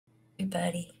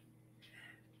everybody.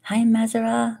 Hi,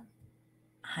 Mezera.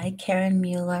 Hi, Karen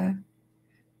Mueller.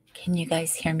 Can you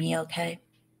guys hear me okay?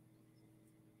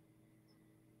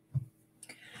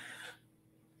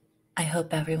 I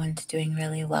hope everyone's doing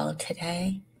really well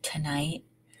tonight.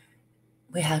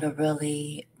 We had a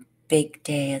really big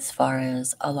day as far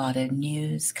as a lot of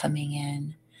news coming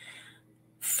in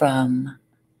from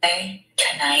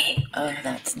tonight. Oh,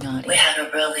 that's naughty. We had a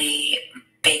really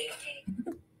big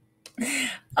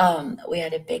we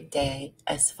had a big day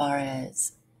as far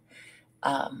as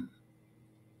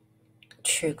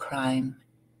true crime,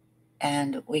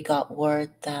 and we got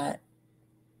word that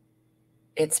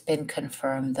it's been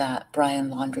confirmed that Brian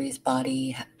Laundrie's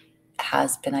body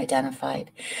has been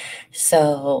identified.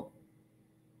 So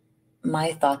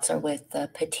my thoughts are with the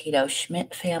Petito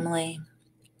Schmidt family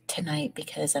tonight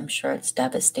because I'm sure it's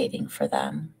devastating for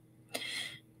them.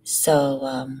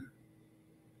 So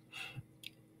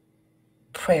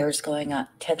prayers going up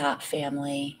to that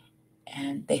family,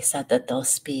 and they said that they'll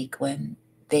speak when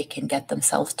they can get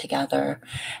themselves together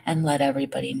and let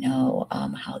everybody know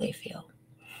how they feel.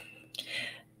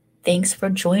 Thanks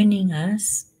for joining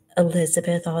us,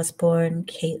 Elizabeth Osborne,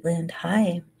 Caitlin.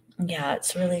 Hi. Yeah,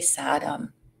 it's really sad.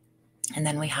 And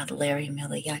then we had Larry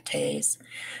Miliete's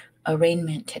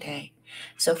arraignment today.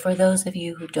 So for those of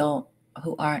you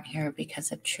who aren't here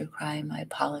because of true crime, I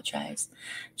apologize.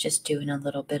 Just doing a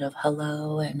little bit of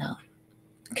hello, and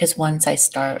because once I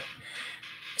start,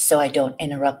 so I don't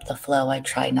interrupt the flow, I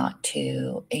try not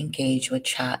to engage with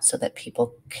chat so that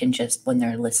people can just, when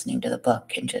they're listening to the book,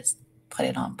 can just put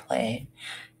it on play,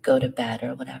 go to bed,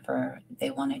 or whatever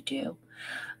they want to do.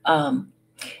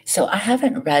 So I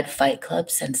haven't read Fight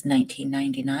Club since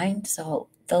 1999, so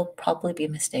there'll probably be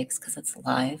mistakes because it's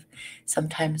live.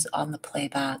 Sometimes on the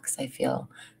playbacks, I feel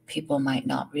people might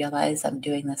not realize I'm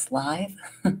doing this live.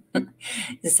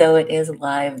 So it is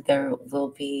live. There will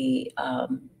be,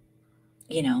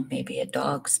 maybe a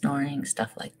dog snoring,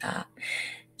 stuff like that.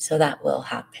 So that will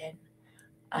happen.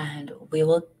 And we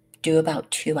will do about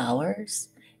 2 hours.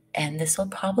 And this will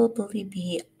probably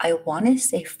be, I want to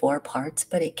say 4 parts,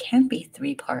 but it can be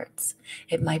 3 parts.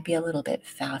 It might be a little bit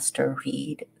faster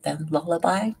read than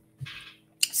Lullaby.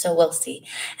 So we'll see.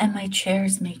 And my chair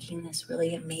is making this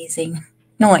really amazing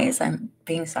noise. I'm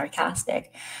being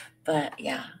sarcastic. But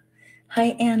yeah.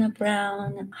 Hi, Anna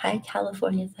Brown. Hi,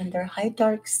 California Thunder. Hi,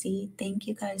 Dark Sea. Thank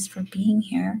you guys for being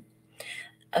here.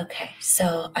 Okay,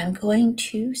 so I'm going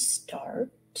to start.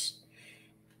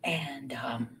 And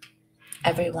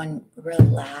everyone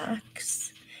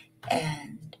relax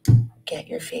and get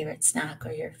your favorite snack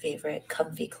or your favorite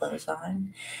comfy clothes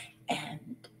on,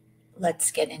 and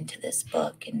let's get into this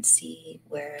book and see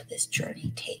where this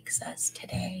journey takes us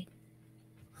today.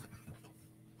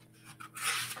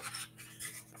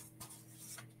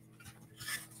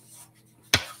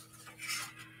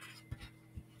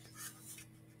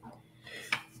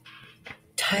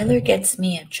 Tyler gets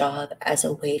me a job as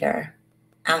a waiter.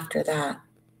 After that,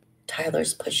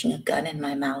 Tyler's pushing a gun in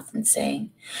my mouth and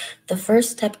saying, "The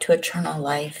first step to eternal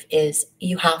life is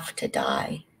you have to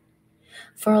die."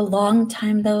 For a long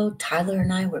time, though, Tyler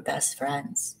and I were best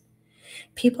friends.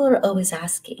 People are always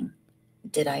asking,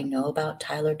 did I know about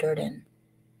Tyler Durden?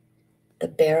 The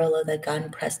barrel of the gun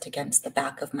pressed against the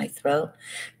back of my throat,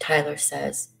 Tyler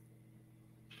says,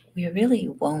 "We really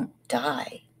won't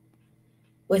die."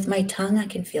 With my tongue, I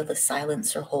can feel the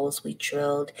silencer holes we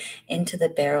drilled into the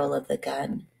barrel of the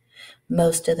gun.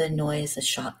 Most of the noise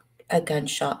a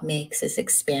gunshot makes is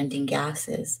expanding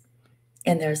gases.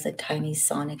 And there's the tiny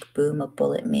sonic boom a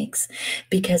bullet makes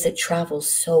because it travels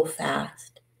so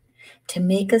fast. To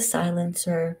make a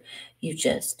silencer, you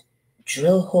just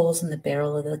drill holes in the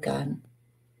barrel of the gun.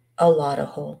 A lot of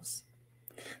holes.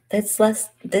 This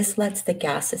lets the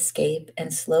gas escape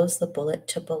and slows the bullet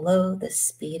to below the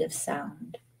speed of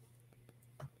sound.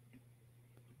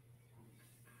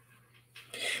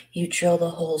 You drill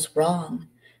the holes wrong,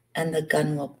 and the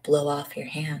gun will blow off your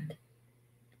hand.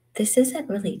 This isn't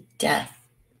really death,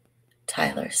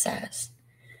 Tyler says.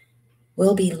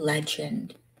 We'll be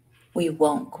legend. We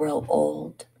won't grow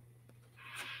old.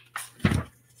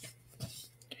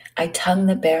 I tongue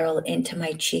the barrel into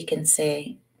my cheek and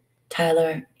say,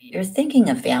 "Tyler, you're thinking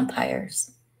of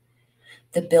vampires.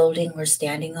 The building we're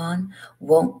standing on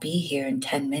won't be here in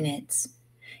 10 minutes.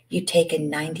 You take a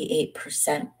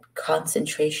 98%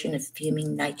 concentration of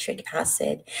fuming nitric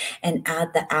acid and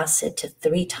add the acid to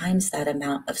 3 times that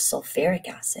amount of sulfuric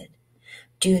acid.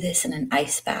 Do this in an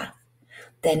ice bath.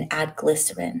 Then add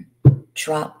glycerin,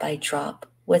 drop by drop,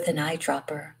 with an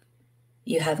eyedropper.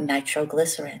 You have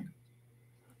nitroglycerin.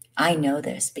 I know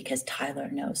this because Tyler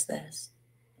knows this.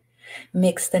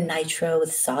 Mix the nitro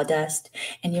with sawdust,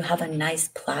 and you have a nice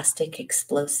plastic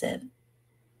explosive.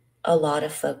 A lot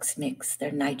of folks mix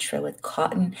their nitro with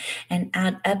cotton and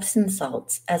add Epsom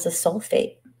salts as a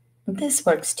sulfate. This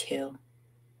works too.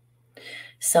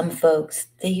 Some folks,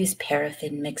 they use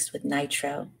paraffin mixed with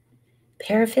nitro.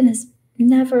 Paraffin has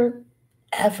never,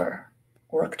 ever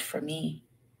worked for me.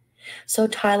 So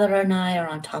Tyler and I are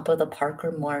on top of the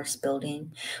Parker Morris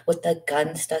building with the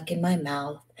gun stuck in my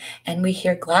mouth, and we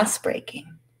hear glass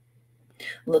breaking.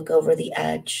 Look over the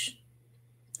edge.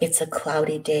 It's a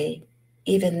cloudy day,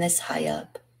 even this high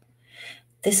up.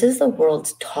 This is the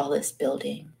world's tallest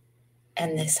building,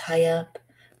 and this high up,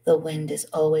 the wind is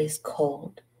always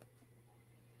cold.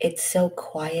 It's so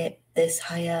quiet this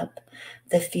high up,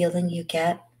 the feeling you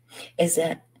get is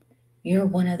that you're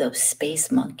one of those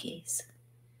space monkeys.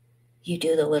 You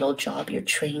do the little job you're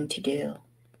trained to do.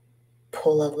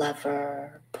 Pull a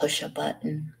lever, push a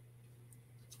button.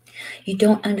 You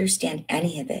don't understand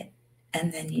any of it,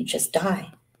 and then you just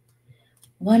die.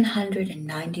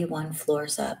 191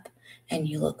 floors up, and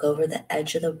you look over the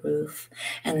edge of the roof,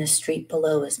 and the street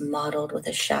below is mottled with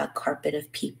a shag carpet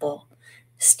of people,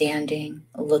 standing,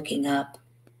 looking up.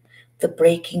 The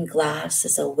breaking glass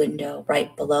is a window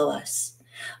right below us.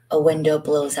 A window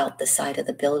blows out the side of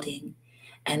the building,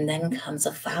 and then comes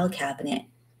a file cabinet,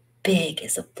 big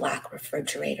as a black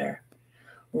refrigerator.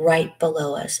 Right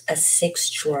below us, a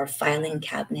 6-drawer filing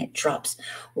cabinet drops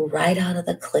right out of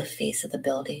the cliff face of the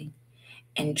building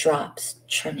and drops,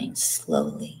 churning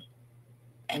slowly,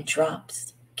 and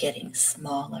drops, getting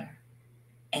smaller,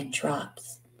 and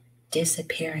drops,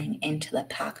 disappearing into the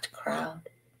packed crowd.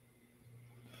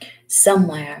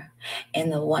 Somewhere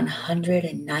in the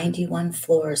 191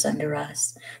 floors under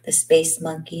us, the Space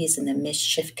Monkeys and the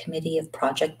Mischief Committee of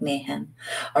Project Mayhem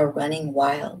are running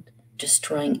wild,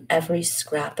 destroying every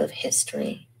scrap of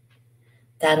history.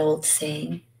 That old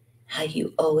saying, how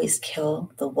you always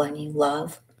kill the one you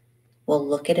love, well,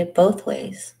 look at it both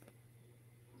ways.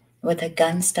 With a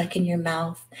gun stuck in your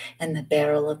mouth and the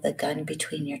barrel of the gun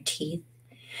between your teeth,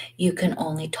 you can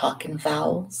only talk in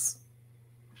vowels.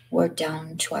 We're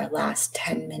down to our last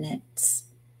 10 minutes.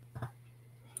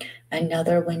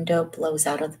 Another window blows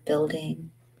out of the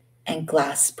building and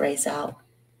glass sprays out.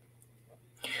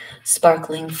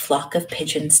 Sparkling flock of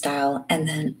pigeon style, and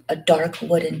then a dark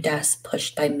wooden desk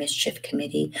pushed by Mischief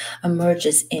Committee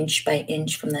emerges inch by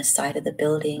inch from the side of the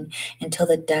building until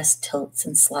the desk tilts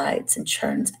and slides and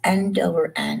churns end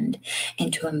over end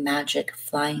into a magic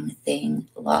flying thing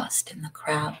lost in the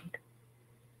crowd.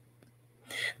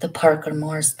 The Parker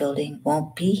Morris building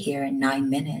won't be here in 9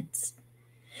 minutes.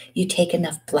 You take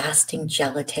enough blasting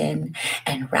gelatin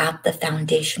and wrap the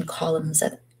foundation columns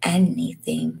of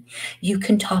anything, you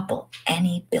can topple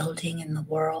any building in the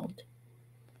world.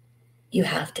 You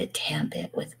have to tamp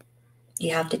it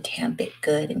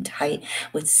good and tight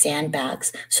with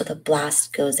sandbags so the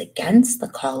blast goes against the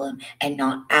column and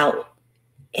not out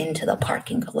into the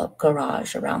parking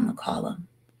garage around the column.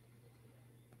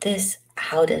 This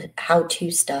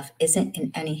how-to stuff isn't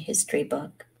in any history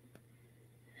book.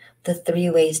 The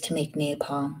 3 ways to make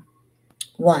napalm.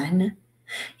 1,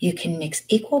 you can mix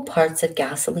equal parts of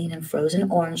gasoline and frozen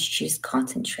orange juice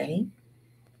concentrate.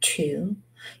 2,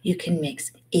 you can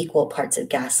mix equal parts of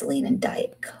gasoline and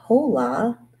Diet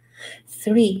Cola.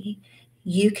 3,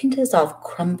 you can dissolve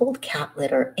crumbled cat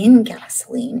litter in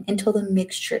gasoline until the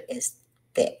mixture is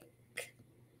thick.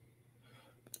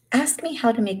 Ask me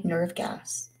how to make nerve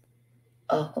gas.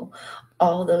 Oh,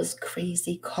 all those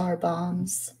crazy car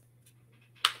bombs.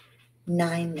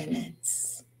 9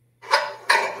 minutes.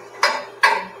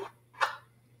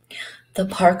 The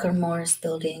Parker Morris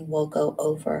building will go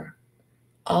over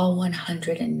all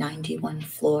 191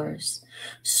 floors,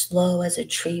 slow as a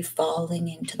tree falling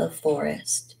into the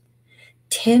forest.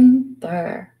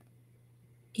 Timber.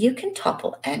 You can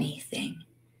topple anything.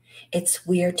 It's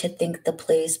weird to think the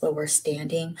place where we're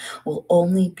standing will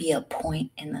only be a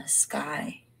point in the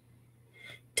sky.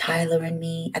 Tyler and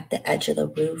me at the edge of the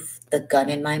roof, the gun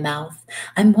in my mouth.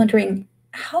 I'm wondering,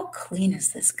 how clean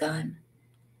is this gun?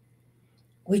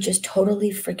 We just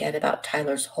totally forget about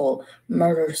Tyler's whole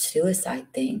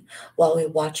murder-suicide thing while we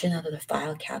watch another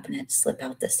file cabinet slip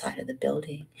out the side of the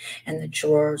building and the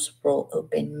drawers roll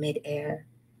open mid-air.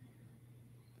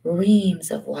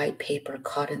 Reams of white paper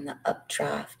caught in the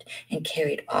updraft and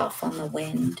carried off on the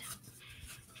wind.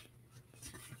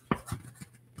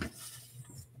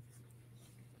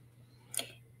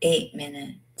 Eight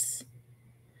minutes.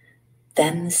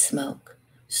 Then the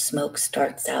smoke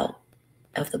starts out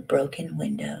of the broken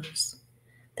windows.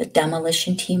 The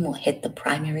demolition team will hit the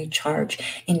primary charge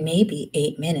in maybe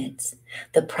 8 minutes.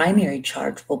 The primary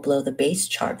charge will blow the base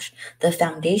charge. The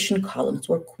foundation columns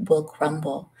will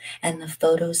crumble, and the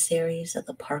photo series of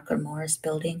the Parker Morris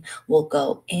building will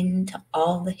go into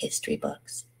all the history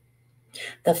books.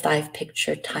 The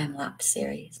 5-picture time-lapse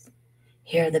series.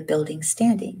 Here are the buildings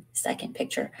standing. Second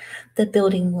picture. The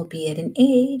building will be at an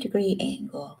 80-degree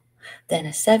angle, then a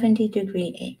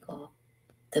 70-degree angle.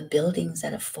 The building's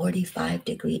at a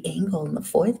 45-degree angle in the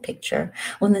fourth picture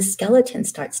when the skeleton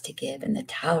starts to give and the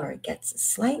tower gets a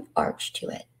slight arch to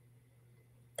it.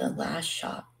 The last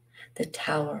shot, the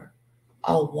tower,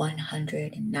 all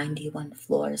 191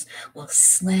 floors, will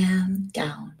slam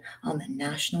down on the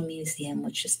National Museum,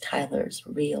 which is Tyler's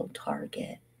real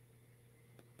target.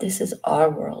 This is our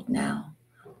world now.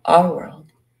 Our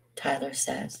world, Tyler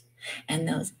says, and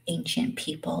those ancient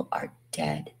people are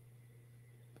dead.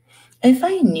 If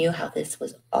I knew how this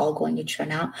was all going to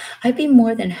turn out, I'd be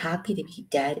more than happy to be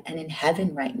dead and in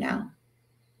heaven right now.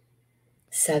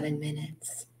 7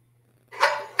 minutes.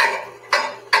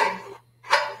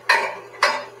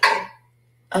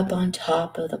 Up on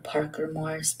top of the Parker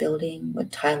Morris building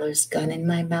with Tyler's gun in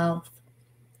my mouth,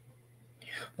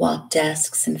 while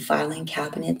desks and filing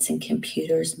cabinets and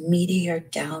computers meteor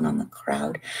down on the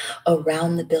crowd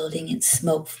around the building and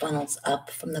smoke funnels up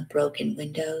from the broken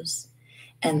windows.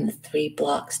 And the 3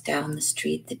 blocks down the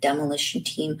street, the demolition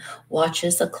team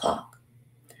watches the clock.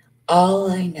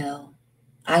 All I know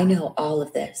all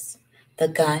of this. The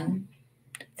gun,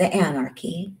 the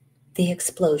anarchy, the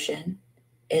explosion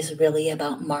is really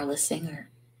about Marla Singer.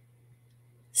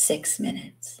 6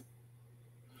 minutes.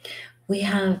 We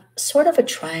have sort of a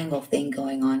triangle thing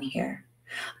going on here.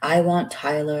 I want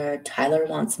Tyler, Tyler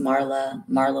wants Marla,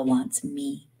 Marla wants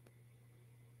me.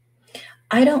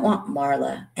 I don't want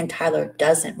Marla, and Tyler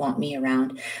doesn't want me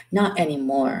around. Not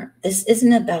anymore. This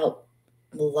isn't about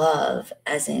love,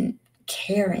 as in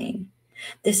caring.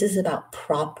 This is about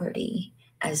property,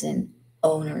 as in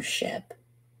ownership.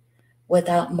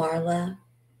 Without Marla,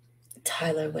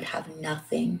 Tyler would have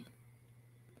nothing.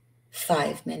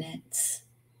 5 minutes.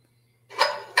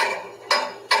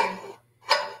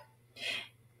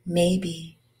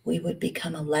 Maybe we would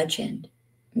become a legend.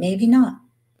 Maybe not.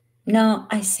 No,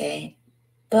 I say,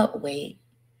 but wait.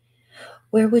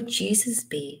 Where would Jesus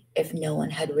be if no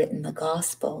one had written the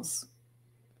Gospels?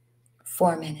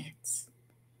 4 minutes.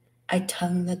 I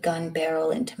tongue the gun barrel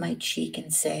into my cheek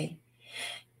and say,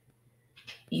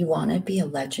 you want to be a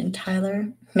legend,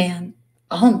 Tyler? Man,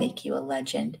 I'll make you a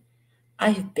legend.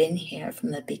 I've been here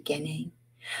from the beginning.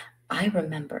 I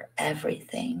remember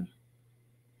everything.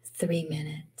 3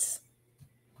 minutes.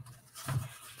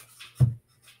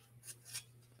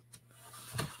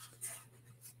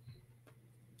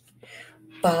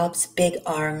 Bob's big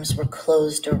arms were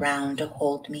closed around to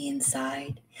hold me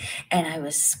inside, and I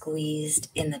was squeezed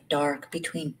in the dark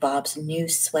between Bob's new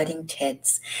sweating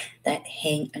tits that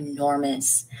hang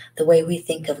enormous, the way we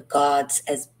think of gods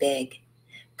as big,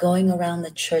 going around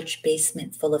the church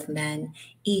basement full of men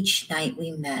each night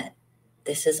we met.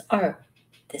 This is Art.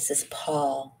 This is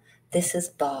Paul. This is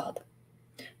Bob.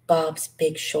 Bob's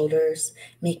big shoulders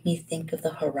make me think of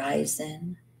the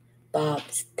horizon.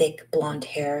 Bob's thick blonde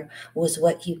hair was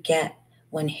what you get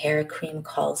when hair cream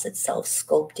calls itself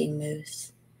sculpting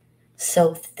mousse.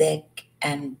 So thick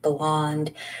and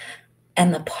blonde,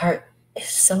 and the part is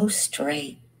so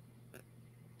straight.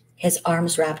 His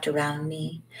arms wrapped around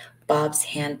me. Bob's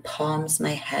hand palms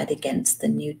my head against the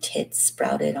new tits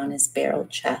sprouted on his barrel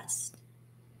chest.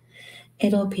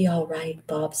 It'll be all right,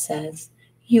 Bob says.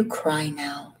 You cry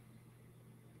now.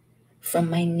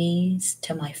 From my knees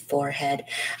to my forehead,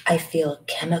 I feel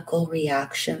chemical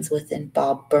reactions within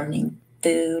Bob burning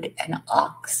food and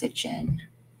oxygen.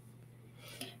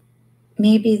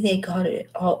 Maybe they got it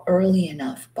all early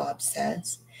enough, Bob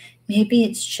says. Maybe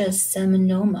it's just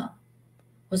seminoma.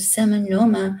 With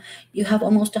seminoma, you have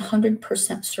almost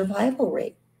 100% survival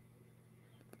rate.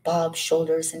 Bob's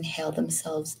shoulders inhale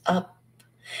themselves up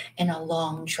in a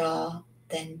long draw,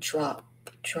 then drop,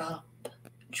 drop,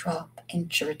 drop in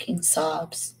jerking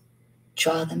sobs,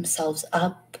 draw themselves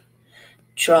up,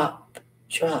 drop,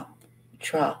 drop,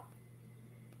 drop.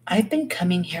 I've been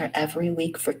coming here every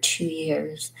week for 2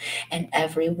 years, and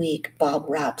every week Bob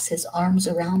wraps his arms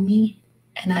around me,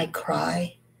 and I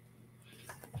cry.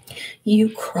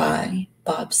 You cry,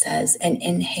 Bob says, and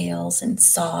inhales and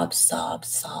sobs, sobs,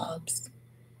 sobs.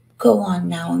 Go on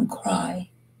now and cry.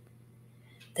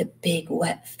 The big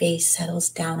wet face settles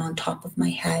down on top of my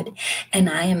head, and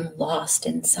I am lost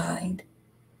inside.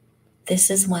 This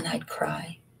is when I'd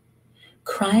cry.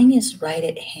 Crying is right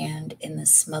at hand in the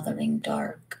smothering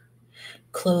dark.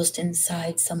 closed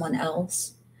inside someone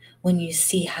else, when you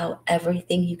see how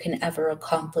everything you can ever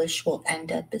accomplish will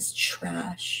end up as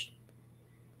trash.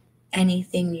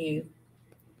 Anything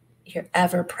you're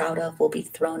ever proud of will be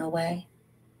thrown away,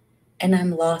 and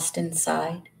I'm lost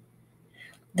inside.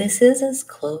 This is as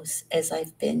close as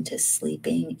I've been to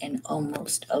sleeping in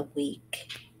almost a week.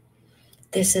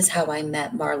 This is how I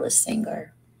met Marla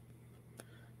Singer.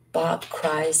 Bob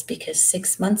cries because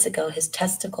 6 months ago his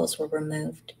testicles were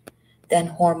removed, then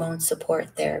hormone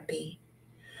support therapy.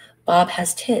 Bob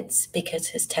has tits because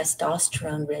his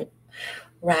testosterone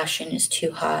ration is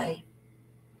too high.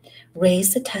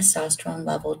 Raise the testosterone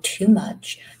level too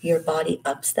much, your body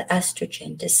ups the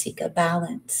estrogen to seek a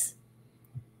balance.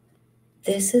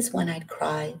 This is when I'd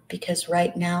cry, because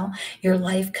right now your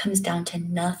life comes down to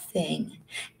nothing,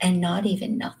 and not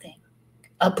even nothing.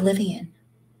 Oblivion.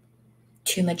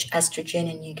 Too much estrogen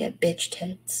and you get bitch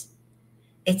tits.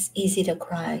 It's easy to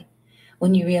cry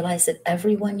when you realize that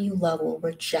everyone you love will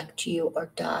reject you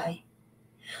or die.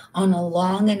 On a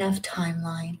long enough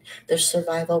timeline, the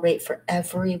survival rate for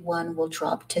everyone will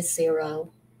drop to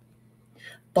 0.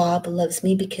 Bob loves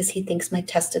me because he thinks my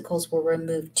testicles were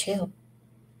removed too.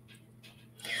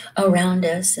 Around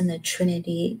us in the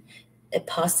Trinity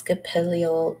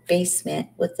Episcopal basement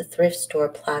with the thrift store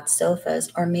plaid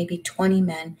sofas are maybe 20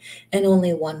 men and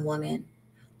only one woman.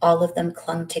 All of them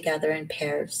clung together in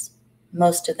pairs,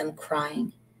 most of them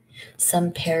crying.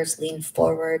 Some pairs lean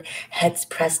forward, heads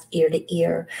pressed ear to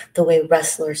ear, the way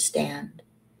wrestlers stand,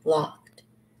 locked.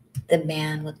 The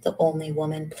man with the only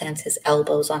woman plants his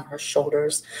elbows on her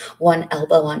shoulders, one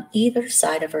elbow on either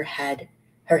side of her head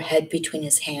between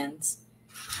his hands,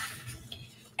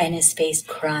 and his face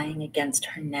crying against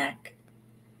her neck.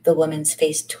 The woman's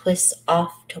face twists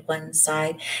off to one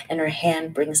side, and her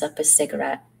hand brings up a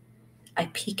cigarette.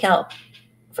 I peek out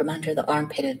from under the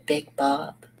armpit of Big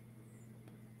Bob.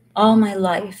 All my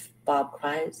life, Bob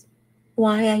cries.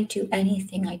 Why I do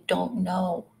anything I don't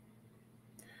know.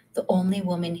 The only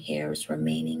woman here is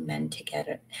Remaining Men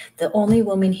Together. The only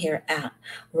woman here at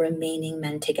Remaining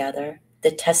Men Together,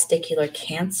 the testicular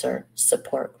cancer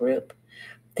support group.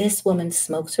 This woman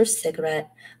smokes her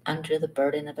cigarette under the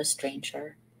burden of a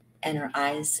stranger, and her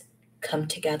eyes come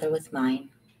together with mine.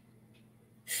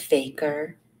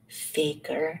 Faker,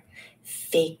 faker,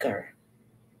 faker.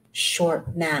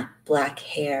 Short, matte, black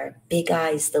hair, big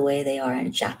eyes the way they are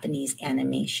in Japanese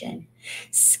animation.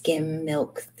 Skim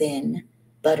milk thin,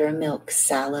 buttermilk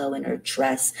sallow in her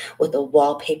dress with a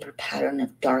wallpaper pattern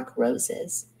of dark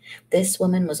roses. This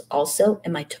woman was also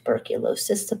in my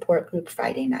tuberculosis support group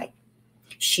Friday night.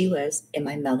 She was in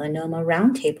my melanoma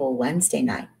roundtable Wednesday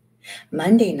night.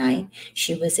 Monday night,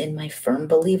 she was in my Firm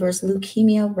Believers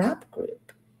leukemia rap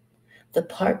group. The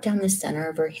part down the center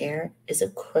of her hair is a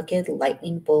crooked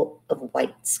lightning bolt of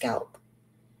white scalp.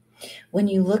 When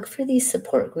you look for these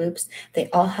support groups, they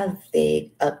all have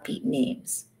vague, upbeat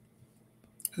names.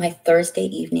 My Thursday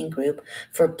evening group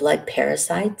for blood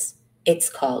parasites, it's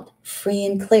called Free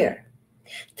and Clear.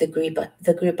 The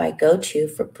group I go to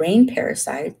for brain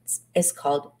parasites is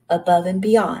called Above and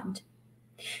Beyond.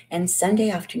 And Sunday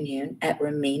afternoon at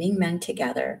Remaining Men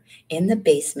Together in the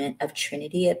basement of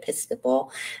Trinity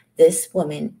Episcopal, this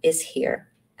woman is here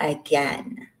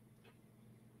again.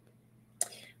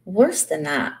 Worse than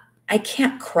that, I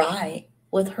can't cry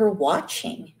with her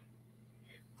watching.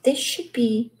 This should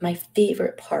be my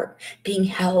favorite part, being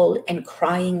held and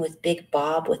crying with Big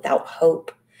Bob without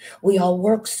hope. We all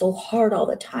work so hard all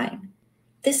the time.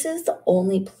 This is the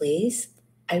only place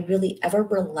I really ever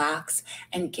relax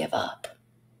and give up.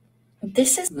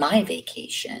 This is my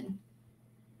vacation.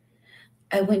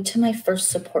 I went to my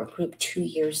first support group 2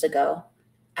 years ago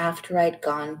after I'd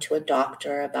gone to a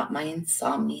doctor about my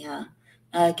insomnia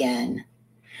again.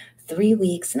 3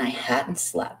 weeks and I hadn't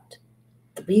slept.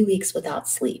 3 weeks without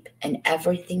sleep, and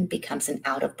everything becomes an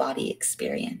out-of-body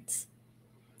experience.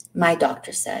 My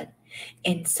doctor said,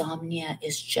 insomnia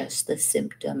is just the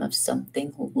symptom of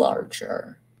something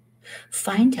larger.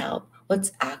 Find out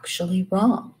what's actually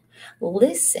wrong.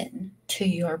 Listen to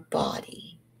your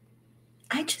body.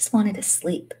 I just wanted to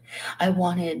sleep. I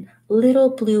wanted little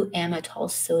blue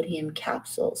Amytal sodium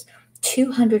capsules,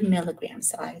 200 milligram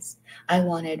size. I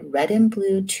wanted red and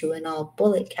blue Tuinol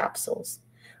bullet capsules,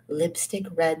 lipstick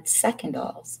red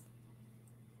Secondols.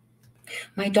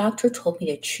 My doctor told me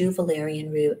to chew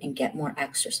valerian root and get more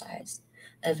exercise.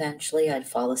 Eventually, I'd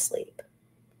fall asleep.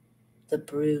 The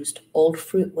bruised, old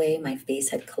fruit way my face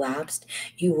had collapsed,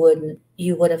 you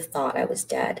would have thought I was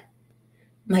dead.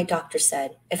 My doctor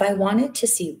said, if I wanted to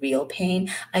see real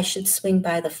pain, I should swing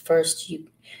by the first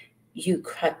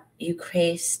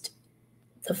Eucharist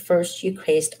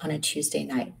on a Tuesday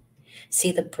night.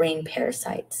 See the brain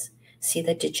parasites. See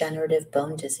the degenerative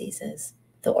bone diseases,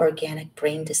 the organic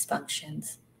brain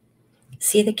dysfunctions.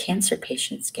 See the cancer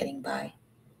patients getting by.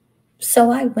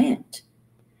 So I went.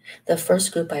 The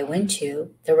first group I went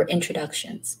to, there were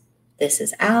introductions. This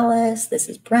is Alice, this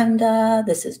is Brenda,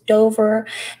 this is Dover.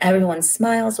 Everyone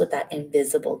smiles with that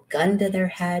invisible gun to their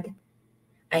head.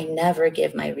 I never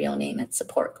give my real name at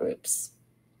support groups.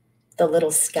 The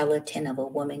little skeleton of a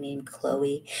woman named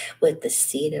Chloe with the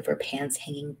seat of her pants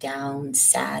hanging down,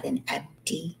 sad and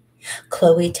empty.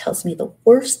 Chloe tells me the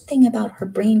worst thing about her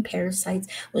brain parasites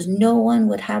was no one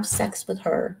would have sex with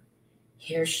her.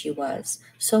 Here she was,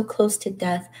 so close to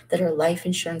death that her life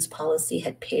insurance policy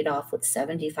had paid off with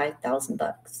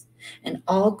 $75,000, and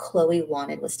all Chloe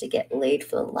wanted was to get laid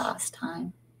for the last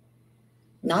time.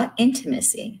 Not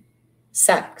intimacy,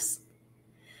 sex.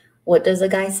 What does a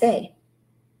guy say?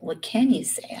 What can you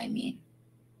say, I mean?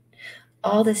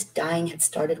 All this dying had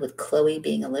started with Chloe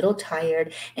being a little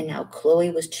tired, and now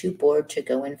Chloe was too bored to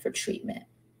go in for treatment.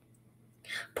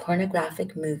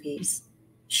 Pornographic movies.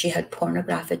 She had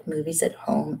pornographic movies at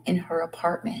home in her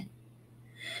apartment.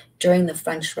 During the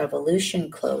French Revolution,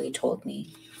 Chloe told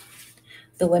me,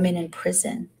 the women in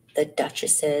prison, the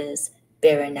duchesses,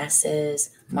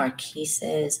 baronesses,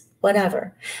 marquises,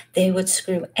 whatever, they would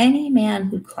screw any man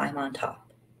who'd climb on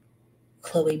top.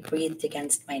 Chloe breathed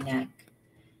against my neck.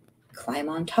 Climb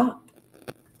on top.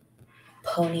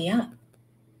 Pony up.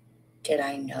 Did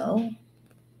I know?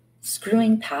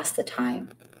 Screwing past the time.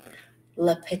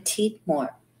 La petite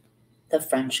mort, the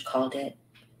French called it.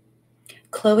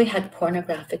 Chloe had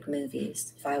pornographic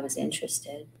movies, if I was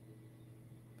interested.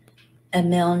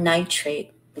 Amyl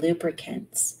nitrate,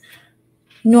 lubricants.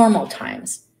 Normal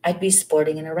times, I'd be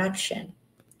sporting an erection.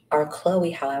 Our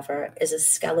Chloe, however, is a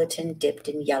skeleton dipped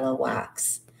in yellow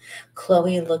wax.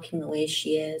 Chloe looking the way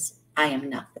she is, I am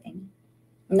nothing.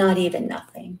 Not even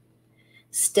nothing.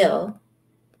 Still,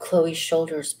 Chloe's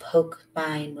shoulders poke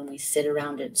mine when we sit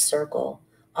around in a circle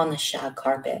on the shag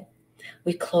carpet.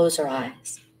 We close our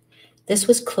eyes. This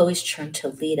was Chloe's turn to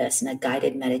lead us in a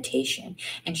guided meditation,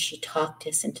 and she talked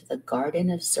us into the garden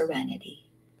of serenity.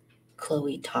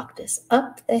 Chloe talked us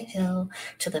up the hill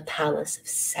to the palace of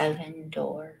 7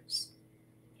 doors.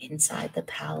 Inside the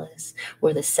palace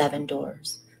were the 7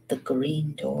 doors, the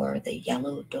green door, the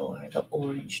yellow door, the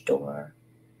orange door.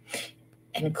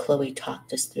 And Chloe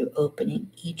talked us through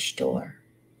opening each door,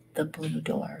 the blue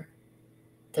door,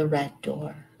 the red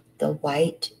door, the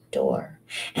white door,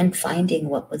 and finding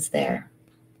what was there.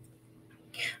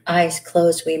 Eyes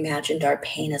closed, we imagined our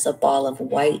pain as a ball of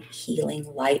white,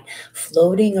 healing light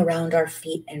floating around our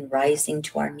feet and rising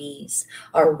to our knees,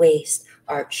 our waist,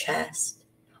 our chest,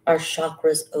 our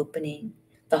chakras opening,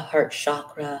 the heart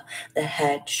chakra, the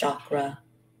head chakra.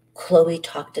 Chloe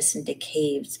talked us into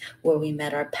caves where we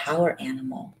met our power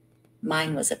animal.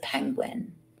 Mine was a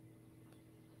penguin.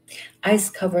 Ice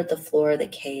covered the floor of the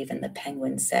cave, and the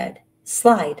penguin said,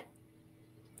 "Slide."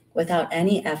 Without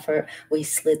any effort, we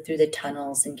slid through the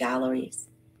tunnels and galleries.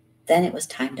 Then it was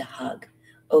time to hug.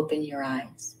 Open your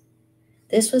eyes.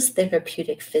 This was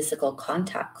therapeutic physical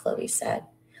contact, Chloe said.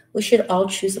 We should all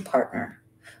choose a partner.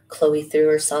 Chloe threw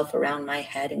herself around my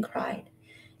head and cried.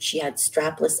 She had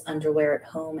strapless underwear at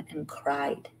home and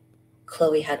cried.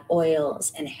 Chloe had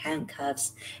oils and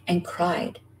handcuffs and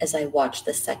cried as I watched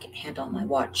the second hand on my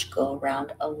watch go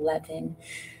around 11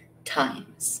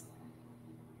 times.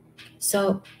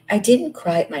 So I didn't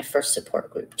cry at my first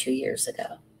support group 2 years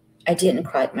ago. I didn't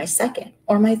cry at my second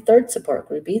or my third support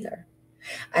group either.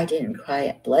 I didn't cry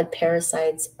at blood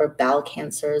parasites or bowel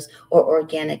cancers or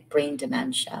organic brain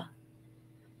dementia.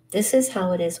 This is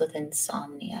how it is with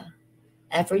insomnia.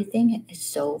 Everything is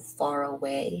so far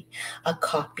away, a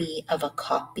copy of a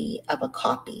copy of a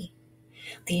copy.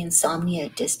 The insomnia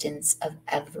distance of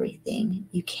everything.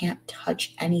 You can't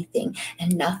touch anything,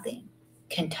 and nothing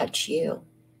can touch you.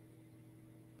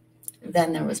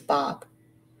 Then there was Bob.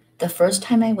 The first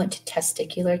time I went to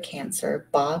testicular cancer,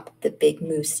 Bob, the big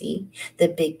moosey, the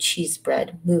big cheese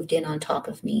bread, moved in on top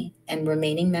of me and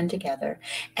remaining men together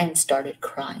and started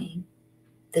crying.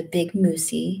 The big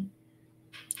moosey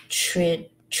tread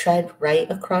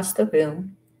right across the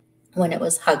room when it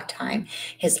was hug time,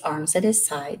 his arms at his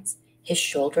sides, his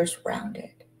shoulders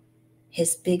rounded,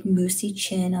 his big moosey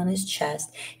chin on his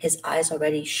chest, his eyes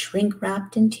already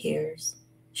shrink-wrapped in tears,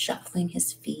 shuffling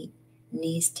his feet,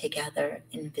 knees together,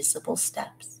 invisible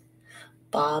steps.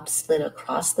 Bob slid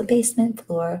across the basement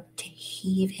floor to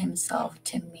heave himself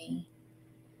to me.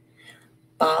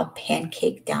 Bob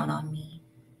pancaked down on me.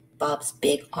 Bob's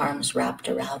big arms wrapped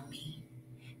around me.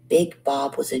 Big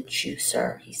Bob was a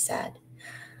juicer, he said.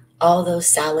 All those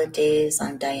salad days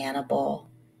on Diana Bowl,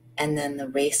 and then the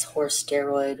racehorse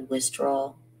steroid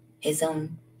withdrawal, his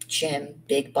own gym.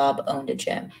 Big Bob owned a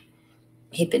gym.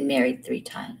 He'd been married 3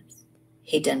 times.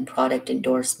 He'd done product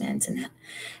endorsements. And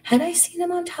had I seen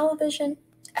him on television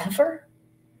ever?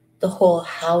 The whole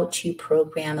how-to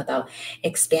program about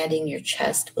expanding your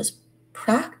chest was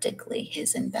practically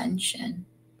his invention.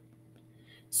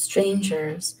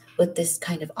 Strangers with this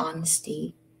kind of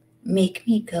honesty make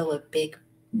me go a big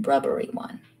rubbery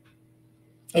one,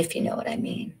 if you know what I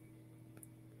mean.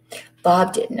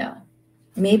 Bob didn't know.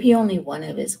 Maybe only one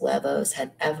of his huevos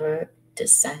had ever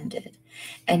descended,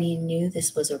 and he knew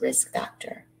this was a risk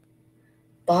factor.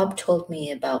 Bob told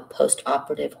me about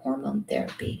post-operative hormone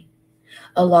therapy.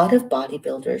 A lot of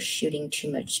bodybuilders shooting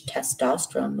too much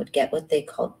testosterone would get what they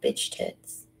called bitch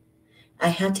tits. I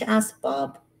had to ask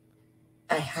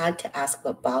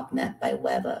what Bob meant by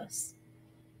huevos.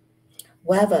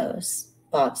 Huevos,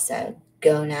 Bob said,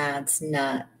 gonads,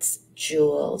 nuts,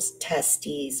 jewels,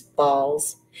 testes,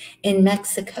 balls. In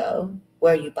Mexico,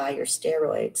 where you buy your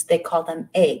steroids, they call them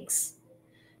eggs.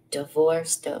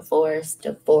 Divorce, divorce,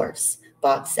 divorce,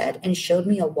 Bob said, and showed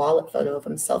me a wallet photo of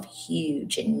himself,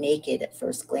 huge and naked at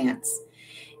first glance,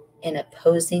 in a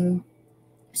posing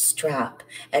strap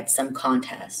at some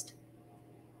contest.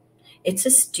 It's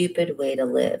a stupid way to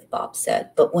live, Bob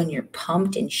said, but when you're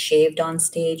pumped and shaved on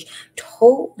stage,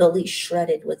 totally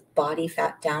shredded with body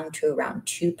fat down to around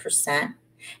 2%,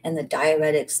 and the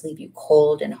diuretics leave you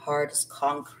cold and hard as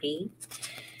concrete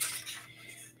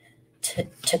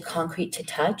to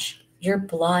touch, you're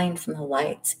blind from the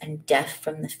lights and deaf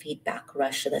from the feedback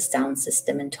rush of the sound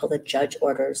system until the judge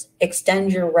orders,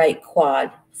 extend your right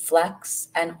quad, flex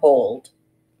and hold.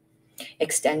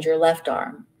 Extend your left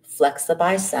arm, flex the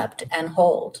bicep and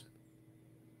hold.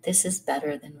 This is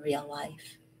better than real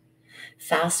life.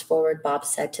 Fast forward, Bob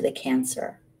said, to the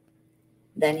cancer.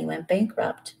 Then he went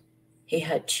bankrupt. He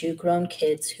had 2 grown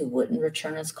kids who wouldn't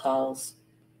return his calls.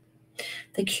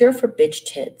 The cure for bitch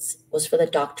tits was for the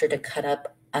doctor to cut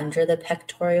up under the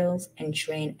pectorals and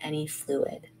drain any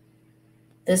fluid.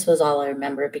 This was all I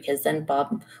remember, because then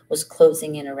Bob was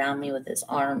closing in around me with his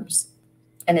arms,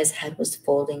 and his head was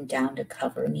folding down to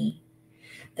cover me.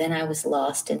 Then I was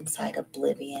lost inside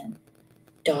oblivion,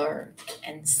 dark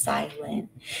and silent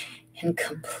and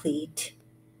complete.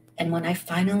 And when I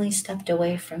finally stepped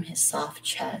away from his soft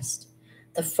chest,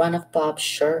 the front of Bob's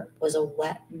shirt was a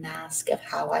wet mask of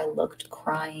how I looked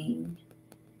crying.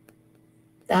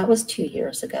 That was 2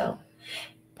 years ago,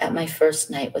 at my first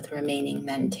night with remaining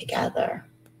men together.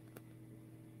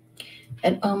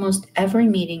 At almost every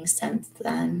meeting since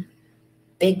then,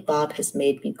 Big Bob has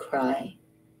made me cry.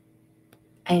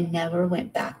 I never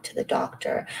went back to the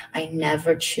doctor. I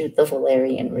never chewed the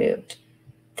valerian root.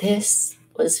 This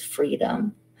was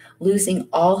freedom. Losing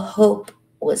all hope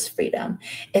was freedom.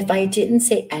 If I didn't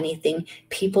say anything,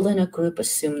 people in a group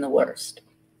assumed the worst.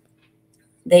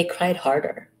 They cried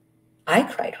harder. I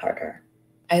cried harder.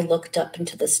 I looked up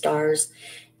into the stars,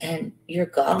 and you're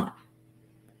gone.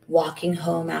 Walking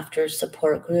home after a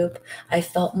support group, I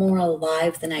felt more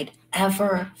alive than I'd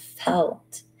ever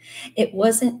felt. It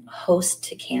wasn't host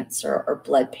to cancer or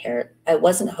blood I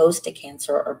wasn't host to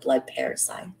cancer or blood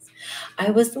parasites.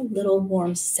 I was the little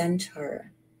warm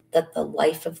center that the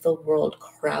life of the world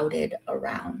crowded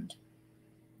around.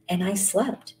 And I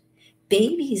slept.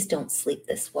 Babies don't sleep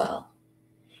this well.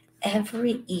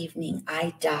 Every evening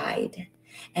I died,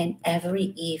 and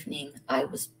every evening I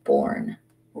was born,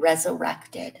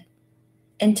 resurrected.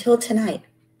 Until tonight.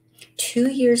 2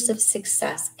 years of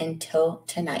success until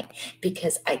tonight,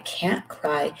 because I can't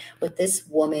cry with this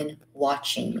woman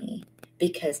watching me,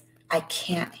 because I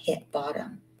can't hit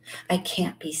bottom. I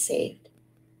can't be saved.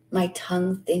 My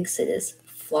tongue thinks it is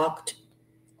flocked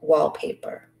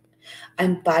wallpaper.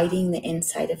 I'm biting the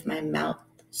inside of my mouth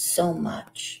so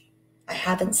much. I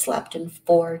haven't slept in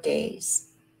 4 days.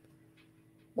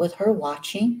 With her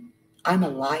watching, I'm a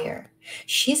liar.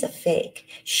 She's a fake.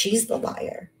 She's the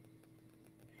liar.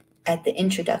 At the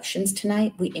introductions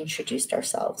tonight, we introduced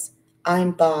ourselves.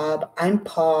 I'm Bob, I'm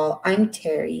Paul, I'm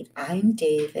Terry, I'm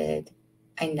David.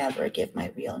 I never give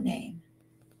my real name.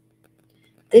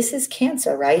 This is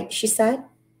cancer, right? She said.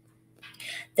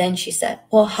 Then she said,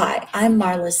 well, hi, I'm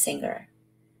Marla Singer.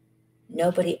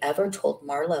 Nobody ever told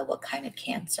Marla what kind of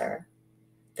cancer.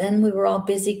 Then we were all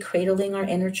busy cradling our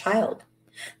inner child.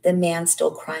 The man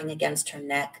still crying against her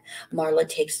neck. Marla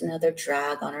takes another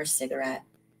drag on her cigarette.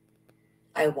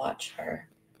 I watch her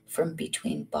from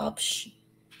between Bob's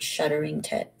shuddering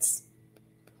tits.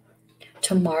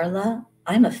 To Marla,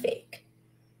 I'm a fake.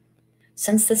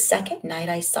 Since the second night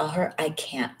I saw her, I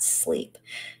can't sleep.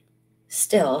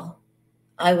 Still,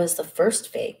 I was the first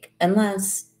fake,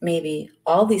 unless Maybe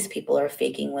all these people are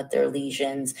faking with their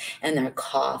lesions and their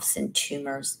coughs and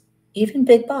tumors. Even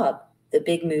Big Bob, the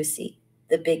big moosey,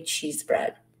 the big cheese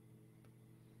bread.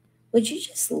 Would you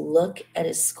just look at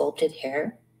his sculpted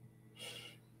hair?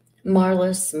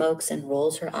 Marla smokes and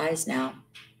rolls her eyes now.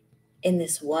 In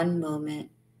this one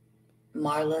moment,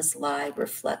 Marla's lie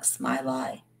reflects my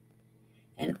lie,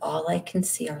 and all I can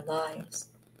see are lies.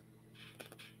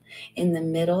 In the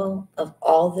middle of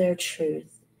all their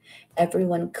truth,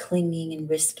 everyone clinging and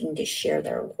risking to share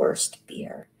their worst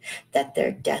fear, that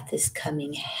their death is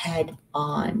coming head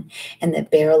on and the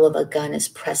barrel of a gun is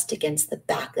pressed against the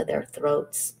back of their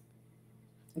throats.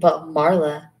 But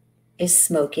Marla is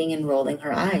smoking and rolling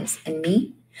her eyes, and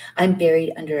me, I'm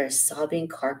buried under a sobbing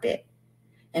carpet,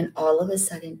 and all of a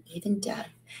sudden, even death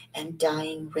and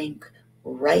dying rank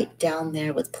right down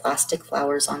there with plastic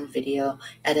flowers on video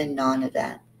at a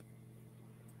non-event.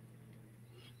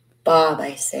 Bob,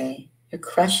 I say, you're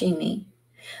crushing me.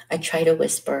 I try to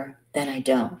whisper, then I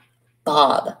don't.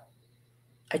 Bob.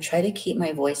 I try to keep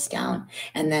my voice down,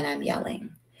 and then I'm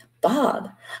yelling.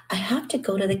 Bob, I have to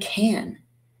go to the can.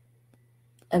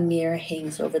 A mirror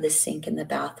hangs over the sink in the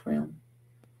bathroom.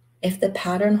 If the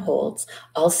pattern holds,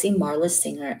 I'll see Marla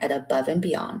Singer at Above and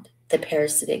Beyond, the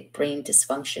parasitic brain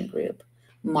dysfunction group.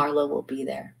 Marla will be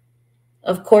there.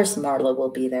 Of course, Marla will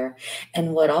be there.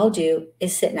 And what I'll do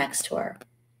is sit next to her.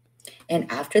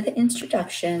 And after the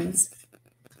introductions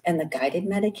and the guided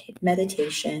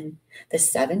meditation, the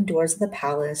 7 doors of the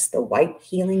palace, the white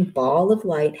healing ball of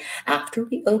light, after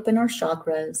we open our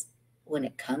chakras, when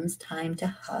it comes time to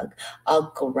hug,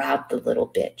 I'll grab the little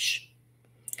bitch.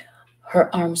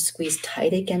 Her arms squeezed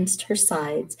tight against her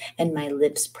sides and my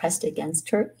lips pressed against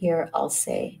her ear, I'll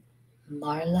say,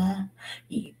 Marla,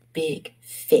 you big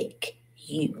fake,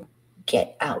 you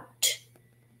get out.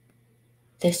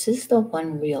 This is the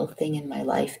one real thing in my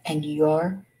life, and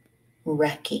you're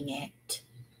wrecking it,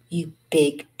 you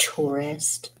big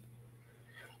tourist.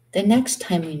 The next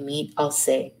time we meet, I'll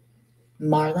say,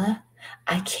 Marla,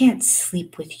 I can't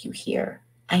sleep with you here.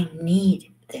 I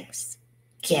need this.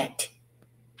 Get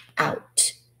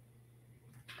out.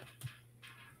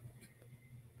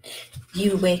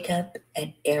 You wake up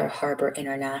at Air Harbor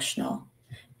International.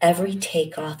 Every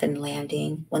takeoff and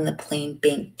landing, when the plane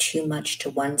banked too much to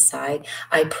one side,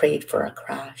 I prayed for a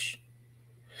crash.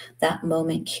 That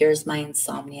moment cures my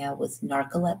insomnia with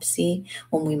narcolepsy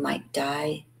when we might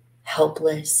die,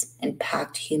 helpless and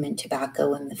packed human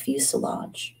tobacco in the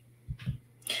fuselage.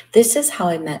 This is how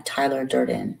I met Tyler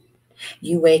Durden.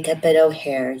 You wake up at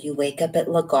O'Hare, you wake up at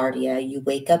LaGuardia, you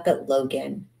wake up at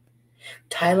Logan.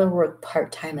 Tyler worked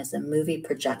part-time as a movie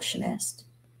projectionist.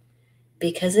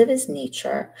 Because of his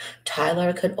nature,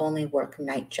 Tyler could only work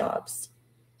night jobs.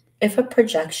 If a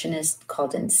projectionist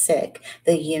called in sick,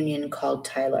 the union called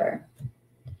Tyler.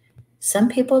 Some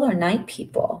people are night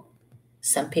people.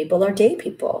 Some people are day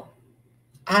people.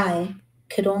 I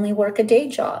could only work a day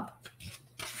job.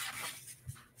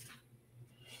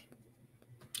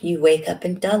 You wake up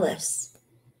in Dulles.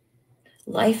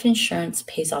 Life insurance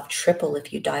pays off triple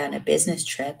if you die on a business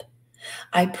trip.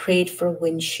 I prayed for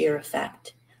wind shear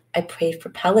effect. I prayed for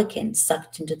pelicans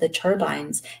sucked into the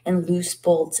turbines and loose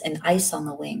bolts and ice on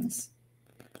the wings.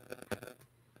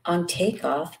 On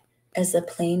takeoff, as the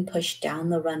plane pushed down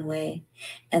the runway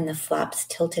and the flaps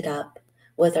tilted up,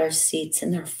 with our seats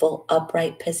in their full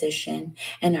upright position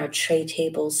and our tray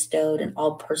tables stowed and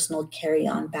all personal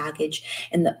carry-on baggage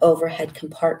in the overhead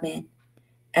compartment,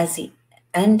 as the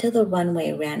end of the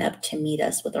runway ran up to meet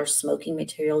us with our smoking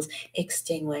materials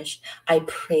extinguished, I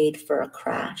prayed for a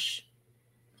crash.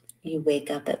 You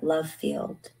wake up at Love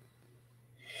Field.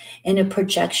 In a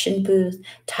projection booth,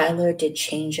 Tyler did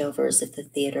changeovers if the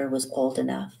theater was old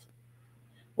enough.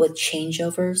 With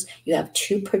changeovers, you have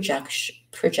 2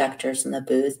 projectors in the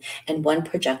booth and 1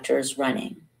 projector is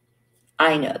running.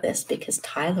 I know this because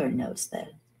Tyler knows this.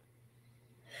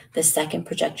 The second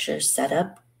projector is set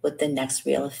up with the next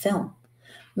reel of film.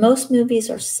 Most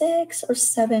movies are 6 or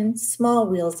 7 small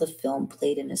reels of film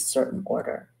played in a certain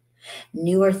order.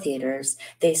 Newer theaters,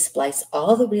 they splice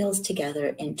all the reels together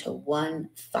into one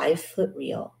 5-foot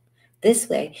reel. This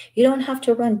way, you don't have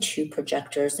to run 2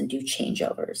 projectors and do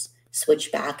changeovers.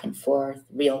 Switch back and forth,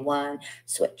 reel 1,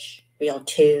 switch. Reel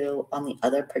 2 on the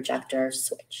other projector,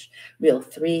 switch. Reel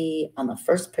 3 on the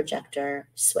first projector,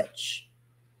 switch.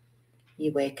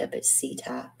 You wake up at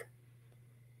SeaTac.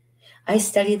 I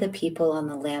study the people on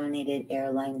the laminated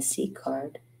airline seat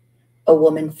card. A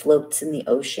woman floats in the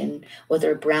ocean with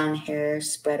her brown hair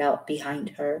spread out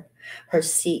behind her, her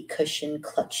seat cushion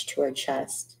clutched to her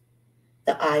chest.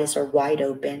 The eyes are wide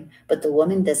open, but the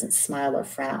woman doesn't smile or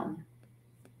frown.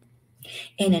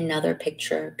 In another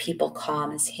picture, people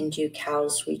calm as Hindu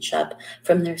cows reach up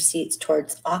from their seats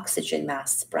towards oxygen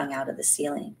masks sprung out of the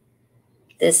ceiling.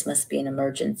 This must be an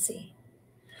emergency.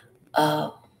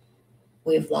 Oh,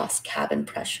 we've lost cabin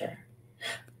pressure.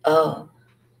 Oh,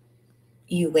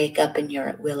 you wake up and you're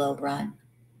at Willow Run.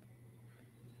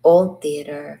 Old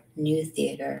theater, new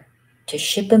theater. To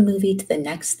ship a movie to the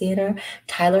next theater,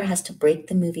 Tyler has to break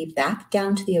the movie back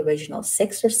down to the original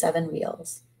 6 or 7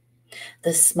 reels.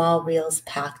 The small reels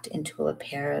packed into a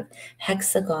pair of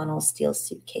hexagonal steel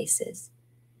suitcases.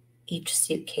 Each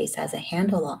suitcase has a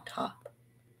handle on top.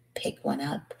 Pick one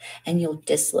up and you'll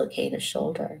dislocate a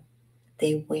shoulder.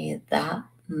 They weigh that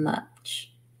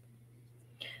much.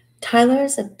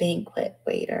 Tyler's a banquet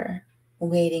waiter,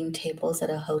 waiting tables at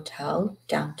a hotel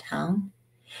downtown,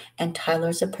 and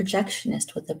Tyler's a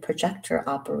projectionist with the Projector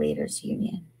Operators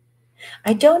Union.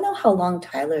 I don't know how long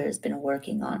Tyler has been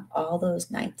working on all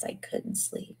those nights I couldn't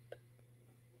sleep.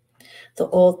 The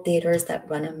old theaters that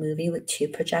run a movie with 2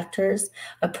 projectors,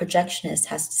 a projectionist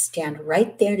has to stand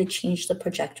right there to change the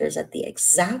projectors at the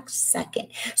exact second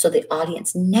so the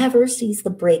audience never sees the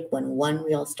break when one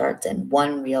reel starts and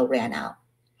one reel ran out.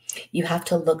 You have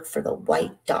to look for the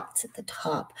white dots at the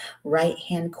top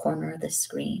right-hand corner of the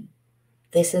screen.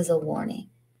 This is a warning.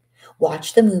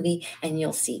 Watch the movie and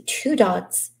you'll see 2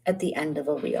 dots at the end of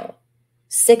a reel.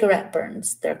 Cigarette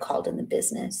burns, they're called in the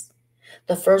business.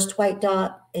 The first white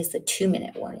dot is the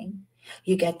 2-minute warning.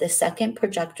 You get the second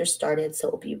projector started, so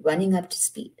it will be running up to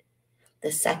speed.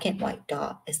 The second white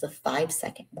dot is the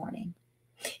 5-second warning.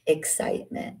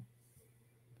 Excitement.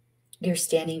 You're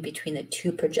standing between the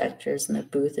 2 projectors and the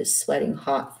booth is sweating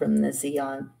hot from the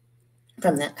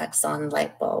Exxon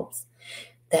light bulbs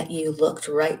that you looked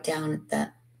right down at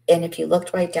them. And if you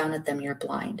looked right down at them, you're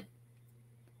blind.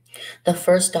 The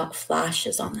first dot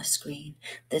flashes on the screen.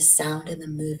 The sound in the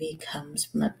movie comes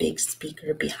from a big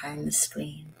speaker behind the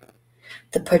screen.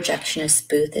 The projectionist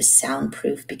booth is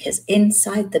soundproof because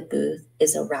inside the booth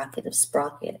is a racket of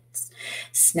sprockets,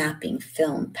 snapping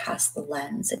film past the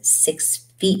lens at 6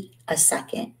 feet a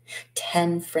second,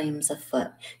 10 frames a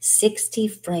foot, 60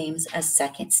 frames a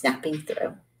second snapping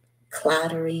through,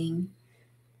 clattering,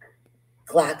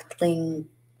 glaggling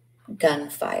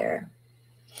gunfire.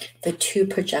 The 2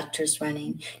 projectors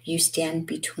running, you stand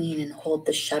between and hold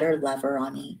the shutter lever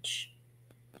on each.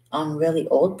 On really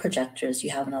old projectors, you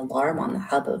have an alarm on the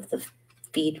hub of the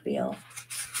feed reel.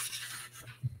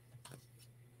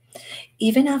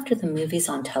 Even after the movie's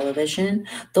on television,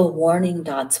 the warning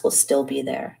dots will still be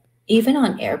there, even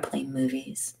on airplane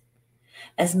movies.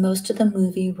 As most of the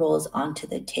movie rolls onto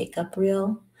the take-up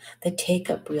reel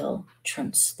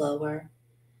turns slower,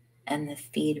 and the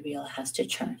feed reel has to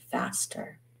turn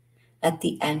faster. At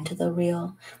the end of the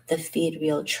reel, the feed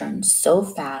reel churns so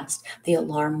fast, the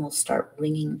alarm will start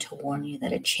ringing to warn you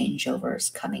that a changeover is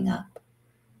coming up.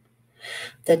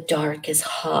 The dark is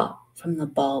hot from the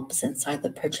bulbs inside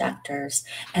the projectors,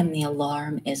 and the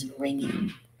alarm is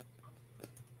ringing.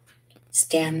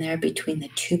 Stand there between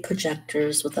the 2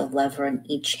 projectors with a lever in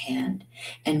each hand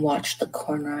and watch the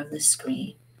corner of the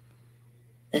screen.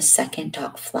 The second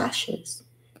dot flashes.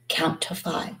 Count to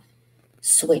 5.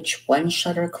 Switch one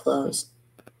shutter closed.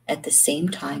 At the same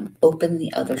time, open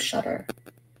the other shutter.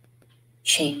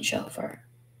 Changeover.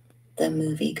 The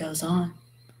movie goes on.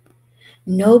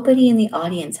 Nobody in the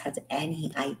audience has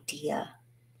any idea.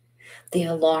 The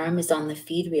alarm is on the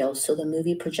feed reel so the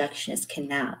movie projectionist can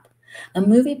nap. A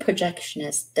movie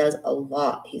projectionist does a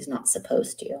lot he's not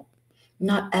supposed to.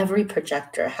 Not every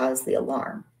projector has the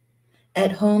alarm.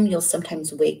 At home, you'll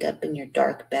sometimes wake up in your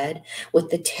dark bed with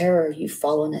the terror you've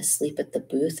fallen asleep at the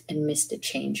booth and missed a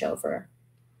changeover.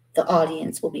 The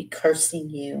audience will be cursing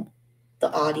you. The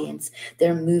audience,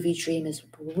 their movie dream is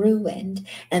ruined,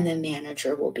 and the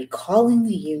manager will be calling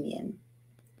the union.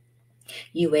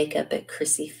 You wake up at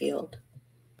Crissy Field.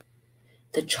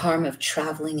 The charm of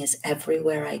traveling is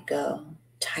everywhere I go.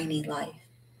 Tiny life.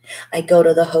 I go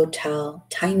to the hotel.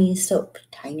 Tiny soap,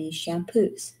 tiny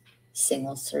shampoos,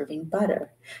 single serving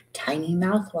butter, tiny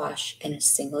mouthwash, and a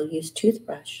single-use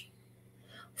toothbrush.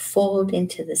 Fold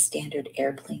into the standard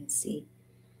airplane seat.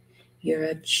 You're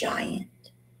a giant.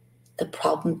 The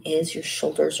problem is your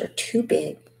shoulders are too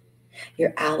big.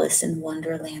 Your Alice in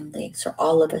Wonderland legs are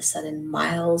all of a sudden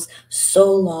miles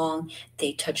so long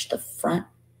they touch the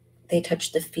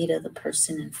feet of the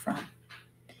person in front.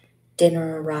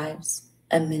 Dinner arrives.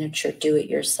 A miniature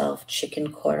do-it-yourself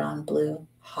chicken cordon bleu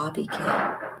hobby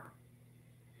kit.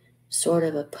 Sort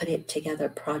of a put-it-together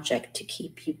project to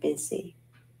keep you busy.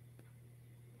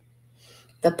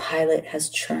 The pilot has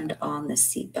turned on the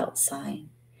seatbelt sign,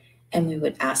 and we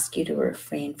would ask you to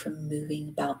refrain from moving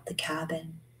about the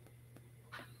cabin.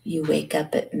 You wake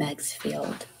up at Meg's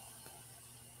Field.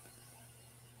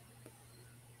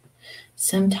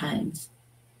 Sometimes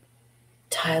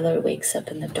Tyler wakes up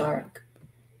in the dark,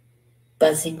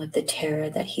 buzzing with the terror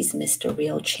that he's missed a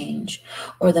real change,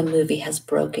 or the movie has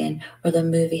broken, or the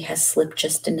movie has slipped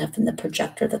just enough in the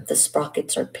projector that the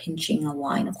sprockets are pinching a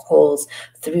line of holes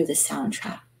through the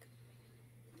soundtrack.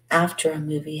 After a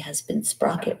movie has been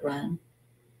sprocket run,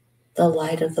 the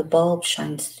light of the bulb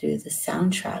shines through the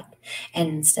soundtrack, and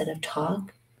instead of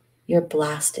talk, you're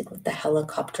blasted with the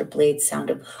helicopter blade sound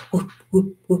of whoop,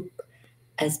 whoop, whoop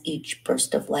as each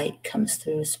burst of light comes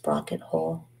through a sprocket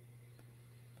hole.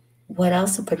 What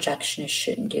else a projectionist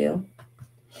shouldn't do?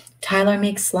 Tyler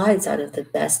makes slides out of the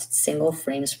best single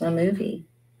frames from a movie.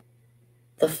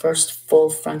 The first full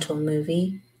frontal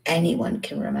movie anyone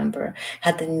can remember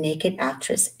had the naked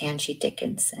actress Angie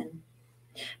Dickinson.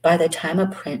 By the time a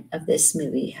print of this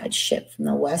movie had shipped from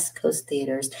the West Coast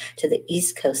theaters to the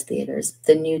East Coast theaters,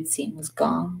 the nude scene was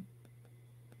gone.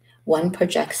 One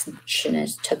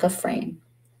projectionist took a frame.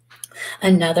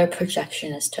 Another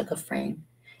projectionist took a frame.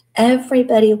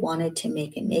 Everybody wanted to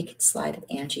make a naked slide of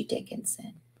Angie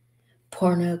Dickinson.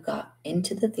 Porno got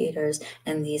into the theaters,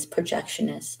 and these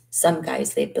projectionists, some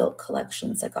guys, they built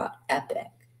collections that got epic.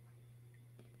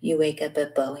 You wake up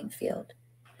at Boeing Field.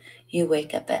 You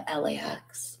wake up at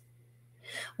LAX.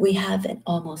 We have an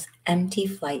almost empty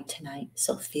flight tonight,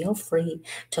 so feel free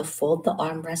to fold the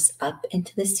armrests up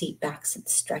into the seat backs and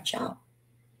stretch out.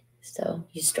 So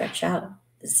you stretch out,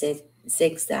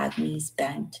 zigzag knees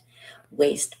bent,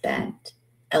 waist bent,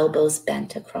 elbows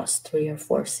bent across 3 or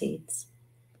 4 seats.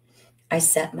 I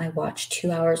set my watch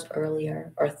 2 hours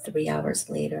earlier or 3 hours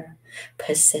later,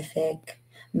 Pacific,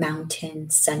 Mountain,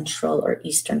 Central, or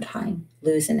Eastern time.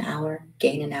 Lose an hour,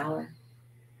 gain an hour.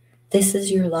 This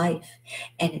is your life,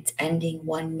 and it's ending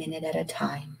 1 minute at a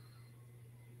time.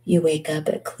 You wake up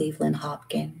at Cleveland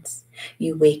Hopkins.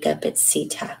 You wake up at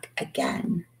SeaTac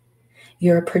again.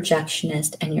 You're a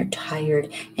projectionist and you're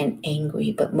tired and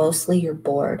angry, but mostly you're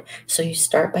bored. So you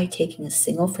start by taking a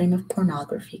single frame of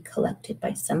pornography collected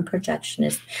by some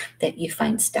projectionist that you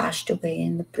find stashed away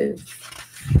in the booth.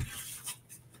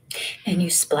 And you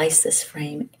splice this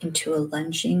frame into a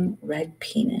lunging red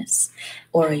penis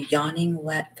or a yawning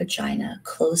wet vagina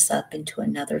close up into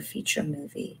another feature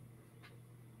movie.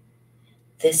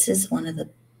 This is one of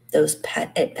those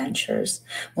pet adventures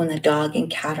when the dog and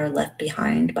cat are left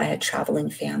behind by a traveling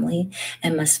family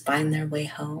and must find their way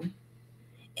home.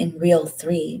 In Reel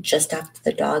 3, just after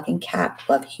the dog and cat,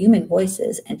 who have human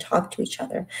voices and talk to each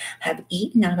other, have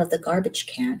eaten out of the garbage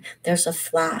can, there's a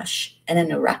flash and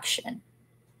an erection.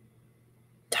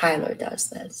 Tyler does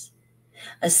this.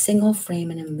 A single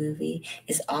frame in a movie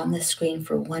is on the screen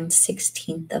for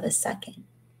 1/16th of a second.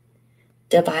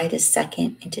 Divide a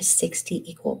second into 60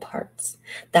 equal parts.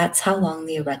 That's how long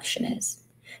the erection is,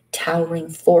 towering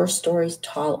 4 stories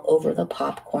tall over the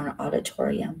popcorn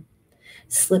auditorium.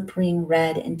 Slippery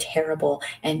red and terrible,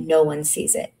 and no one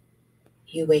sees it.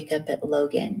 You wake up at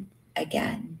Logan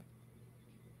again.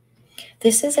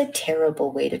 This is a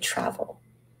terrible way to travel.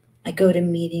 I go to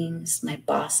meetings my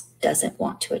boss doesn't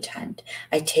want to attend.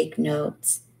 I take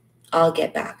notes. I'll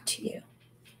get back to you.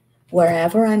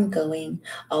 Wherever I'm going,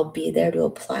 I'll be there to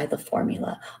apply the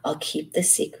formula. I'll keep the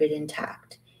secret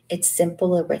intact. It's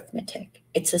simple arithmetic.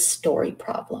 It's a story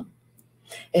problem.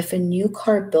 If a new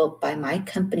car built by my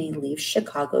company leaves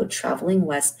Chicago traveling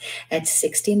west at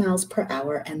 60 miles per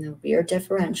hour and the rear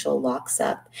differential locks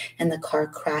up and the car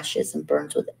crashes and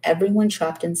burns with everyone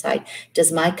trapped inside,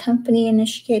 does my company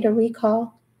initiate a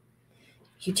recall?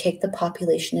 You take the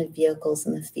population of vehicles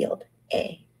in the field,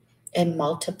 A, and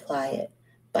multiply it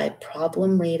by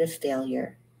problem rate of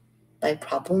failure, by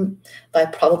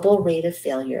probable rate of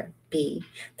failure, B,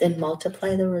 then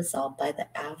multiply the result by the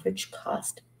average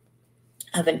cost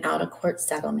of an out-of-court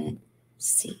settlement,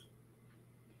 C.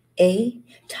 A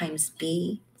times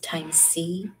B times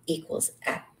C equals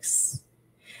X.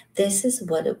 This is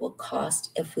what it will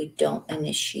cost if we don't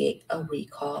initiate a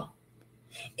recall.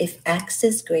 If X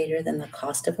is greater than the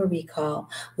cost of a recall,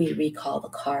 we recall the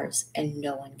cars and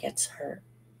no one gets hurt.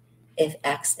 If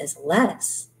X is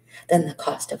less than the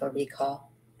cost of a recall,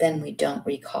 then we don't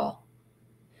recall.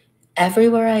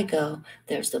 Everywhere I go,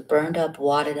 there's the burned up,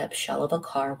 wadded up shell of a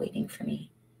car waiting for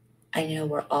me. I know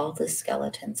where all the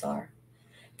skeletons are.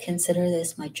 Consider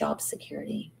this my job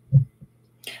security.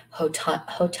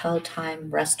 Hotel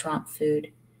time, restaurant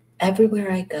food.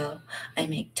 Everywhere I go, I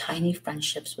make tiny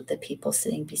friendships with the people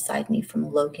sitting beside me,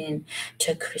 from Logan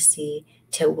to Chrissy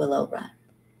to Willow Run.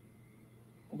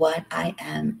 What I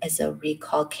am is a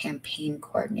recall campaign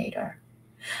coordinator.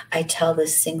 I tell the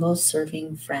single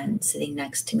serving friend sitting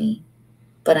next to me,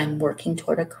 but I'm working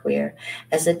toward a career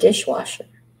as a dishwasher.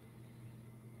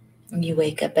 You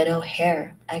wake up at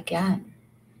O'Hare again.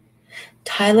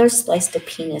 Tyler spliced a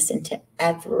penis into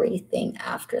everything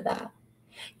after that,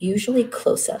 usually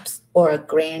close ups or a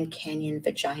Grand Canyon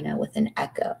vagina with an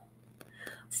echo.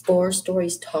 4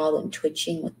 stories tall and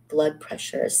twitching with blood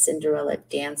pressure as Cinderella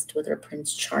danced with her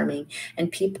Prince Charming,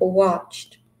 and people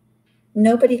watched.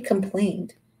 Nobody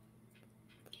complained.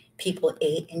 People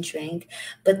ate and drank,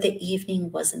 but the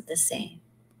evening wasn't the same.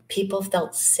 People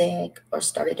felt sick or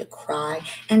started to cry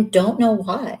and don't know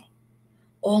why.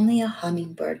 Only a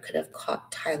hummingbird could have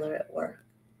caught Tyler at work.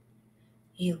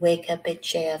 You wake up at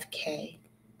JFK.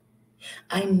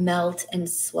 I melt and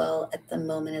swell at the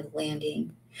moment of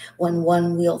landing, when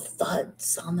one wheel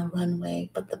thuds on the runway,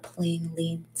 but the plane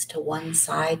leans to one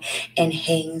side and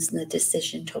hangs in the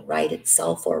decision to right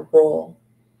itself or roll.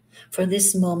 For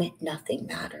this moment, nothing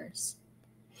matters.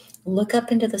 Look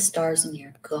up into the stars and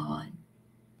you're gone.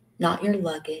 Not your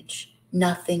luggage.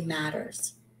 Nothing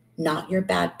matters. Not your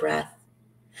bad breath.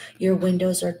 Your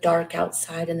windows are dark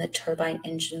outside and the turbine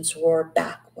engines roar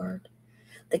backward.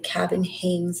 The cabin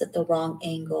hangs at the wrong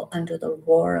angle under the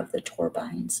roar of the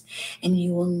turbines, and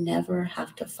you will never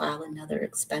have to file another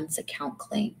expense account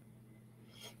claim.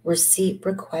 Receipt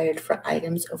required for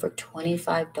items over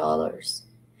 $25.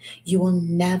 You will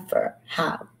never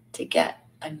have to get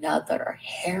another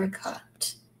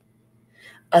haircut.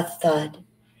 A thud,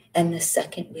 and the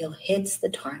second wheel hits the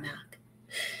tarmac.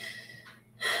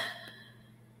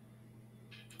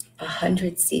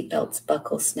 100 seatbelts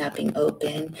buckle snapping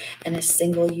open, and a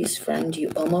single-use friend you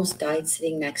almost died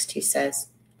sitting next to says,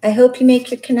 "I hope you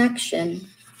make your connection."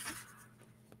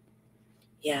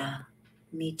 Yeah,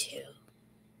 me too.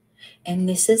 And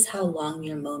this is how long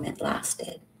your moment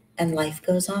lasted, and life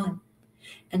goes on.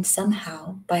 And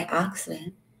somehow, by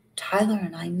accident, Tyler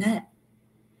and I met.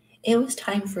 It was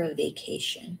time for a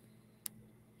vacation.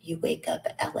 You wake up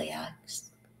at LAX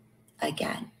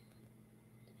again.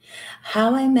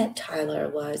 How I met Tyler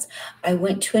was I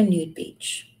went to a nude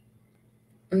beach.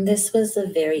 This was the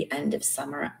very end of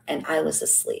summer, and I was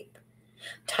asleep.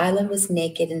 Tyler was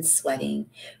naked and sweating,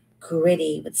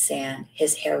 gritty with sand,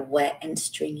 his hair wet and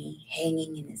stringy,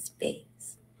 hanging in his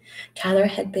face. Tyler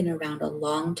had been around a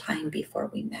long time before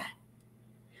we met.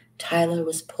 Tyler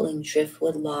was pulling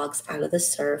driftwood logs out of the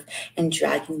surf and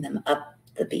dragging them up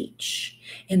the beach.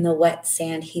 In the wet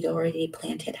sand, he'd already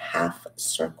planted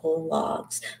half-circle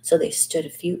logs, so they stood a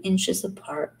few inches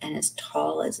apart and as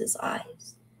tall as his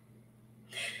eyes.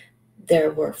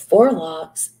 There were 4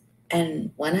 logs,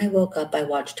 and when I woke up, I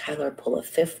watched Tyler pull a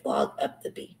 5th log up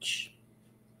the beach.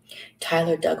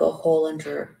 Tyler dug a hole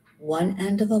under one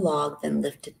end of the log, then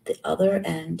lifted the other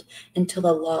end until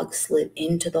the log slid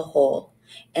into the hole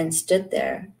and stood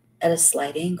there at a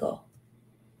slight angle.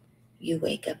 You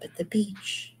wake up at the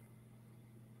beach.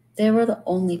 We were the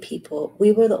only people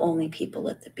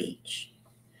at the beach.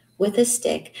 With a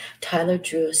stick, Tyler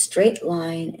drew a straight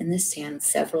line in the sand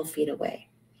several feet away.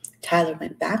 Tyler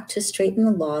went back to straighten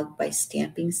the log by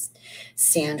stamping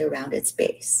sand around its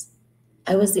base.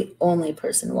 I was the only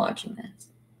person watching this.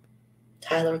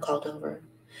 Tyler called over,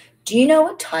 "Do you know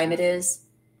what time it is?"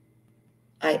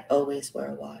 I always wear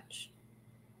a watch.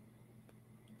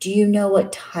 "Do you know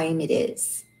what time it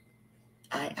is?"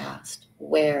 I asked.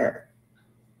 "Where?"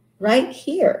 "Right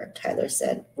here," Tyler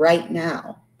said. "Right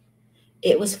now."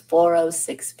 It was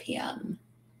 4:06 p.m.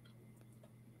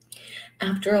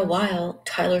 After a while,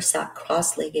 Tyler sat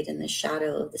cross-legged in the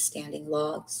shadow of the standing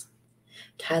logs.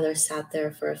 Tyler sat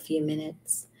there for a few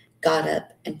minutes, got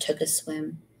up and took a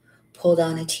swim, pulled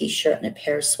on a t-shirt and a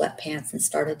pair of sweatpants and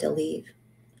started to leave.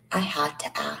 I had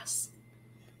to ask.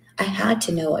 I had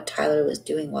to know what Tyler was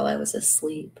doing while I was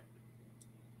asleep.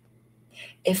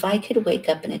 If I could wake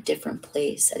up in a different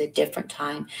place at a different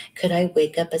time, could I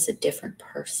wake up as a different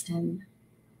person?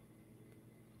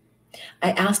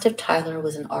 I asked if Tyler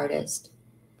was an artist.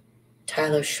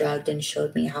 Tyler shrugged and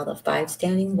showed me how the 5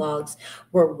 standing logs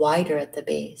were wider at the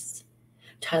base.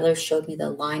 Tyler showed me the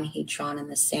line he'd drawn in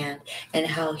the sand and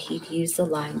how he'd used the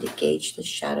line to gauge the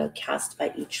shadow cast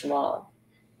by each log.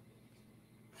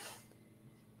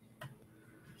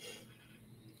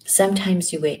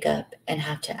 Sometimes you wake up and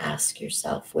have to ask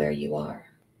yourself where you are.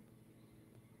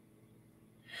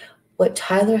 What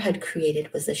Tyler had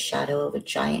created was the shadow of a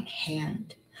giant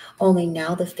hand, only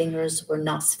now the fingers were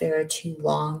Nosfera too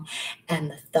long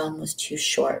and the thumb was too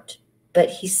short. But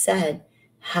he said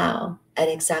how at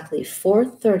exactly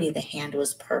 4:30 the hand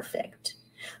was perfect.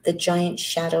 The giant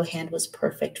shadow hand was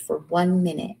perfect for 1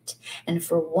 minute, and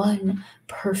for 1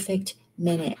 perfect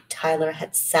minute, Tyler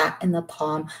had sat in the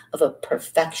palm of a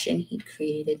perfection he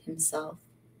created himself.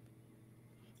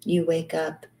 You wake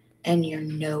up and you're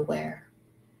nowhere.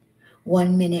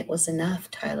 1 minute was enough,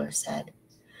 Tyler said.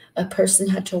 A person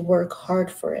had to work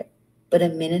hard for it, but a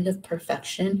minute of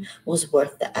perfection was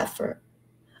worth the effort.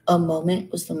 A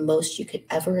moment was the most you could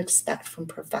ever expect from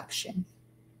perfection.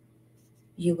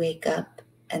 You wake up,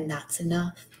 and that's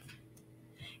enough.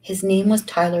 His name was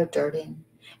Tyler Durden,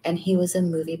 and he was a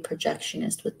movie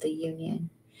projectionist with the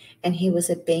union, and he was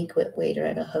a banquet waiter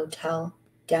at a hotel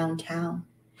downtown,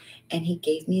 and he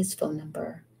gave me his phone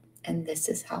number, and this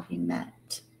is how we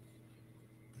met.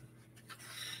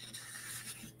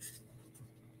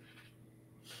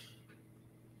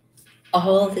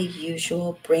 All the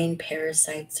usual brain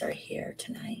parasites are here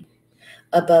tonight.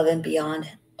 Above and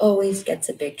Beyond always gets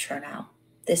a big turnout.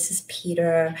 This is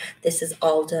Peter. This is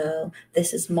Aldo.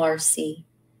 This is Marcy.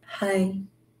 Hi.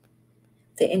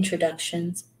 The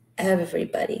introductions.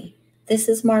 Everybody. This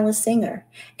is Marla Singer,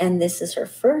 and this is her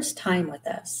first time with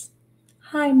us.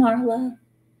 Hi, Marla.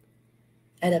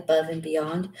 At Above and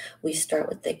Beyond, we start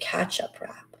with the catch-up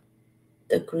rap.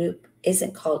 The group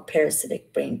isn't called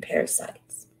Parasitic Brain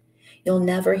Parasites. You'll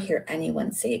never hear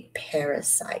anyone say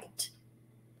parasite.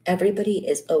 Everybody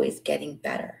is always getting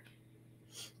better.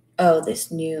 Oh, this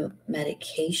new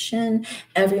medication,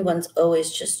 everyone's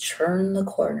always just turned the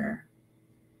corner.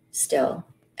 Still,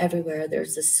 everywhere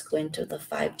there's a squint of the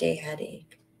 5-day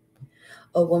headache.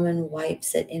 A woman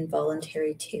wipes at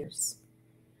involuntary tears.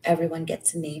 Everyone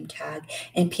gets a name tag,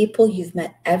 and people you've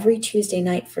met every Tuesday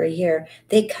night for a year,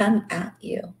 they come at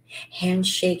you,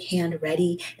 handshake hand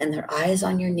ready, and their eyes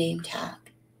on your name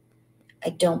tag. I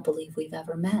don't believe we've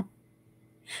ever met.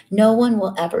 No one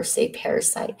will ever say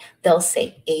parasite. They'll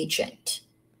say agent.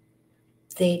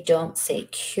 They don't say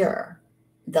cure.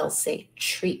 They'll say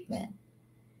treatment.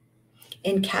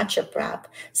 In catch-up rap,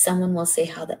 someone will say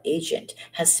how the agent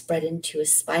has spread into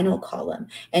his spinal column,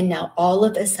 and now all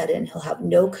of a sudden he'll have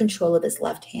no control of his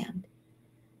left hand.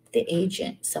 The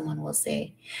agent, someone will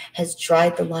say, has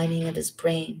dried the lining of his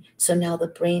brain, so now the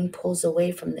brain pulls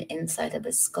away from the inside of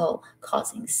his skull,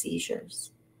 causing seizures.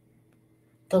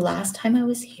 The last time I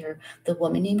was here, the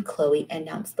woman named Chloe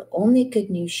announced the only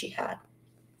good news she had.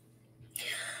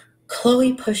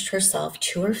 Chloe pushed herself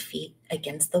to her feet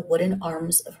against the wooden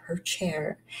arms of her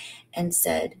chair and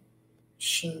said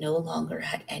she no longer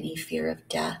had any fear of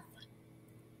death.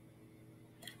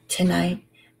 Tonight,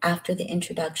 after the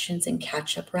introductions and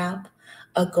catch-up rap,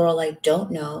 a girl I don't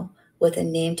know with a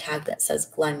name tag that says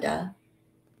Glenda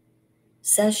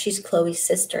says she's Chloe's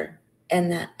sister and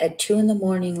that at 2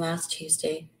 a.m. last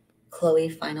Tuesday, Chloe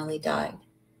finally died.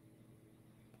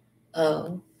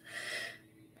 Oh,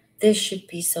 this should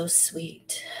be so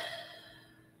sweet.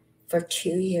 For 2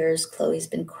 years, Chloe's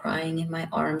been crying in my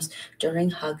arms during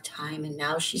hug time, and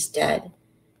now she's dead.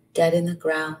 Dead in the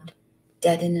ground,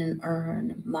 dead in an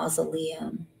urn,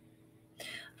 mausoleum.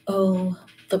 Oh,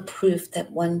 the proof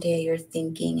that one day you're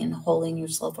thinking and holding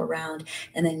yourself around,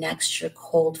 and the next you're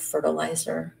cold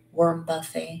fertilizer, worm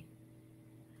buffet.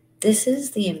 This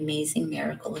is the amazing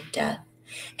miracle of death,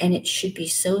 and it should be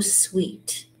so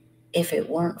sweet if it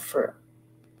weren't for,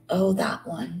 oh, that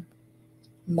one,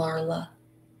 Marla.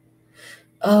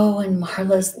 Oh, and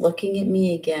Marla's looking at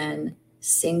me again,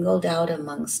 singled out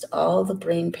amongst all the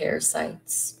brain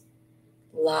parasites.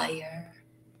 Liar.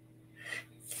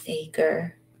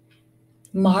 Faker.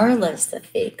 Marla's the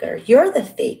faker. You're the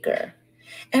faker.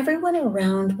 Everyone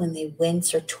around, when they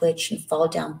wince or twitch and fall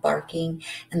down barking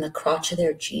and the crotch of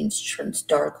their jeans turns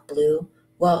dark blue,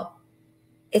 well,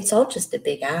 it's all just a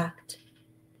big act.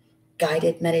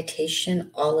 Guided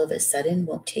meditation all of a sudden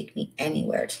won't take me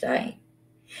anywhere tonight.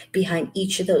 Behind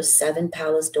each of those 7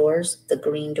 palace doors, the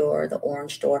green door, the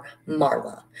orange door,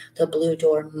 Marla. The blue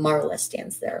door, Marla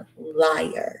stands there.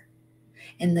 Liar.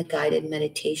 In the guided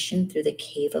meditation through the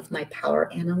cave of my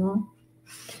power animal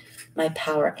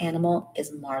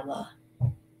is Marla,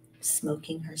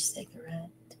 smoking her cigarette.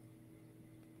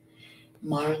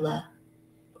 Marla,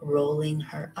 rolling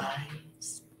her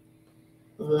eyes.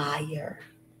 Liar.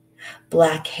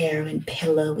 Black hair and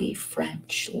pillowy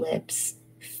French lips.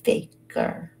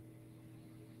 Faker.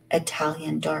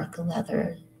 Italian dark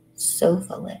leather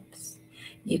sofa lips.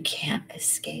 You can't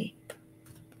escape.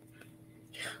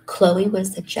 Chloe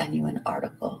was the genuine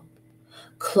article.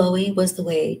 Chloe was the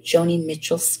way Joni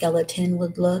Mitchell's skeleton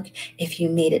would look if you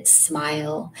made it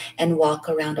smile and walk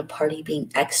around a party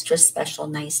being extra special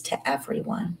nice to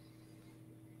everyone.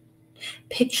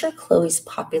 Picture Chloe's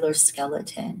popular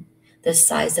skeleton, the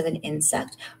size of an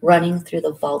insect, running through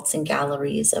the vaults and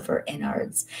galleries of her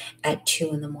innards at 2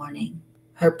 a.m.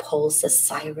 Her pulse a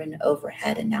siren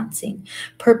overhead announcing,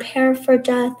 prepare for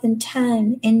death in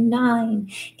 10, in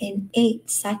 9, in 8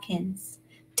 seconds.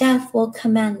 Death will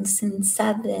commence in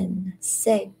 7,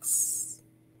 6.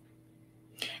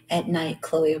 At night,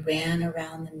 Chloe ran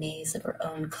around the maze of her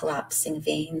own collapsing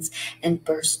veins and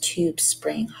burst tubes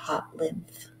spraying hot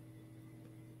lymph.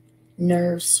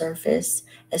 Nerves surface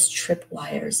as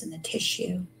tripwires in the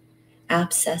tissue.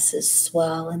 Abscesses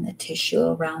swell in the tissue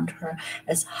around her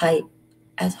as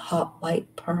hot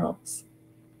white pearls.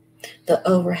 The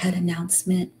overhead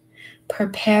announcement: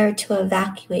 prepare to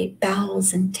evacuate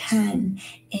bowels in 10,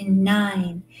 in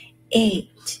 9,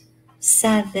 8,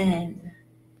 7.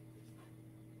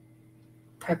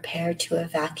 Prepare to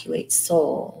evacuate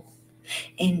soul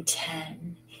in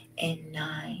 10, in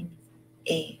 9,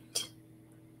 8.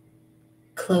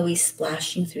 Chloe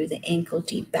splashing through the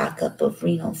ankle-deep backup of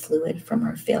renal fluid from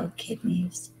her failed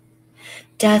kidneys.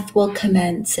 Death will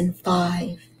commence in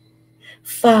 5,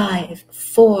 5,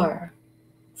 4,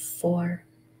 4.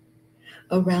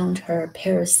 Around her,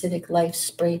 parasitic life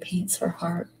spray paints her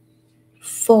heart.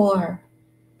 4,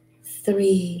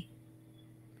 3,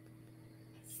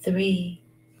 3,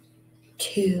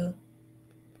 2.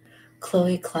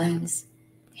 Chloe climbs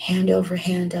hand over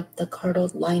hand up the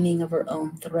curdled lining of her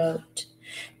own throat.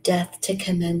 Death to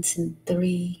commence in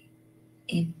 3,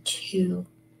 in 2.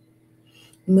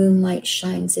 Moonlight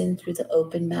shines in through the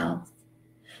open mouth.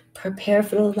 Prepare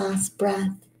for the last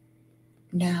breath.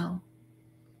 Now.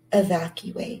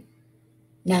 Evacuate.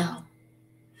 Now.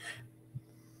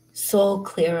 Soul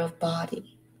clear of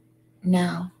body.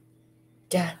 Now.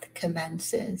 Death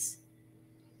commences.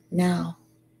 Now.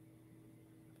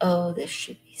 Oh, this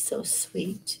should be so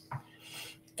sweet.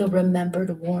 The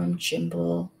remembered warm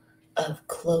gimble of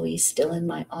Chloe still in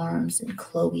my arms and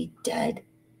Chloe dead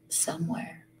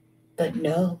somewhere. But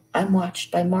no, I'm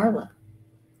watched by Marla.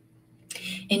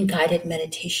 In guided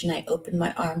meditation, I open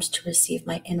my arms to receive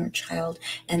my inner child,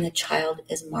 and the child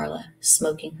is Marla,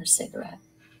 smoking her cigarette.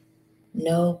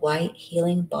 No white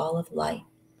healing ball of light.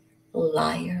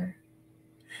 Liar.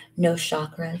 No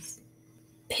chakras.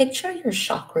 Picture your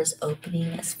chakras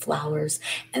opening as flowers,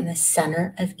 and the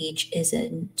center of each is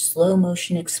a slow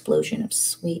motion explosion of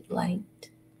sweet light.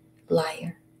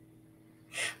 Liar.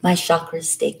 My chakras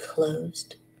stay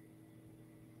closed.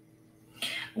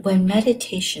 When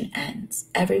meditation ends,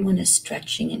 everyone is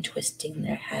stretching and twisting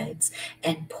their heads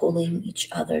and pulling each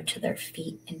other to their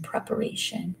feet in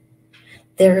preparation.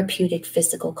 Therapeutic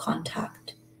physical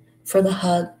contact. For the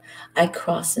hug, I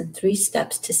cross in 3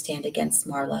 steps to stand against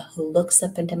Marla, who looks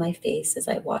up into my face as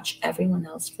I watch everyone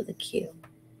else for the cue.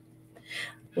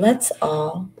 Let's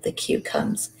all, the cue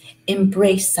comes,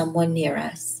 embrace someone near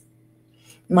us.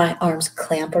 My arms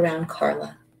clamp around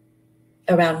Marla.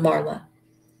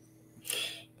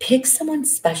 Pick someone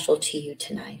special to you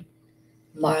tonight.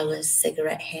 Marla's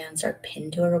cigarette hands are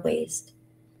pinned to her waist.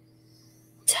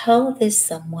 Tell this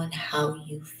someone how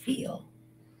you feel.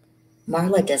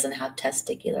 Marla doesn't have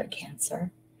testicular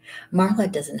cancer.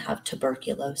 Marla doesn't have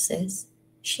tuberculosis.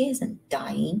 She isn't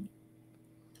dying.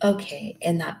 Okay,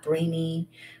 in that brain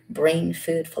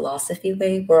food philosophy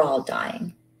way, we're all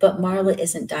dying. But Marla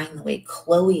isn't dying the way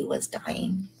Chloe was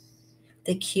dying.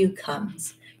 The cue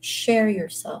comes. Share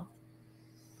yourself.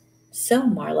 So,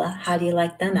 Marla, how do you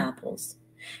like them apples?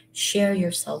 Share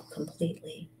yourself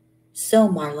completely. So,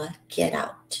 Marla, get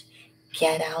out.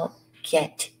 Get out.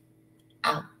 Get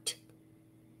out.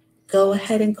 Go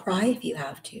ahead and cry if you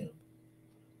have to.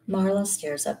 Marla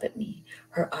stares up at me.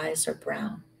 Her eyes are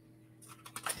brown.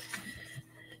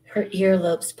 Her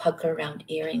earlobes pucker around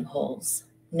earring holes.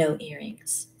 No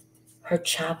earrings. Her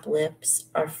chapped lips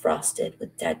are frosted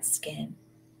with dead skin.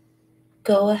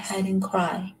 Go ahead and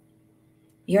cry.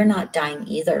 You're not dying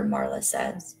either, Marla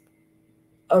says.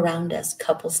 Around us,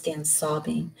 couples stand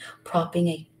sobbing, propped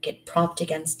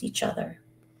against each other.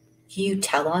 You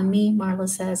tell on me, Marla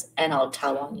says, and I'll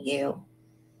tell on you.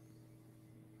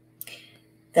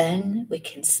 Then we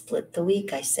can split the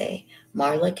week, I say.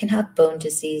 Marla can have bone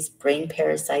disease, brain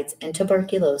parasites, and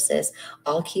tuberculosis.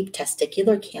 I'll keep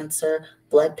testicular cancer,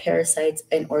 blood parasites,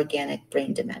 and organic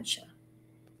brain dementia.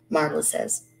 Marla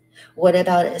says, what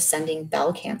about ascending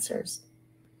bowel cancers?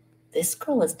 This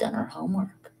girl has done her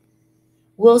homework.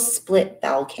 We'll split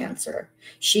bowel cancer.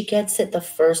 She gets it the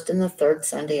first and the third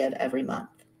Sunday of every month.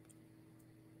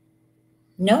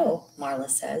 No, Marla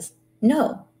says.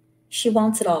 No, she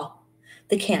wants it all.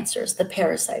 The cancers, the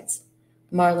parasites.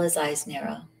 Marla's eyes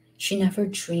narrow. She never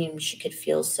dreamed she could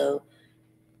feel so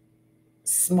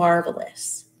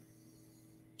marvelous.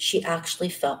 She actually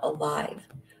felt alive.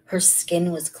 Her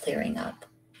skin was clearing up.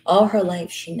 All her life,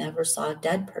 she never saw a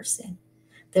dead person.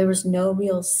 There was no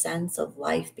real sense of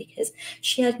life because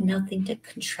she had nothing to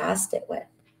contrast it with.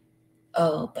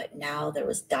 Oh, but now there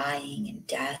was dying and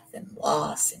death and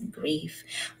loss and grief,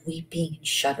 weeping and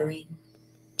shuddering,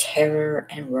 terror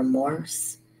and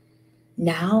remorse.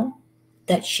 Now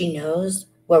that she knows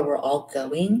where we're all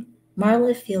going,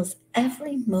 Marla feels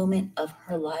every moment of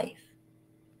her life.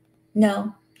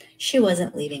 No, she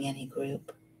wasn't leaving any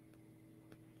group.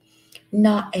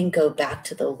 Not and go back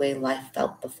to the way life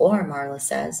felt before, Marla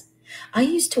says. I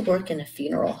used to work in a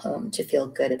funeral home to feel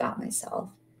good about myself.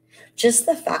 Just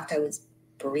the fact I was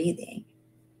breathing.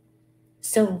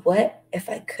 So what if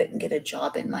I couldn't get a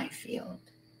job in my field?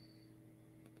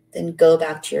 Then go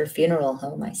back to your funeral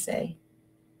home, I say.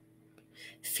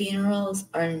 Funerals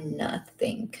are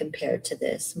nothing compared to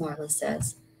this, Marla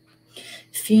says.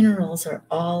 Funerals are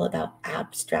all about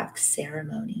abstract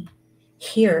ceremony.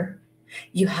 Here,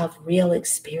 you have real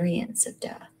experience of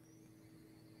death.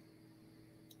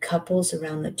 Couples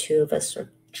around the two of us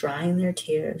are drying their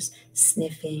tears,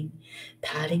 sniffing,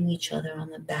 patting each other on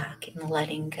the back, and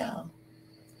letting go.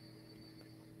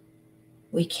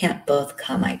 We can't both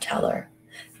come, I tell her.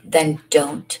 Then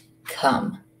don't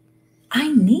come.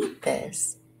 I need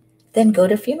this. Then go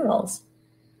to funerals.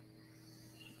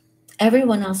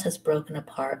 Everyone else has broken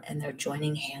apart and they're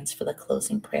joining hands for the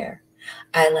closing prayer.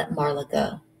 I let Marla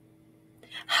go.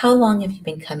 How long have you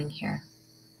been coming here?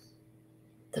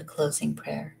 The closing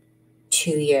prayer.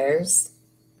 2 years.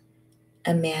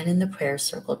 A man in the prayer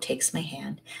circle takes my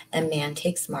hand. A man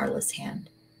takes Marla's hand.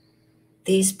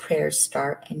 These prayers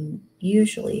start and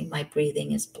usually my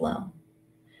breathing is blown.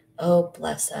 Oh,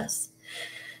 bless us.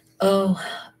 Oh,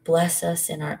 bless us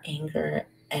in our anger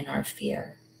and our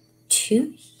fear.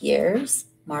 2 years?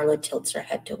 Marla tilts her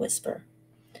head to whisper.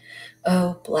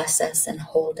 Oh, bless us and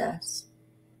hold us.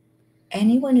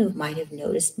 Anyone who might have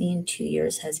noticed me in 2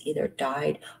 years has either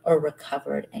died or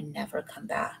recovered and never come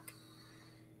back.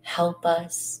 Help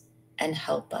us and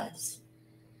help us.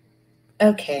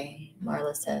 Okay,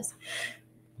 Marla says.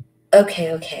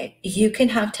 Okay. You can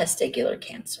have testicular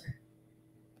cancer.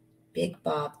 Big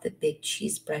Bob, the big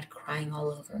cheese bread crying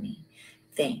all over me.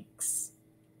 Thanks.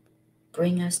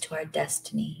 Bring us to our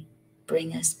destiny.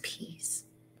 Bring us peace.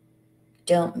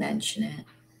 Don't mention it.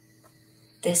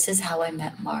 This is how I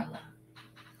met Marla.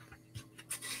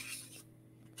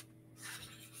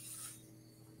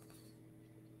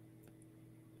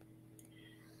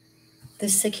 The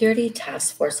security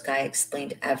task force guy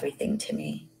explained everything to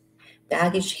me.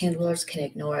 Baggage handlers can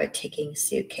ignore a ticking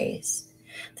suitcase.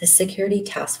 The security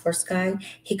task force guy,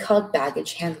 he called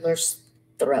baggage handlers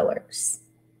throwers.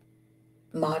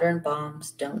 Modern bombs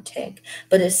don't tick,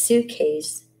 but a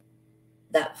suitcase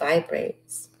that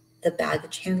vibrates, the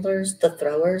baggage handlers, the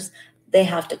throwers, they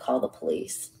have to call the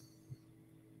police.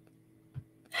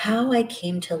 How I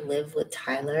came to live with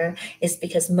Tyler is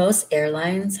because most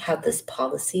airlines have this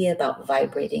policy about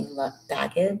vibrating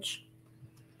baggage.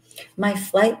 My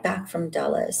flight back from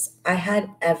Dulles, I had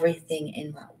everything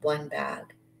in one bag.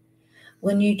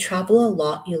 When you travel a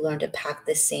lot, you learn to pack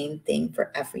the same thing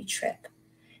for every trip.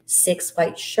 6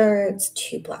 white shirts,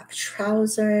 2 black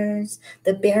trousers,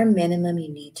 the bare minimum you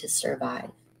need to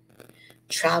survive.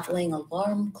 Traveling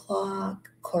alarm clock,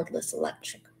 cordless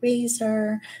electric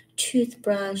razor,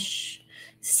 toothbrush,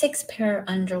 6 pair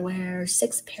underwear,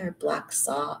 6 pair black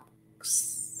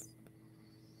socks.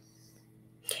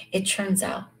 It turns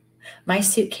out my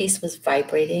suitcase was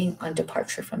vibrating on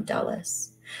departure from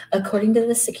Dulles, according to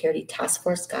the security task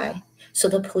force guy, so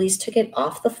the police took it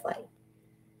off the flight.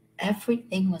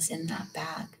 Everything was in that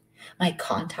bag. My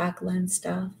contact lens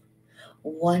stuff,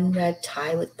 1 red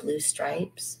tie with blue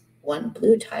stripes, 1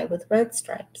 blue tie with red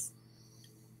stripes.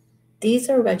 These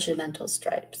are regimental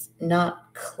stripes,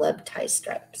 not club tie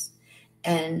stripes,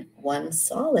 and 1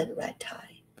 solid red tie.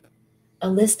 A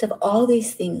list of all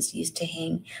these things used to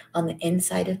hang on the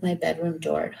inside of my bedroom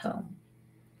door at home.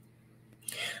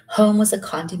 Home was a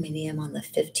condominium on the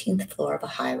 15th floor of a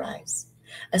high-rise,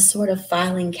 a sort of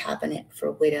filing cabinet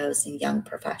for widows and young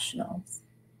professionals.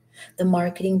 The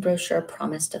marketing brochure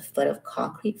promised a foot of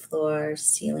concrete floor,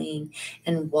 ceiling,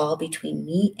 and wall between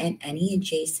me and any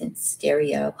adjacent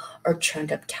stereo or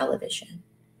turned-up television,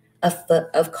 a foot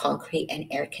of concrete and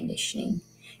air conditioning.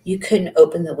 You couldn't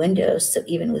open the windows, so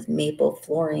even with maple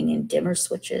flooring and dimmer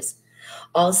switches,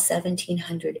 all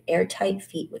 1,700 airtight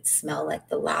feet would smell like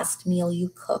the last meal you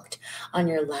cooked on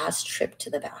your last trip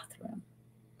to the bathroom.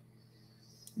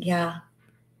 Yeah,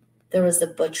 there was the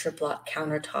butcher block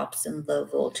countertops and low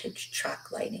voltage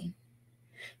track lighting.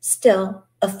 Still,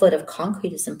 a foot of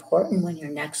concrete is important when your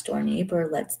next door neighbor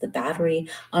lets the battery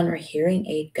on her hearing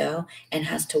aid go and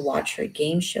has to watch her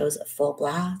game shows at full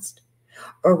blast.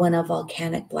 Or when a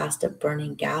volcanic blast of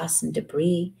burning gas and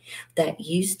debris that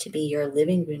used to be your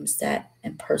living room set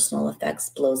and personal effects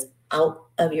blows out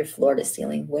of your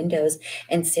floor-to-ceiling windows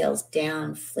and sails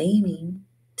down, flaming,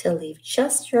 to leave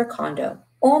just your condo,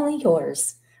 only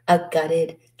yours, a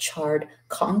gutted, charred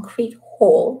concrete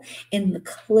hole in the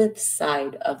cliff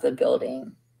side of the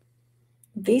building.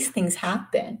 These things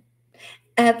happen.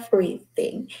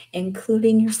 Everything,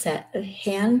 including your set of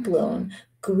hand-blown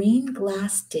green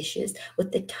glass dishes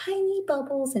with the tiny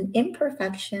bubbles and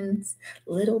imperfections,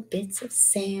 little bits of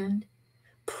sand,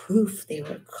 proof they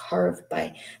were carved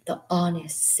by the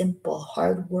honest, simple,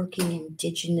 hardworking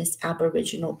indigenous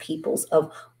Aboriginal peoples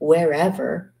of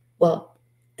wherever. Well,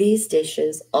 these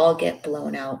dishes all get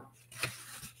blown out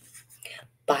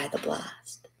by the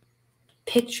blast.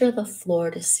 Picture the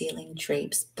floor-to-ceiling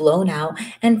drapes blown out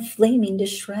and flaming to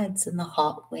shreds in the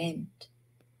hot wind.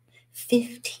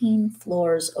 15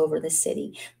 floors over the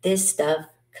city, this stuff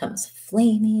comes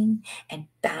flaming and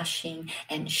bashing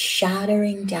and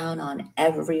shattering down on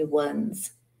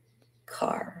everyone's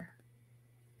car.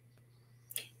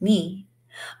 Me,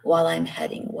 while I'm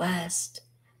heading west,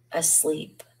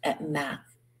 asleep at Mach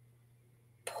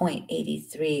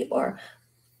 0.83 or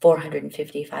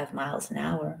 455 miles an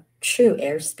hour, true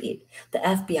airspeed, the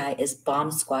FBI is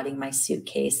bomb squatting my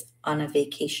suitcase on a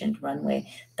vacationed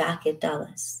runway back at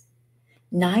Dulles.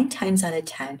 9 times out of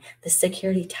 10, the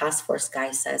security task force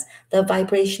guy says the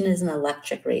vibration is an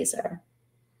electric razor.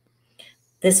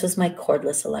 This was my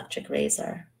cordless electric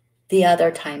razor. The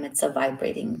other time, it's a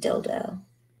vibrating dildo.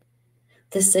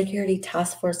 The security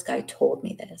task force guy told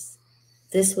me this.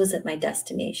 This was at my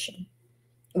destination,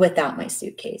 without my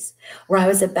suitcase, where I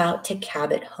was about to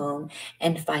cab it home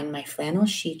and find my flannel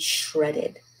sheet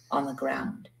shredded on the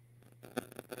ground.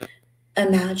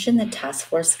 Imagine the task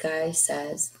force guy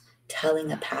says,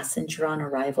 telling a passenger on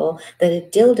arrival that a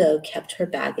dildo kept her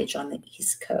baggage on the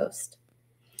East Coast.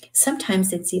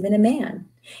 Sometimes it's even a man.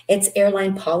 It's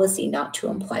airline policy not to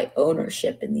imply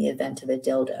ownership in the event of a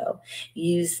dildo.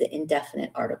 Use the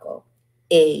indefinite article,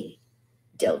 a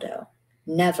dildo.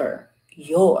 Never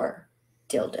your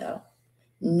dildo.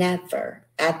 Never,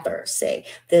 ever say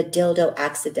the dildo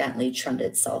accidentally turned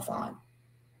itself on.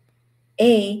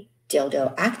 A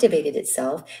dildo activated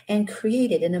itself and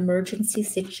created an emergency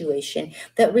situation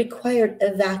that required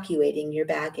evacuating your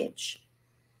baggage.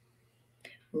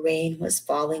 Rain was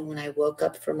falling when I woke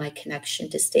up for my connection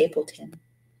to Stapleton.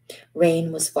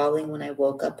 Rain was falling when I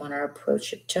woke up on our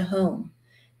approach to home.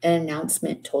 An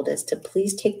announcement told us to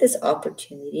please take this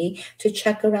opportunity to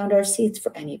check around our seats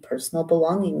for any personal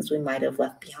belongings we might have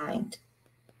left behind.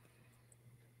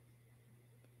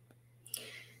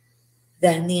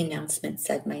 Then the announcement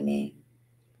said my name.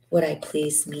 Would I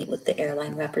please meet with the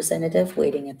airline representative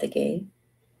waiting at the gate?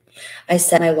 I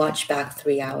set my watch back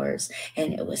 3 hours,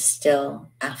 and it was still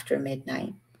after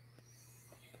midnight.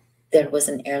 There was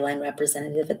an airline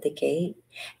representative at the gate,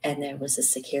 and there was a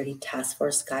security task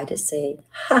force guy to say,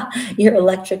 "Ha, your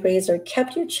electric razor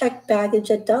kept your checked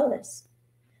baggage at Dulles."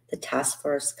 The task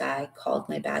force guy called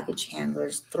my baggage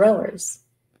handlers throwers.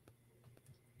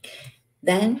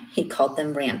 Then he called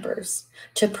them rampers.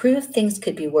 To prove things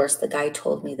could be worse, the guy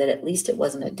told me that at least it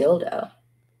wasn't a dildo.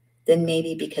 Then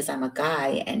maybe because I'm a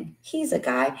guy and he's a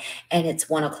guy and it's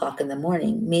 1 o'clock in the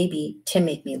morning, maybe to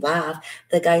make me laugh,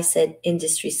 the guy said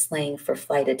industry slang for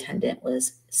flight attendant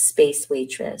was space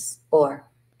waitress or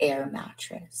air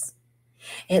mattress.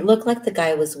 It looked like the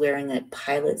guy was wearing a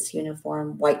pilot's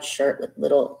uniform, white shirt with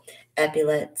little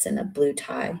epaulets and a blue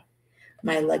tie.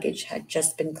 My luggage had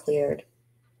just been cleared,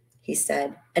 he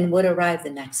said, and would arrive the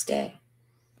next day.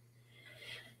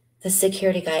 The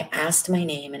security guy asked my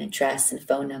name and address and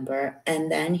phone number,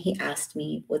 and then he asked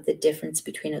me what the difference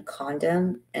between a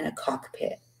condom and a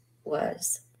cockpit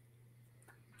was.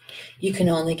 You can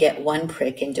only get one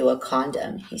prick into a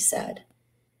condom, he said.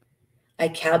 I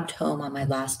cabbed home on my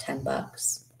last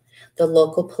 $10. The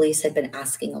local police had been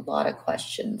asking a lot of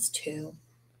questions, too.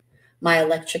 My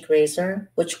electric razor,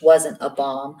 which wasn't a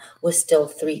bomb, was still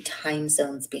 3 time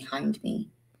zones behind me.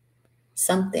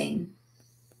 Something,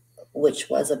 which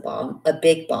was a bomb, a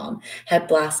big bomb, had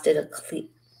blasted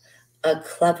a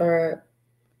clever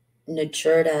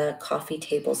Najerta coffee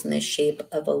tables in the shape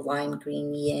of a lime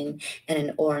green yin and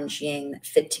an orange yang that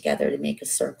fit together to make a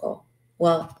circle.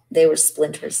 Well, they were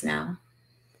splinters now.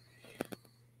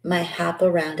 My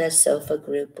Haparanda sofa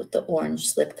group with the orange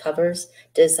slip covers,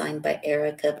 designed by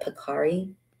Erica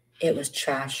Picari, it was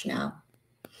trash now.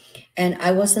 And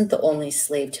I wasn't the only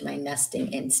slave to my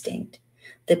nesting instinct.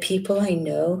 The people I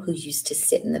know who used to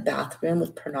sit in the bathroom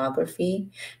with pornography,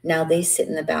 now they sit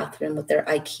in the bathroom with their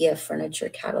IKEA furniture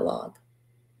catalog.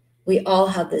 We all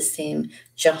have the same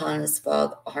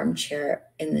Johannesburg armchair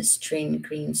in the string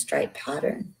green stripe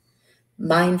pattern.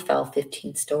 Mine fell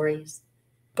 15 stories.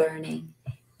 burning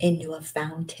into a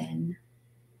fountain.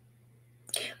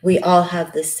 We all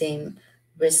have the same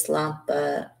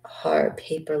Rislampa hard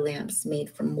paper lamps made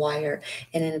from wire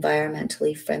and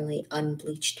environmentally friendly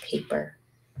unbleached paper.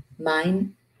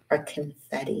 Mine are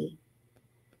confetti.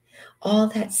 All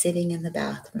that sitting in the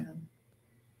bathroom.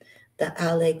 The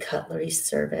Alley Cutlery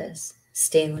Service,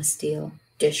 stainless steel,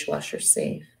 dishwasher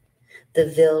safe.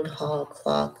 The Vild Hall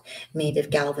clock made of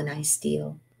galvanized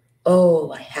steel.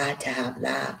 Oh, I had to have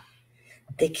that.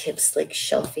 The Kipslick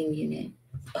shelving unit.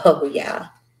 Oh, yeah.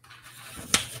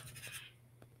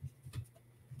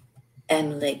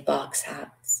 M-leg box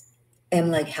hats.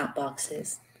 M-leg hat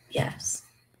boxes. Yes.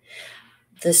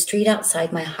 The street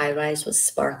outside my high-rise was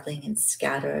sparkling and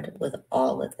scattered with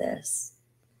all of this.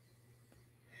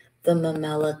 The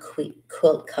Mamela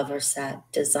quilt cover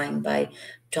set designed by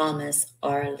Thomas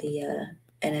Arlia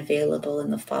and available in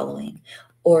the following: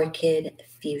 orchid,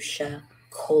 fuchsia,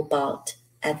 cobalt,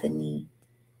 ebony,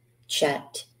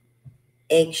 jet,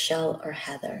 eggshell, or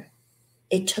heather.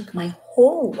 It took my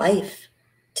whole life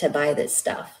to buy this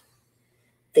stuff.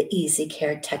 The easy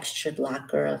care textured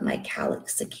lacquer of my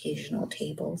calyx occasional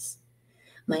tables,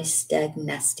 my steg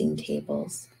nesting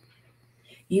tables.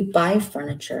 You buy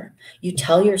furniture. You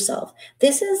tell yourself,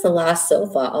 this is the last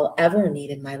sofa I'll ever need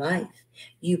in my life.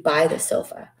 You buy the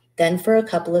sofa. Then for a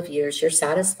couple of years, you're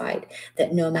satisfied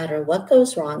that no matter what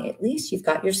goes wrong, at least you've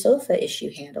got your sofa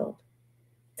issue handled.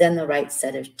 Then the right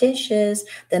set of dishes,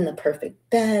 then the perfect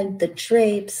bed, the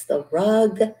drapes, the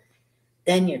rug.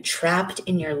 Then you're trapped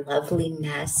in your lovely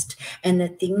nest, and the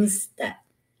things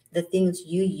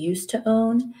you used to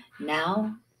own,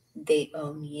 now they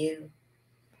own you.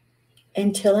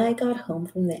 Until I got home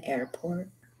from the airport,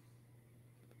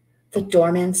 the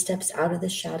doorman steps out of the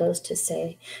shadows to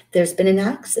say, there's been an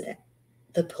accident.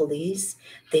 The police,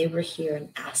 they were here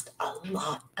and asked a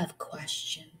lot of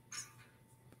questions.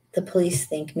 The police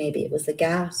think maybe it was the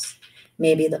gas.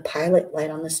 Maybe the pilot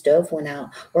light on the stove went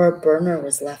out, or a burner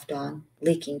was left on,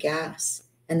 leaking gas,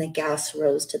 and the gas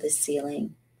rose to the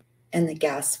ceiling, and the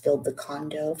gas filled the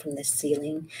condo from the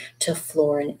ceiling to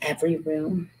floor in every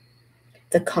room.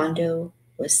 The condo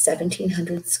was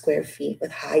 1,700 square feet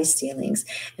with high ceilings,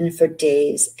 and for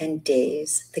days and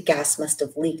days, the gas must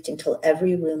have leaked until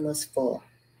every room was full.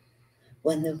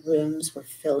 When the rooms were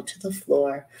filled to the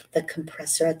floor, the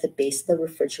compressor at the base of the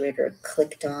refrigerator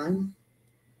clicked on.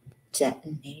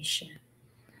 Detonation.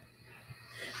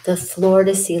 The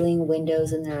floor-to-ceiling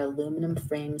windows in their aluminum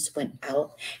frames went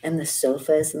out, and the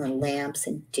sofas and the lamps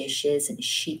and dishes and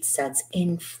sheet sets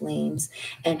in flames,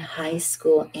 and high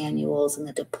school annuals and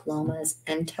the diplomas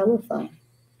and telephone.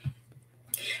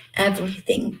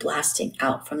 Everything blasting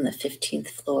out from the 15th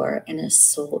floor in a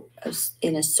sort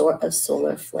of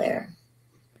solar flare.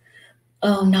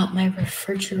 Oh, not my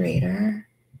refrigerator.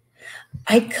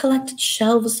 I'd collected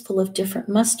shelves full of different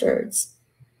mustards.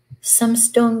 Some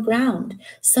stone ground,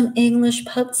 some English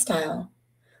pub style.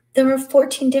 There were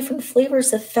 14 different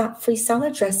flavors of fat-free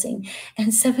salad dressing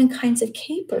and 7 kinds of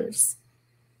capers.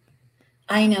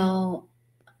 I know.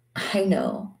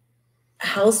 A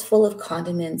house full of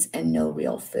condiments and no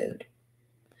real food.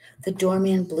 The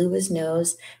doorman blew his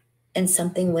nose and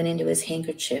something went into his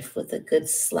handkerchief with a good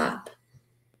slap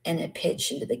and a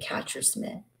pitch into the catcher's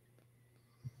mitt.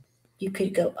 You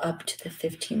could go up to the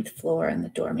 15th floor, and the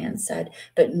doorman said,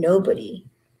 but nobody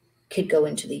could go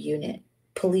into the unit.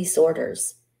 Police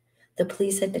orders. The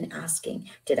police had been asking,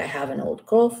 did I have an old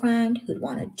girlfriend who'd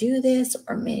want to do this,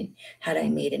 or had I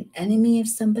made an enemy of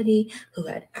somebody who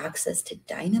had access to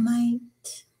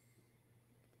dynamite?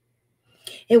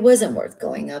 It wasn't worth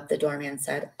going up, the doorman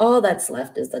said. All that's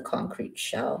left is the concrete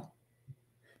shell.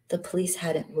 The police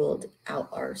hadn't ruled out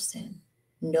arson.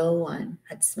 No one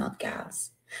had smelled gas.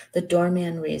 The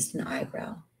doorman raised an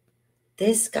eyebrow.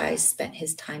 This guy spent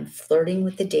his time flirting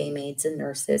with the daymaids and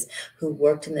nurses who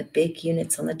worked in the big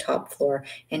units on the top floor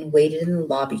and waited in the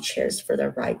lobby chairs for their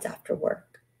rides after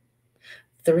work.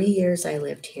 3 years I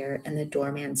lived here, and the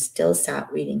doorman still sat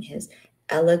reading his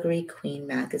Allegory Queen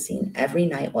magazine every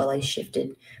night while I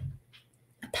shifted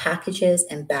packages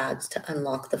and bags to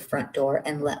unlock the front door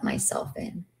and let myself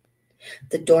in.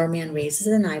 The doorman raises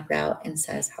an eyebrow and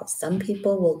says how some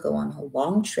people will go on a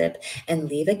long trip and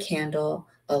leave a candle,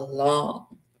 a long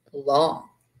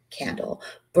candle,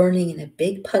 burning in a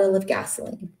big puddle of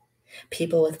gasoline.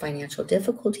 People with financial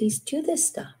difficulties do this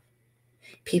stuff.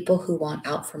 People who want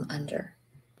out from under.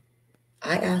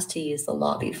 I asked to use the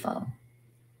lobby phone.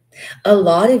 A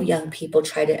lot of young people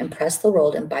try to impress the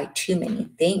world and buy too many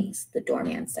things, the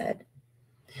doorman said.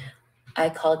 I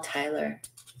called Tyler.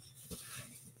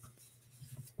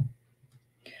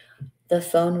 The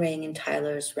phone rang in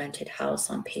Tyler's rented house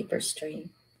on Paper Street.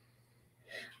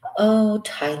 "Oh,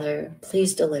 Tyler,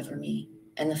 please deliver me."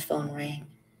 And the phone rang.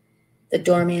 The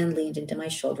doorman leaned into my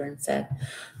shoulder and said,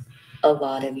 "A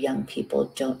lot of young people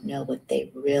don't know what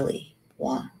they really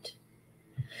want."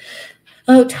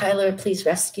 "Oh, Tyler, please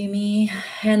rescue me."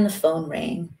 And the phone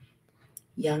rang.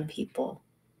 Young people,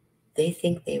 they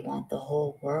think they want the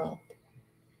whole world.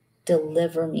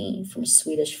 Deliver me from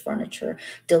Swedish furniture.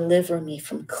 Deliver me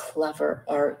from clever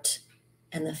art.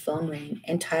 And the phone rang,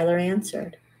 and Tyler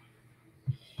answered.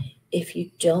 "If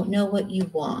you don't know what you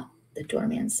want," the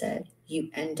doorman said, "you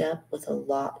end up with a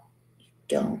lot you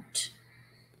don't.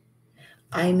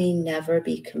 I may never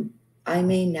be I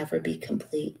may never be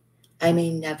complete. I may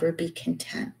never be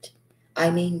content. I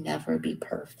may never be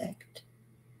perfect.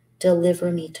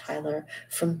 Deliver me, Tyler,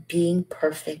 from being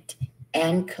perfect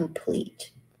and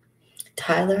complete."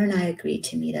 Tyler and I agreed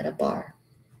to meet at a bar.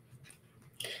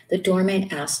 The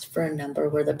doorman asked for a number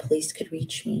where the police could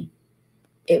reach me.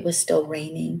 It was still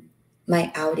raining.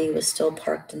 My Audi was still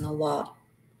parked in the lot,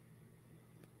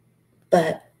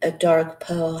 but a dark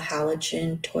pearl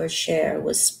halogen torchère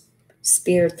was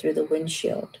speared through the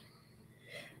windshield.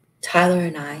 Tyler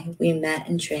and I, we met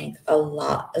and drank a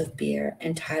lot of beer,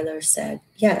 and Tyler said,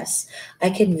 yes,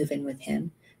 I could move in with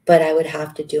him, but I would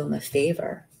have to do him a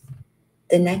favor.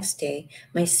 The next day,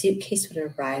 my suitcase would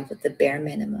arrive with the bare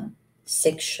minimum: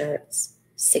 6 shirts,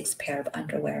 6 pair of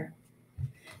underwear.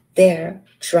 There,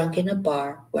 drunk in a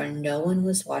bar where no one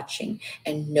was watching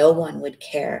and no one would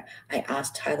care, I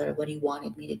asked Tyler what he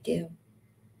wanted me to do.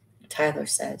 Tyler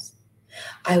says,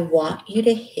 "I want you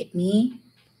to hit me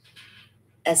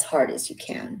as hard as you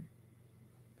can."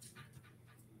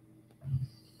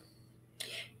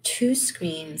 2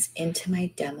 screens into my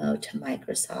demo to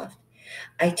Microsoft,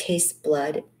 I taste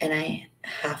blood and I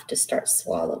have to start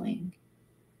swallowing.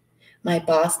 My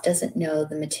boss doesn't know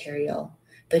the material,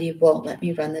 but he won't let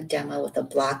me run the demo with a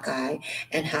black eye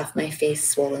and half my face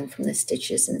swollen from the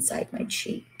stitches inside my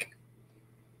cheek.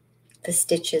 The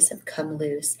stitches have come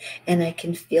loose, and I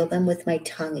can feel them with my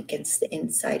tongue against the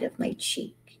inside of my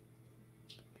cheek.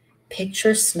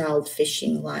 Picture snarled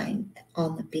fishing line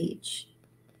on the beach.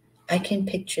 I can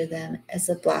picture them as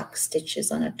the black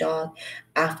stitches on a dog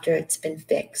after it's been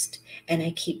fixed, and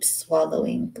I keep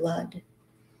swallowing blood.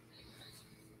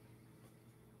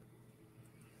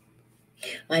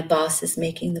 My boss is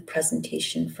making the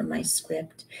presentation for my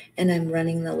script, and I'm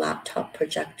running the laptop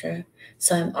projector,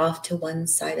 so I'm off to one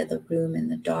side of the room in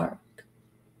the dark.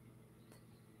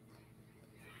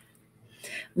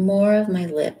 More of my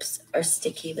lips are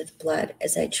sticky with blood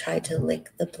as I try to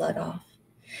lick the blood off.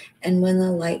 And when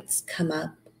the lights come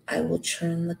up, I will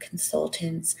turn the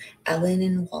consultants, Ellen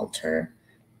and Walter,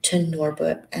 to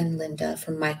Norbert and Linda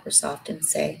from Microsoft and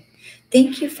say,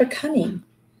 "Thank you for coming."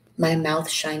 My mouth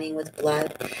shining with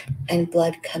blood and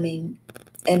blood climbing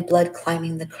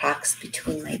the cracks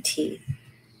between my teeth.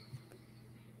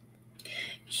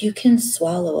 You can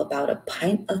swallow about a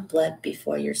pint of blood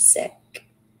before you're sick.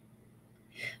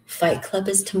 Fight Club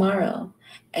is tomorrow,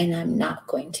 and I'm not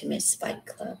going to miss Fight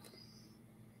Club.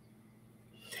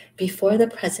 Before the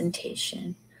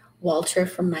presentation, Walter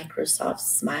from Microsoft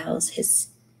smiles his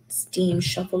steam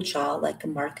shovel jaw like a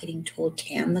marketing tool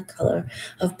tan the color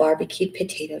of barbecued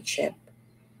potato chip.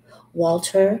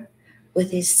 Walter,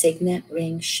 with his signet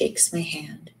ring, shakes my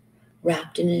hand,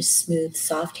 wrapped in his smooth,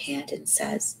 soft hand, and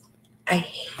says, "I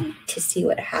hate to see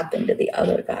what happened to the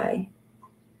other guy."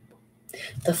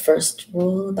 The first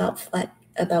rule about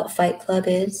Fight Club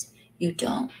is you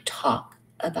don't talk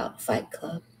about Fight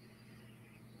Club.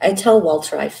 I tell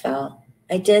Walter I fell.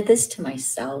 I did this to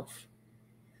myself.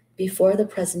 Before the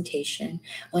presentation,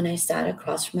 when I sat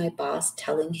across from my boss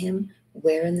telling him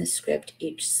where in the script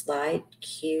each slide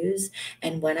cues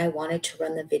and when I wanted to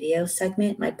run the video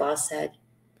segment, my boss said,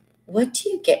 "What do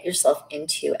you get yourself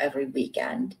into every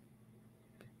weekend?"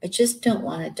 "I just don't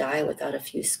want to die without a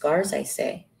few scars," I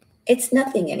say. "It's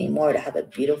nothing anymore to have a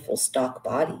beautiful stock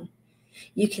body.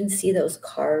 You can see those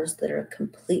cars that are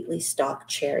completely stock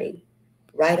cherry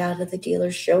right out of the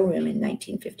dealer's showroom in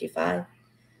 1955.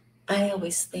 I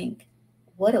always think,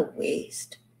 what a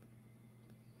waste."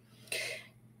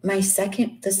 The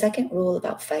second rule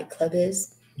about Fight Club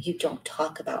is you don't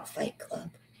talk about Fight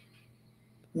Club.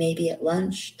 Maybe at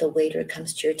lunch, the waiter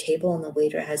comes to your table and the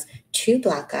waiter has 2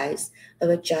 black eyes of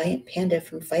a giant panda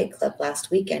from Fight Club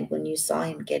last weekend when you saw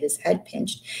him get his head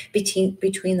pinched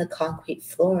between the concrete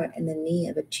floor and the knee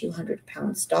of a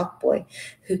 200-pound stock boy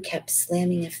who kept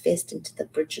slamming a fist into the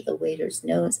bridge of the waiter's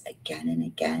nose again and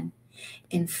again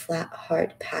in flat,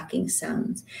 hard packing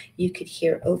sounds you could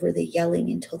hear over the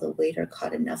yelling until the waiter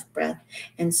caught enough breath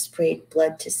and sprayed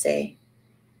blood to say,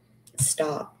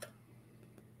 "Stop."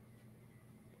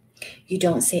 You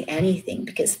don't say anything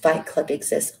because Fight Club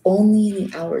exists only in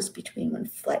the hours between when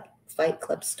Fight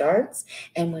Club starts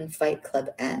and when Fight Club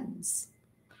ends.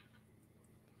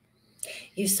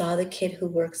 You saw the kid who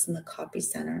works in the copy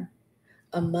center.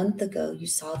 A month ago, you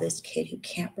saw this kid who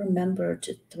can't remember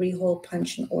to 3-hole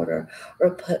punch an order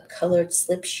or put colored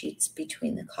slip sheets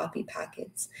between the copy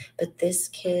packets. But this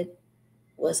kid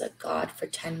was a god for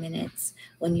 10 minutes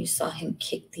when you saw him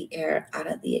kick the air out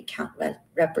of the account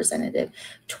representative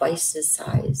twice his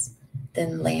size,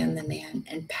 then land the man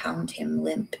and pound him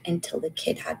limp until the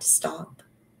kid had to stop.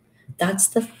 That's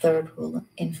the third rule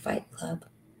in Fight Club.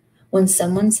 When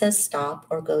someone says stop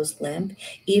or goes limp,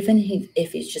 even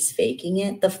if he's just faking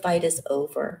it, the fight is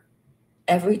over.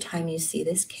 Every time you see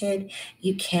this kid,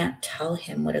 you can't tell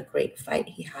him what a great fight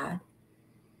he had.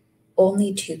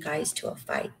 Only 2 guys to a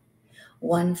fight,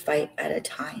 1 fight at a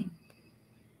time.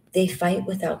 They fight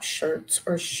without shirts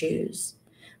or shoes.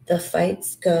 The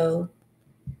fights go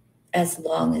as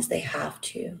long as they have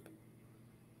to.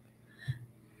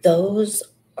 Those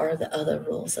are the other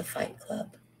rules of Fight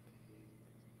Club.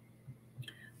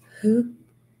 Who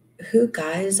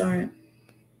guys aren't,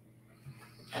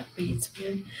 that reads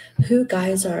weird. Who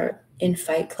guys are in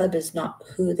Fight Club is not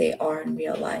who they are in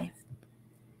real life.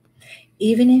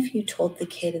 Even if you told the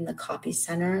kid in the copy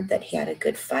center that he had a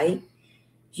good fight,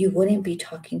 you wouldn't be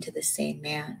talking to the same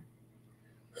man.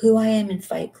 Who I am in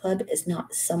Fight Club is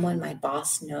not someone my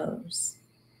boss knows.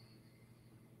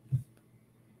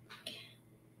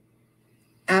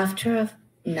 After a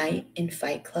night in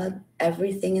Fight Club,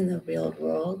 everything in the real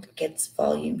world gets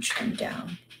volume trimmed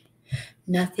down.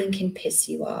 Nothing can piss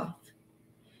you off.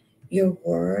 Your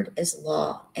word is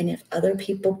law, and if other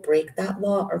people break that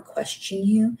law or question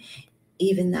you,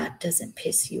 even that doesn't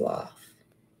piss you off.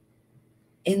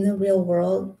 In the real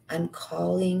world, I'm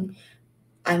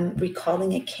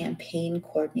recalling a campaign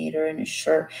coordinator in a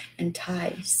shirt and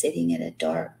tie sitting in the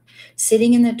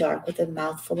dark with a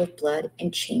mouthful of blood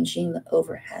and changing the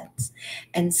overheads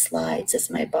and slides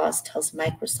as my boss tells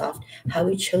Microsoft how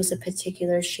he chose a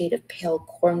particular shade of pale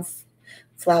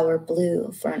cornflower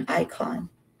blue for an icon.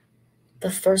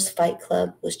 The first Fight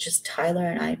Club was just Tyler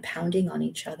and I pounding on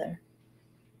each other.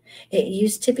 It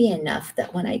used to be enough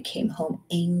that when I came home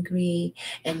angry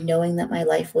and knowing that my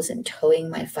life wasn't towing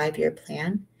my 5-year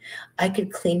plan, I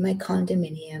could clean my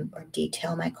condominium or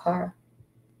detail my car.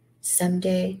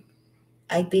 Someday,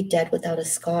 I'd be dead without a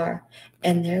scar,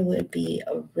 and there would be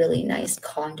a really nice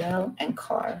condo and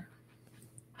car.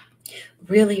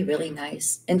 Really, really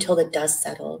nice until the dust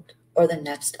settled or the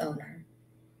next owner.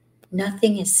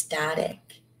 Nothing is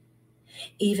static.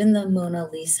 Even the Mona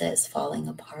Lisa is falling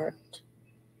apart.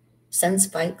 Since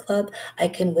Fight Club, I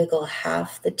can wiggle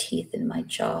half the teeth in my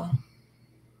jaw.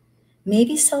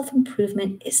 Maybe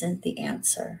self-improvement isn't the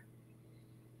answer.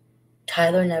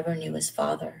 Tyler never knew his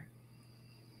father.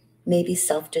 Maybe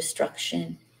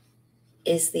self-destruction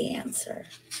is the answer.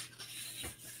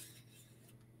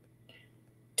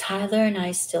 Tyler and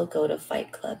I still go to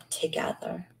Fight Club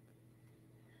together.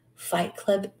 Fight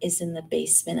Club is in the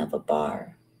basement of a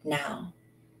bar now,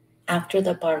 after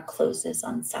the bar closes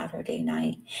on Saturday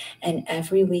night, and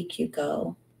every week you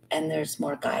go and there's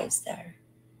more guys there.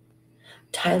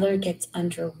 Tyler gets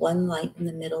under one light in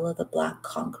the middle of the black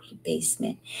concrete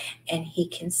basement, and he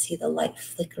can see the light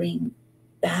flickering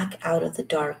back out of the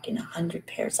dark in 100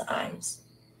 pairs of eyes.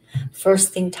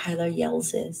 First thing Tyler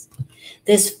yells is,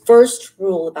 "This first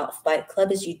rule about Fight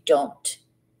Club is you don't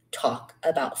talk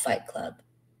about Fight Club."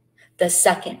 The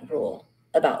second rule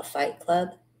about Fight Club,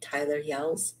 Tyler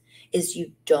yells, is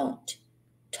you don't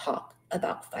talk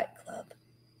about Fight Club.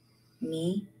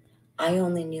 Me, I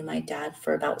only knew my dad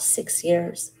for about 6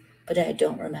 years, but I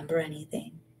don't remember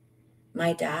anything.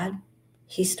 My dad,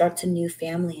 he starts a new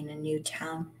family in a new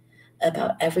town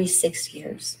about every 6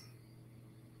 years.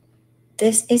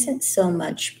 This isn't so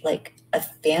much like a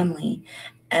family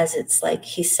as it's like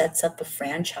he sets up a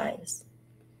franchise.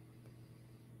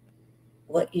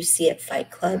 What you see at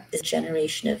Fight Club is a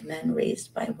generation of men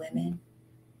raised by women.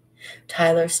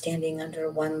 Tyler standing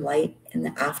under one light in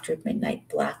the after midnight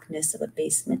blackness of a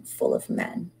basement full of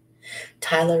men.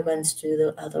 Tyler runs through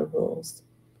the other rules.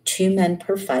 2 men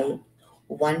per fight,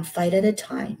 1 fight at a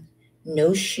time,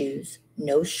 no shoes,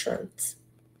 no shirts.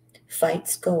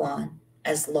 Fights go on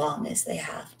as long as they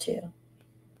have to.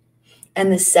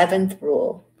 And the 7th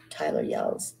rule, Tyler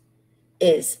yells,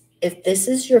 is if this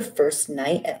is your first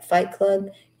night at Fight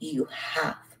Club, you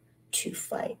have to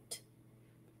fight.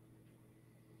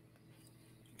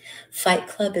 Fight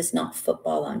Club is not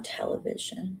football on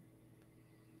television.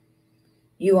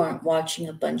 You aren't watching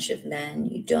a bunch of men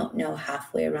you don't know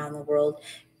halfway around the world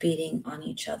beating on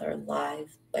each other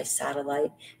live by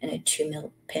satellite with a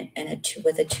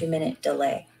 2-minute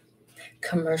delay.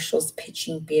 Commercials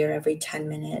pitching beer every 10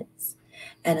 minutes,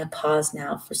 and a pause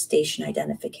now for station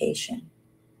identification.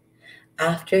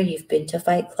 After you've been to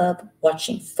Fight Club,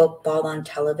 watching football on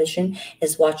television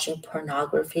is watching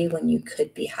pornography when you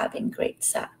could be having great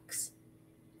sex.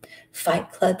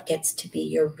 Fight Club gets to be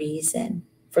your reason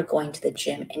for going to the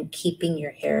gym and keeping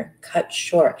your hair cut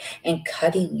short and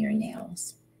cutting your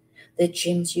nails. The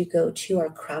gyms you go to are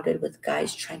crowded with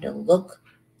guys trying to look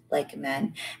like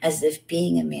men, as if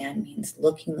being a man means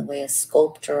looking the way a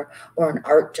sculptor or an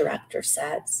art director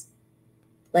says.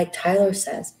 Like Tyler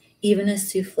says, even a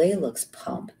souffle looks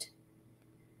pumped.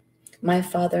 My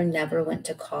father never went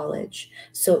to college,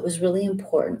 so it was really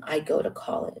important I go to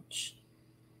college.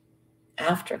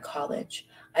 After college,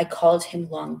 I called him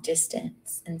long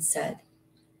distance and said,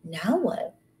 "Now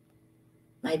what?"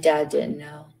 My dad didn't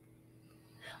know.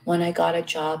 When I got a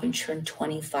job and turned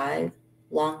 25,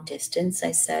 long distance,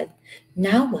 I said,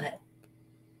 "Now what?"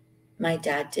 My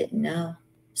dad didn't know,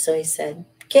 so he said,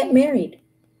 "Get married."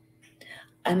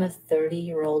 I'm a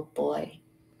 30-year-old boy,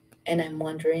 and I'm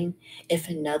wondering if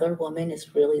another woman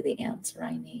is really the answer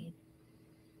I need.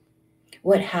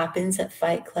 What happens at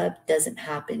Fight Club doesn't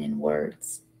happen in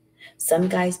words. Some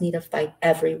guys need a fight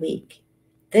every week.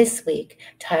 This week,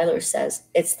 Tyler says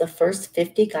it's the first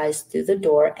 50 guys through the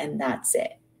door and that's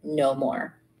it. No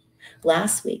more.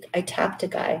 Last week, I tapped a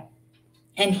guy,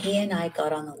 and he and I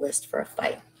got on the list for a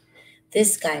fight.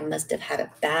 This guy must have had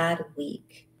a bad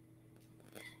week.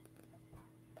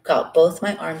 Got both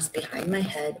my arms behind my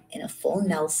head in a full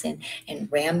Nelson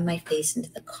and rammed my face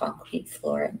into the concrete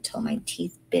floor until my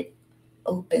teeth bit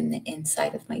open the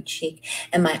inside of my cheek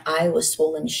and my eye was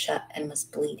swollen shut and was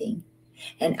bleeding.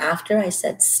 And after I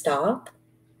said stop,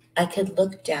 I could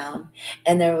look down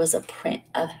and there was a print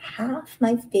of half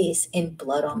my face in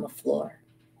blood on the floor.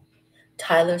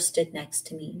 Tyler stood next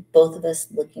to me, both of us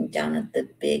looking down at the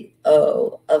big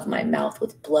O of my mouth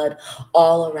with blood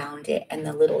all around it and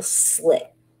the little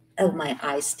slit of my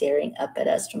eye staring up at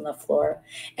us from the floor.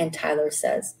 And Tyler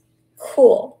says,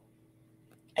 "Cool."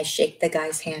 I shake the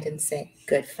guy's hand and say,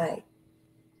 "Good fight."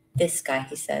 This guy,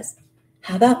 he says,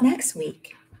 "How about next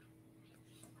week?"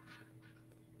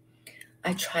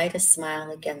 I try to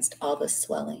smile against all the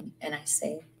swelling and I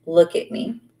say, "Look at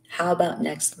me. How about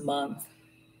next month?"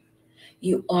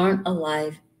 You aren't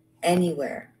alive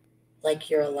anywhere like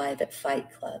you're alive at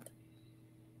Fight Club.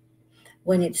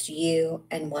 When it's you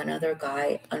and one other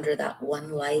guy under that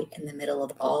one light in the middle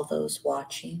of all those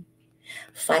watching,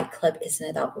 Fight Club isn't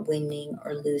about winning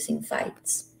or losing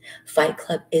fights. Fight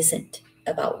Club isn't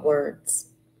about words.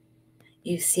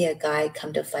 You see a guy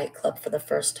come to Fight Club for the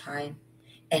first time,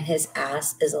 and his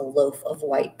ass is a loaf of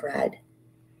white bread.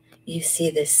 You see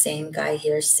this same guy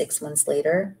here 6 months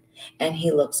later, and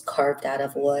he looks carved out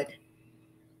of wood.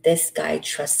 This guy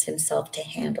trusts himself to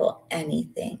handle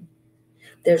anything.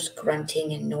 There's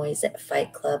grunting and noise at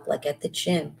Fight Club like at the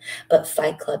gym, but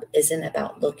Fight Club isn't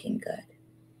about looking good.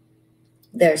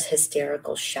 There's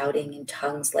hysterical shouting in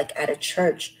tongues like at a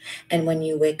church, and when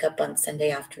you wake up on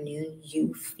Sunday afternoon,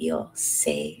 you feel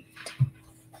saved.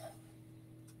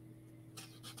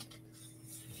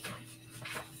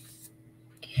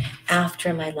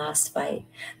 After my last fight,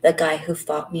 the guy who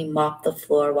fought me mopped the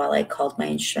floor while I called my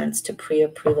insurance to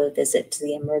pre-approve a visit to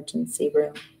the emergency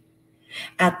room.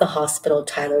 At the hospital,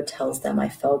 Tyler tells them I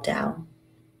fell down.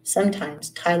 Sometimes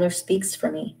Tyler speaks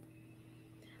for me.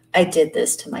 I did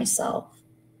this to myself.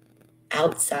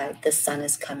 Outside, the sun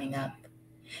is coming up.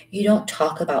 You don't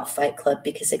talk about Fight Club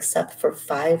because except for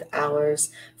 5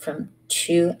 hours from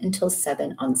 2 until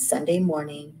 7 on Sunday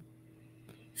morning,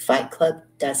 Fight Club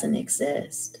doesn't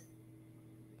exist.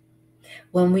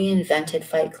 When we invented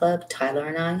Fight Club, Tyler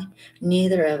and I,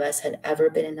 neither of us had ever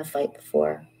been in a fight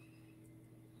before.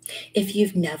 If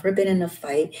you've never been in a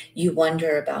fight, you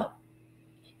wonder about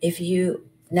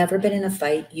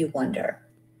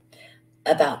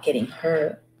getting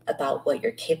hurt, about what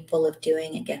you're capable of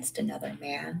doing against another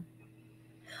man.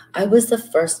 I was the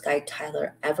first guy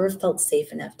Tyler ever felt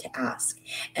safe enough to ask,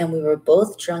 and we were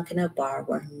both drunk in a bar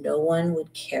where no one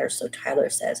would care, so Tyler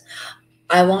says,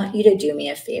 "I want you to do me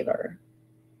a favor.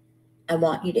 I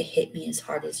want you to hit me as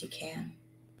hard as you can."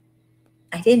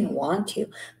 I didn't want to,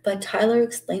 but Tyler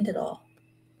explained it all.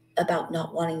 About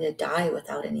not wanting to die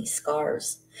without any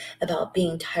scars, about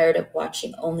being tired of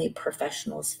watching only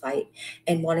professionals fight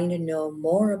and wanting to know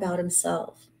more about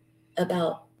himself,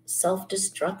 about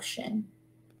self-destruction.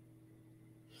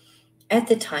 At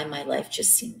the time, my life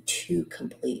just seemed too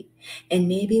complete, and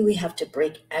maybe we have to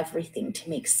break everything to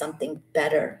make something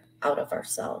better out of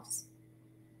ourselves.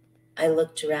 I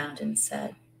looked around and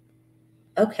said,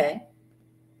 okay,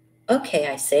 okay,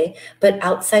 I say, but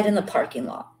outside in the parking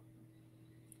lot.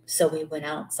 So we went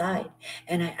outside,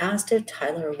 and I asked if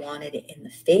Tyler wanted it in the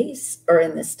face or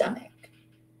in the stomach.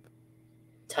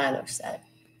 Tyler said,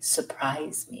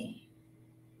 surprise me.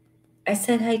 I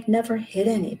said I'd never hit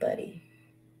anybody.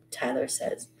 Tyler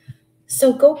says,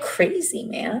 so go crazy,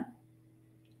 man.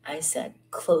 I said,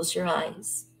 close your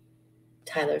eyes.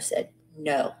 Tyler said,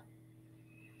 no.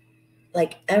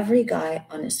 Like every guy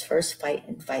on his first fight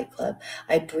in Fight Club,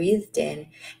 I breathed in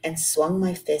and swung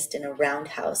my fist in a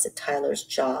roundhouse at Tyler's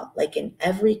jaw, like in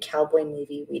every cowboy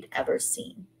movie we'd ever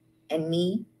seen. And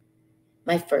me,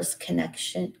 my first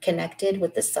connection connected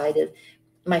with the side of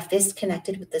my fist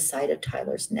connected with the side of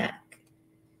Tyler's neck.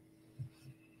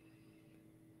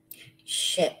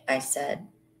 Shit, I said.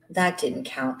 That didn't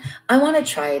count. I want to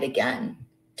try it again.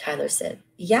 Tyler said,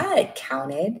 yeah, it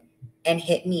counted, and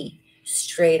hit me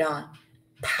straight on.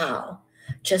 Pow.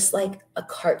 Just like a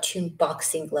cartoon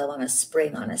boxing glove on a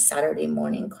spring on a Saturday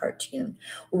morning cartoon,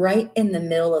 right in the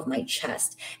middle of my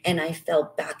chest, and I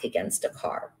fell back against a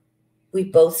car. We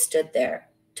both stood there,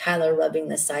 Tyler rubbing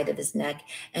the side of his neck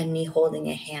and me holding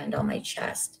a hand on my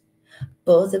chest.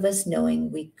 Both of us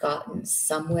knowing we'd gotten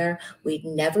somewhere we'd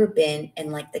never been,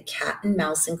 and like the cat and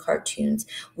mouse in cartoons,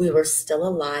 we were still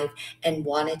alive and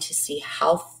wanted to see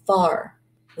how far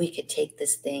we could take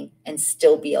this thing and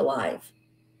still be alive.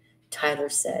 Tyler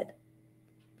said,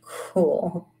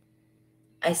 cool.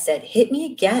 I said, hit me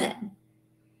again.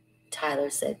 Tyler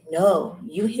said, no,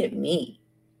 you hit me.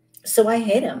 So I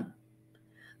hit him.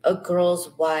 A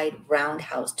girl's wide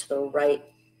roundhouse to the right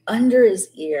under his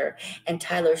ear, and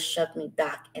Tyler shoved me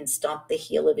back and stomped the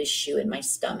heel of his shoe in my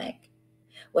stomach.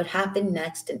 What happened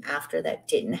next and after that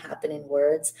didn't happen in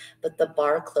words, but the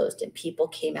bar closed and people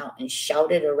came out and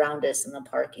shouted around us in the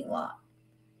parking lot.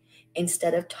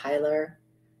 Instead of Tyler,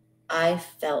 I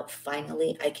felt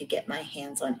finally I could get my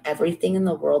hands on everything in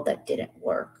the world that didn't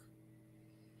work.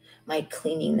 My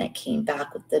cleaning that came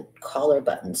back with the collar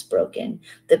buttons broken,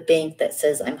 the bank that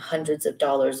says I'm hundreds of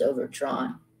dollars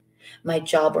overdrawn, my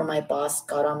job where my boss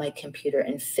got on my computer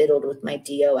and fiddled with my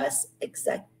DOS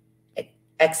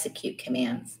execute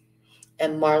commands,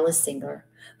 and Marla Singer,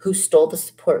 who stole the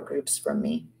support groups from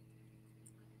me.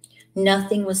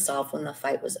 Nothing was solved when the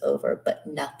fight was over, but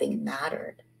nothing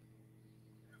mattered.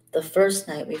 The first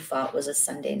night we fought was a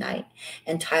Sunday night,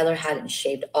 and Tyler hadn't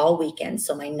shaved all weekend,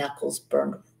 so my knuckles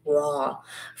burned raw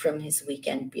from his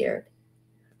weekend beard.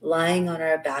 Lying on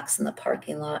our backs in the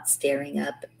parking lot, staring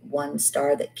up at one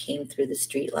star that came through the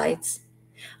streetlights,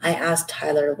 I asked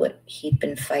Tyler what he'd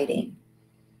been fighting.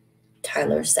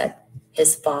 Tyler said,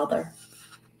 his father.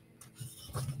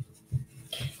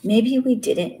 Maybe we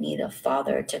didn't need a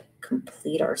father to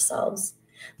complete ourselves.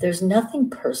 There's nothing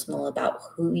personal about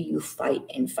who you fight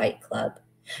in Fight Club.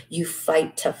 You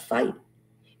fight to fight.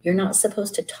 You're not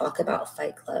supposed to talk about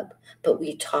Fight Club, but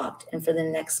we talked, and for the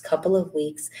next couple of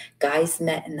weeks, guys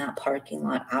met in that parking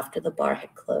lot after the bar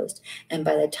had closed, and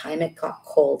by the time it got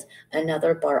cold,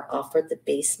 another bar offered the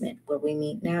basement where we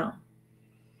meet now.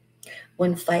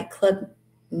 When Fight Club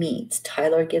meets,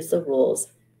 Tyler gives the rules.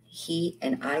 He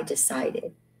and I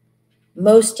decided.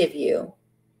 Most of you,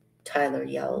 Tyler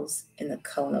yells in the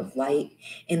cone of light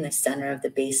in the center of the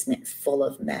basement full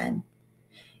of men.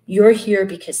 You're here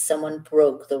because someone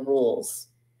broke the rules.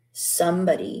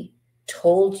 Somebody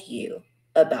told you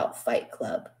about Fight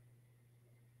Club.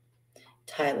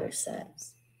 Tyler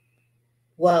says,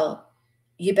 well,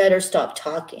 you better stop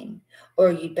talking,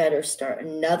 or you better start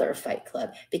another Fight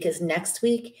Club, because next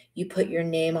week you put your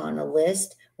name on a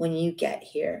list when you get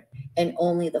here, and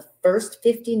only the first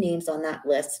 50 names on that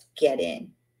list get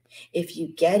in. If you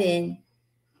get in,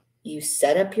 you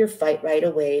set up your fight right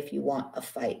away if you want a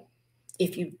fight.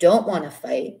 If you don't want to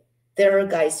fight, there are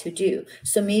guys who do.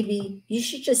 So maybe you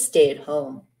should just stay at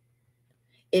home.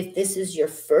 If this is your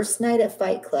first night at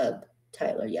Fight Club,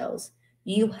 Tyler yells,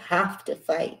 you have to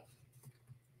fight.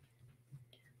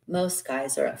 Most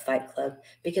guys are at Fight Club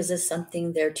because of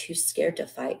something they're too scared to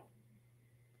fight.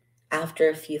 After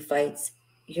a few fights,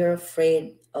 you're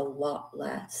afraid a lot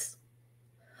less.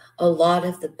 A lot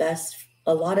of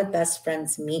best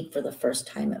friends meet for the first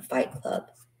time at Fight Club.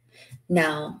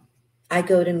 Now, I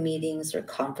go to meetings or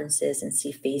conferences and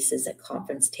see faces at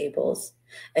conference tables,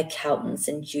 accountants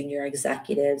and junior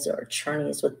executives or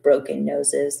attorneys with broken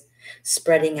noses,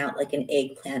 spreading out like an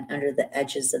eggplant under the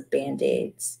edges of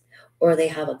Band-Aids, or they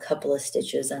have a couple of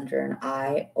stitches under an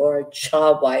eye or a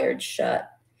jaw wired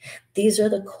shut. These are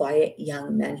the quiet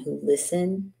young men who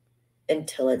listen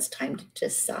until it's time to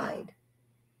decide.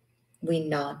 We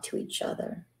nod to each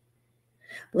other.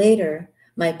 Later,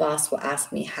 My boss will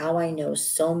ask me how I know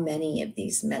so many of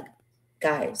these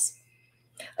guys.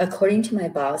 According to my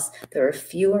boss, there are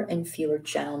fewer and fewer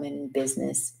gentlemen in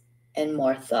business and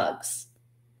more thugs.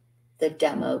 The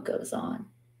demo goes on.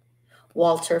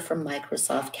 Walter from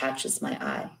Microsoft catches my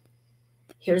eye.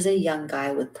 Here's a young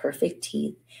guy with perfect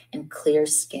teeth and clear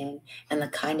skin and the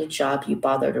kind of job you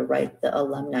bother to write the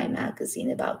alumni magazine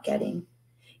about getting.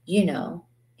 You know,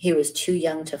 he was too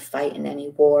young to fight in any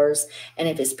wars, and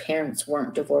if his parents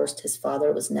weren't divorced, his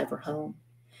father was never home.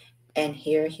 And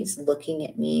here he's looking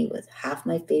at me with half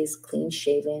my face clean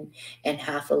shaven and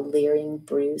half a leering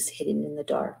bruise hidden in the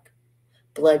dark,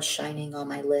 blood shining on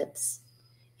my lips.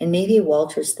 And maybe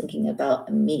Walter's thinking about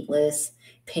a meatless,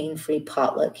 pain-free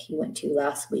potluck he went to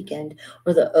last weekend,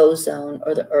 or the ozone,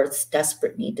 or the Earth's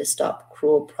desperate need to stop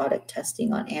cruel product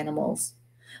testing on animals.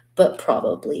 But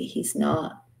probably he's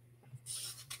not.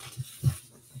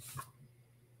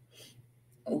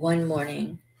 One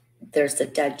morning, there's the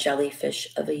dead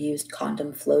jellyfish of a used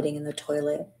condom floating in the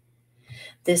toilet.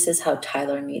 This is how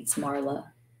Tyler meets Marla.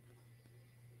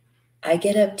 I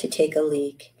get up to take a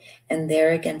leak, and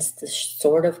there against the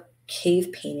sort of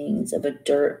cave paintings of a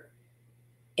dirt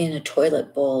in a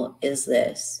toilet bowl is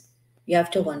this. You have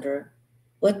to wonder,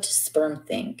 what does sperm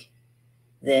think?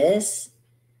 This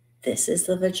is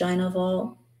the vagina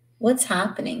vault? What's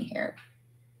happening here?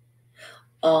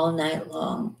 All night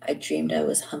long, I dreamed I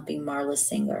was humping Marla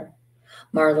Singer.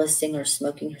 Marla Singer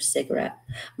smoking her cigarette.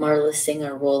 Marla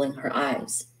Singer rolling her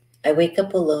eyes. I wake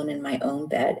up alone in my own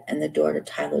bed, and the door to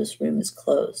Tyler's room is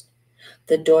closed.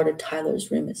 The door to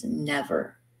Tyler's room is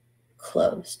never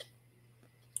closed.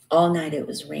 All night it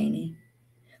was raining.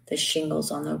 The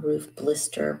shingles on the roof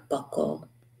blister, buckle,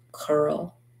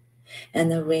 curl,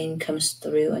 and the rain comes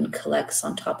through and collects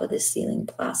on top of the ceiling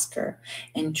plaster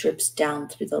and drips down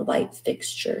through the light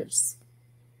fixtures.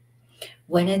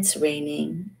 When it's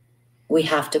raining, we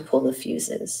have to pull the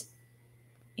fuses.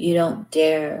 You don't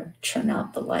dare turn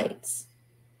out the lights.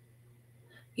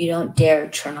 You don't dare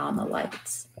turn on the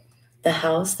lights. The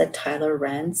house that Tyler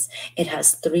rents, it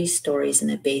has 3 stories and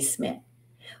a basement.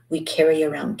 We carry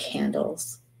around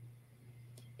candles.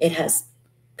 It has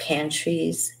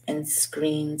pantries and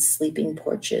screens, sleeping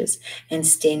porches, and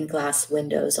stained glass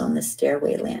windows on the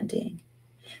stairway landing.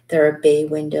 There are bay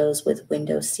windows with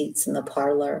window seats in the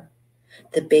parlor.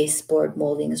 The baseboard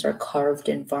moldings are carved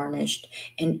and varnished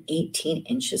and 18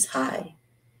 inches high.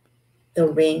 The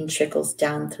rain trickles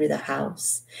down through the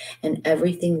house, and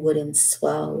everything wooden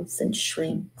swells and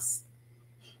shrinks,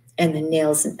 and the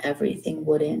nails in everything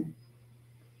wooden.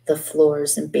 The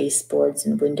floors and baseboards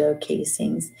and window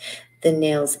casings, the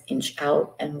nails inch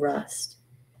out and rust.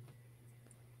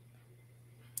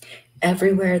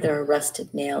 Everywhere there are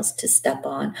rusted nails to step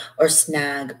on or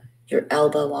snag your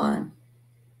elbow on.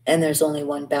 And there's only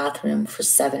 1 bathroom for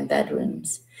 7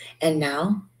 bedrooms. And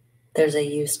now there's a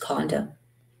used condom.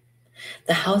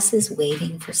 The house is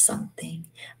waiting for something,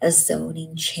 a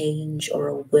zoning change or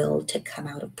a will to come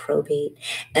out of probate,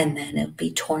 and then it'll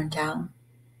be torn down.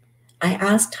 I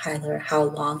asked Tyler how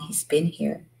long he's been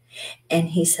here, and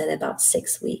he said about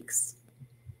 6 weeks.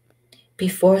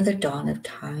 Before the dawn of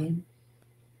time,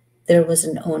 there was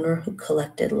an owner who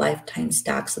collected lifetime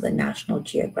stacks of the National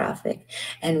Geographic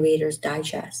and Reader's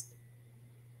Digest.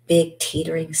 Big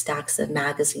teetering stacks of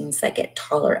magazines that get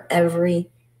taller every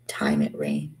time it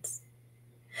rains.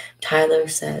 Tyler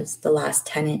says the last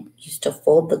tenant used to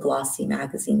fold the glossy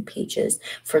magazine pages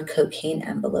for cocaine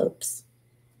envelopes.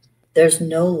 There's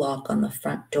no lock on the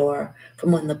front door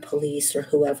from when the police or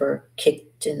whoever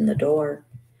kicked in the door.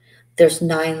 There's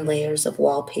 9 layers of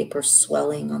wallpaper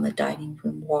swelling on the dining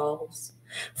room walls.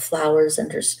 Flowers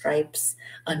under stripes,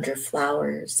 under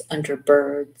flowers, under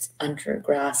birds, under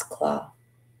grass cloth.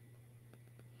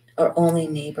 Our only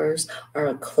neighbors are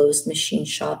a closed machine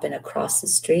shop, and across the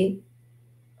street,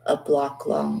 a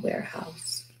block-long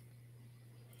warehouse.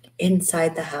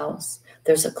 Inside the house,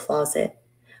 there's a closet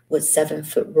with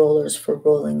 7-foot rollers for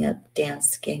rolling up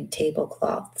dance gang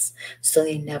tablecloths so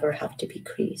they never have to be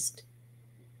creased.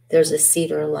 There's a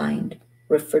cedar-lined,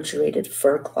 refrigerated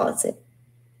fur closet.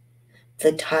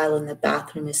 The tile in the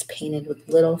bathroom is painted with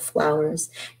little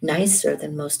flowers, nicer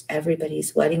than most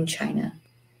everybody's wedding china.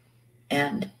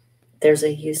 And there's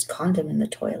a used condom in the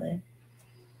toilet.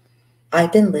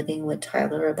 I've been living with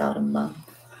Tyler about a month.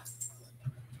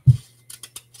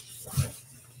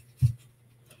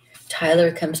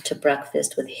 Tyler comes to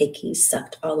breakfast with hickeys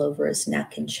sucked all over his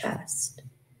neck and chest.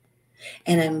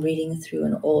 And I'm reading through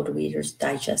an old Reader's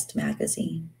Digest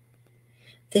magazine.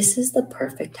 This is the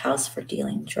perfect house for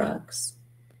dealing drugs.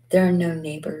 There are no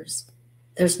neighbors.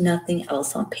 There's nothing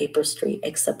else on Paper Street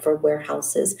except for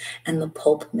warehouses and the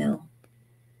pulp mill.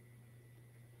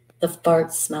 The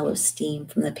fart smell of steam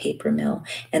from the paper mill,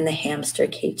 and the hamster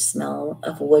cage smell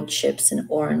of wood chips and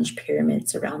orange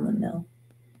pyramids around the mill.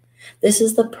 This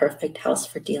is the perfect house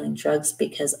for dealing drugs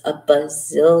because a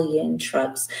bazillion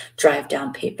trucks drive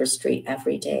down Paper Street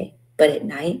every day. But at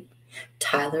night,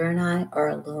 Tyler and I are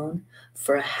alone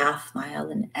for a half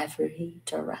mile in every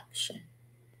direction.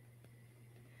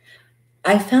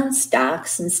 I found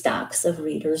stacks and stacks of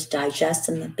Reader's Digest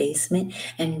in the basement,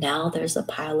 and now there's a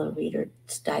pile of Reader's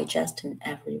Digest in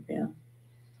every room.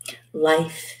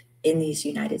 Life in these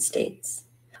United States.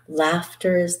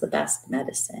 Laughter is the best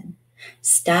medicine.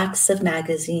 Stacks of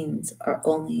magazines are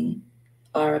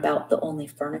about the only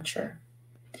furniture.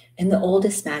 In the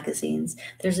oldest magazines,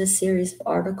 there's a series of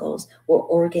articles where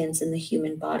organs in the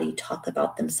human body talk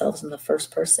about themselves in the first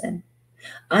person.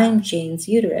 I'm Jane's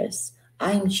uterus.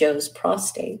 I'm Joe's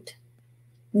prostate.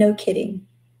 No kidding.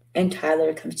 And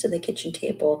Tyler comes to the kitchen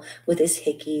table with his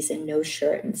hickeys and no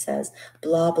shirt and says,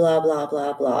 blah, blah, blah,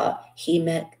 blah, blah. He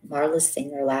met Marla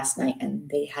Singer last night and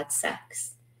they had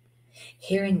sex.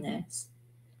 Hearing this,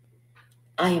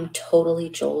 I am totally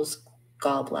Joel's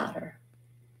gallbladder.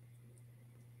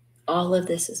 All of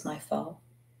this is my fault.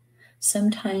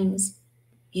 Sometimes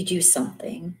you do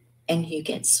something and you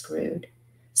get screwed.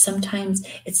 Sometimes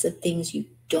it's the things you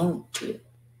don't do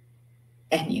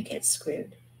and you get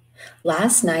screwed.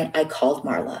 Last night, I called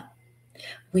Marla.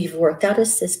 We've worked out a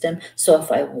system, so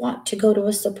if I want to go to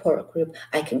a support group,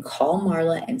 I can call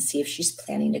Marla and see if she's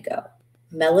planning to go.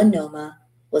 Melanoma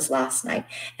was last night,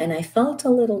 and I felt a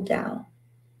little down.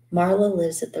 Marla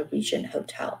lives at the Regent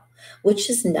Hotel, which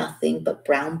is nothing but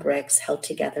brown bricks held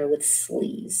together with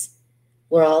sleeves,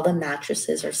 where all the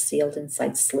mattresses are sealed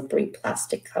inside slippery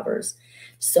plastic covers.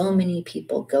 So many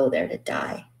people go there to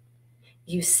die.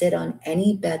 You sit on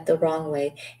any bed the wrong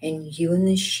way, and you and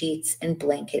the sheets and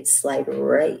blankets slide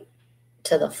right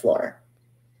to the floor.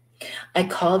 I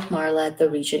called Marla at the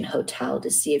Regent Hotel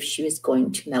to see if she was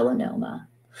going to Melanoma.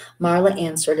 Marla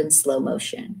answered in slow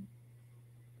motion.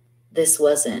 This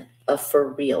wasn't a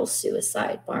for real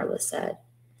suicide, Marla said.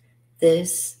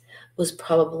 This was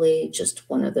probably just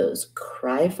one of those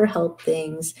cry for help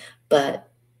things, but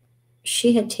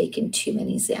she had taken too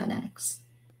many Xanax.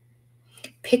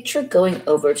 Picture going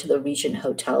over to the Regent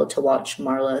Hotel to watch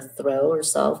Marla throw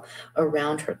herself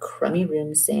around her crummy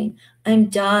room saying, I'm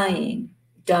dying,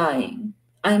 dying,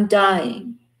 I'm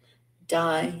dying,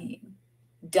 dying,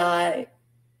 dying,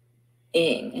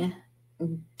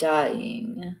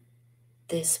 dying.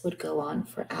 This would go on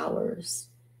for hours.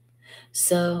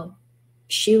 So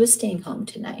she was staying home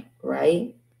tonight,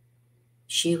 right?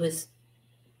 She was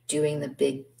doing the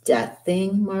big death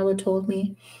thing, Marla told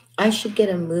me. I should get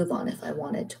a move on if I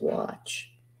wanted to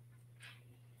watch.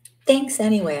 Thanks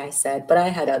anyway, I said, but I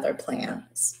had other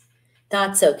plans.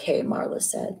 That's okay, Marla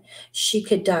said. She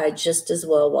could die just as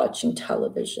well watching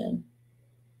television.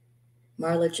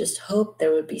 Marla just hoped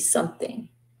there would be something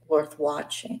worth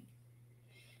watching.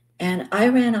 And I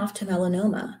ran off to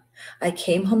Melanoma. I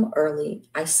came home early.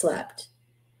 I slept.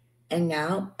 And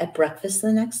now, at breakfast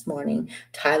the next morning,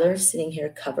 Tyler is sitting here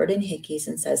covered in hickeys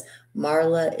and says,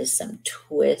 Marla is some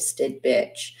twisted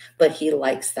bitch, but he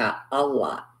likes that a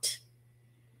lot.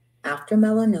 After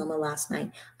Melanoma last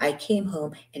night, I came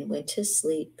home and went to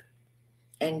sleep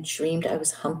and dreamed I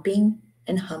was humping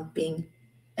and humping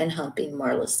and humping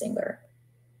Marla Singer.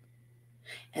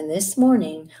 And this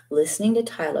morning, listening to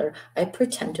Tyler, I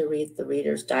pretend to read the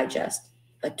Reader's Digest.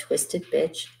 A twisted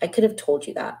bitch? I could have told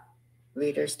you that.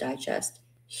 Reader's Digest.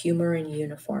 Humor in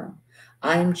uniform.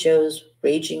 I'm Joe's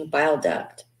raging bile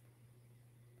duct.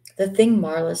 The thing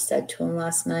Marla said to him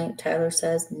last night, Tyler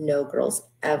says, no girls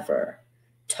ever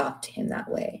talk to him that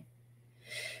way.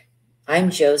 I'm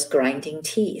Joe's grinding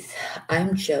teeth.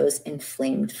 I'm Joe's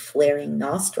inflamed, flaring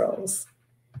nostrils.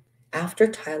 After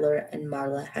Tyler and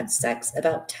Marla had sex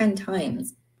about 10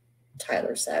 times,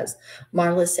 Tyler says,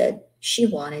 Marla said she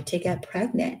wanted to get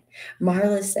pregnant.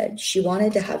 Marla said she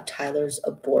wanted to have Tyler's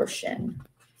abortion.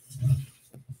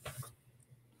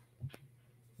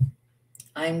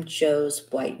 I'm Joe's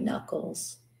white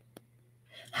knuckles.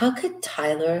 How could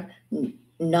Tyler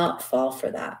not fall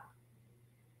for that?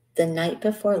 The night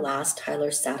before last,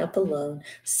 Tyler sat up alone,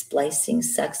 splicing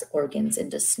sex organs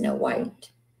into Snow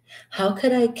White. How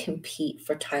could I compete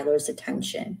for Tyler's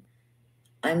attention?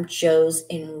 I'm Joe's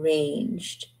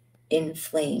enraged,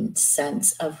 inflamed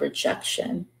sense of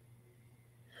rejection.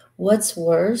 What's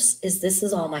worse is this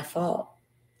is all my fault.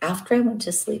 After I went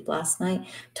to sleep last night,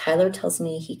 Tyler tells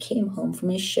me he came home from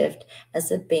his shift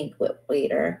as a banquet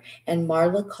waiter, and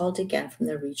Marla called again from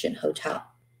the Regent Hotel.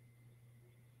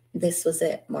 This was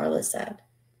it, Marla said.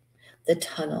 The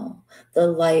tunnel, the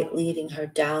light leading her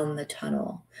down the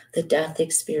tunnel. The death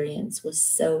experience was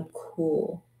so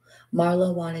cool.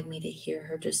 Marla wanted me to hear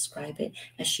her describe it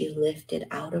as she lifted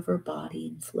out of her body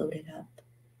and floated up.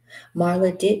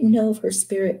 Marla didn't know if her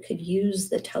spirit could use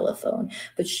the telephone,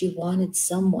 but she wanted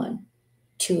someone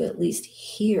to at least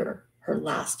hear her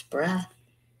last breath.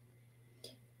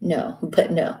 No.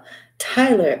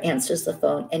 Tyler answers the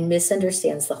phone and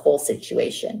misunderstands the whole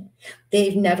situation.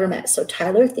 They've never met, so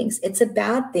Tyler thinks it's a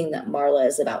bad thing that Marla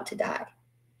is about to die.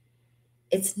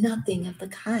 It's nothing of the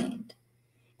kind.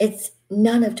 It's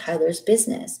none of Tyler's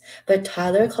business, but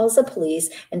Tyler calls the police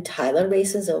and Tyler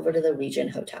races over to the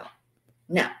Regent Hotel.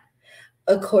 Now,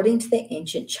 according to the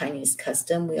ancient Chinese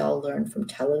custom we all learned from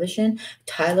television,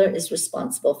 Tyler is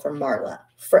responsible for Marla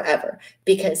forever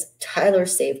because Tyler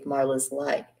saved Marla's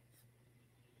life.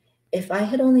 If I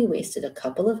had only wasted a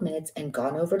couple of minutes and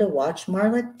gone over to watch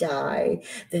Marla die,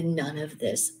 then none of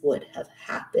this would have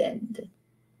happened.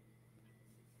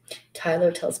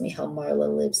 Tyler tells me how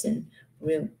Marla lives in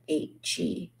room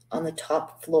 8G on the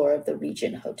top floor of the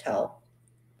Regent Hotel.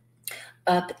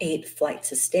 Up 8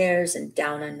 flights of stairs and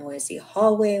down a noisy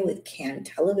hallway with canned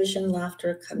television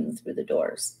laughter coming through the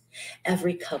doors.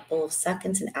 Every couple of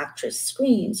seconds, an actress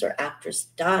screams or actress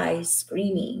dies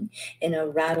screaming in a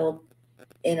rattle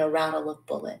of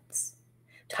bullets.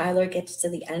 Tyler gets to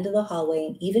the end of the hallway,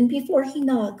 and even before he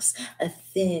knocks, a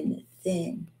thin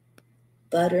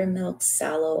buttermilk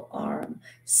sallow arm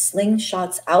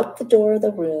slingshots out the door of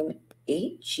the room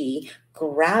 8G,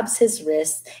 grabs his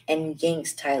wrist, and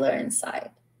yanks Tyler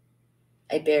inside.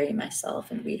 I bury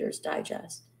myself in Reader's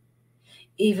Digest.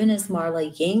 Even as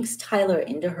Marla yanks Tyler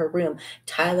into her room,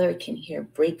 Tyler can hear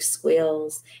brake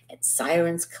squeals and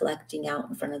sirens collecting out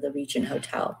in front of the Regent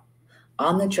Hotel.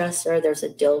 On the dresser, there's a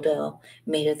dildo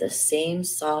made of the same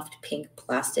soft pink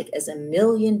plastic as a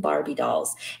million Barbie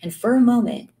dolls. And for a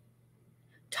moment,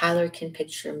 Tyler can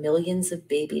picture millions of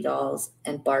baby dolls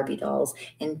and Barbie dolls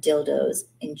and dildos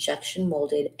injection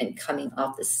molded and coming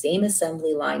off the same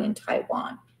assembly line in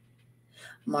Taiwan.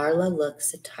 Marla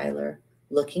looks at Tyler,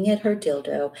 looking at her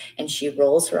dildo, and she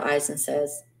rolls her eyes and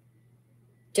says,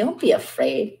 "Don't be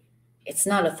afraid. It's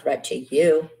not a threat to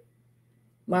you."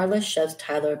 Marla shoves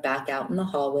Tyler back out in the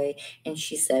hallway, and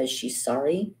she says she's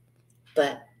sorry,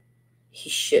 but he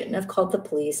shouldn't have called the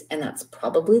police, and that's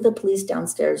probably the police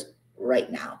downstairs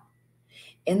right now.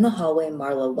 In the hallway,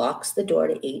 Marla locks the door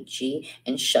to 8G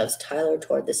and shoves Tyler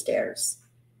toward the stairs.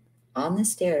 On the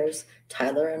stairs,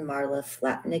 Tyler and Marla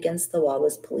flatten against the wall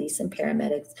as police and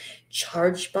paramedics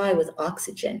charge by with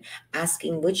oxygen,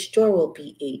 asking which door will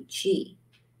be 8G.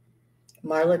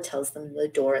 Marla tells them the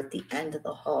door at the end of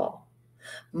the hall.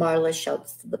 Marla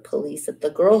shouts to the police that the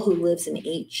girl who lives in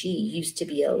 8G used to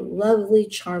be a lovely,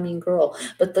 charming girl,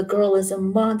 but the girl is a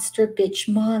monster bitch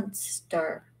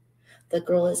monster. The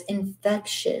girl is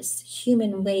infectious,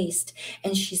 human waste,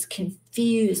 and she's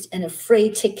confused and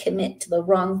afraid to commit to the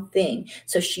wrong thing,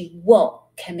 so she won't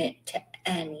commit to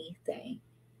anything.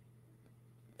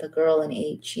 The girl in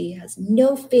 8G has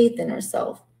no faith in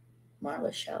herself,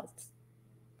 Marla shouts.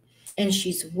 And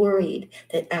she's worried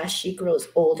that as she grows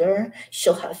older,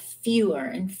 she'll have fewer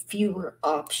and fewer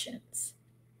options.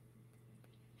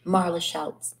 Marla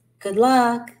shouts, "Good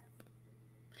luck."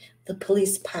 The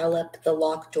police pile up the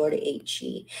locked door to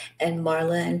 8G, and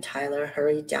Marla and Tyler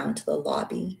hurry down to the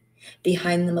lobby.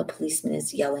 Behind them, a policeman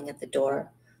is yelling at the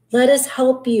door, "Let us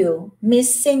help you.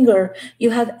 Miss Singer,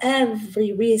 you have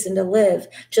every reason to live.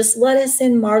 Just let us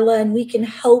in, Marla, and we can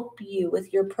help you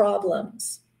with your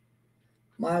problems."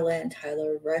 Marla and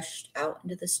Tyler rushed out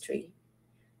into the street.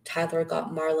 Tyler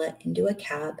got Marla into a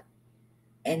cab,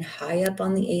 and high up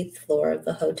on the 8th floor of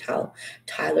the hotel,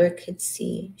 Tyler could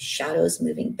see shadows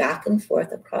moving back and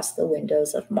forth across the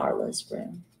windows of Marla's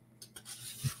room.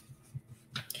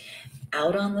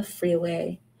 Out on the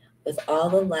freeway, with all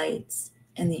the lights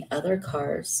and the other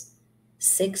cars,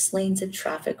 6 lanes of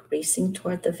traffic racing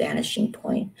toward the vanishing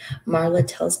point, Marla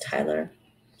tells Tyler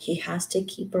he has to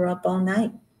keep her up all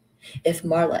night. If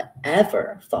Marla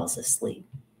ever falls asleep,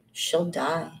 she'll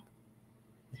die.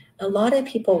 A lot of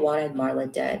people wanted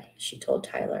Marla dead, she told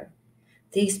Tyler.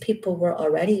 These people were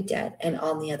already dead and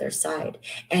on the other side,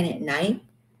 and at night,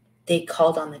 they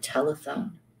called on the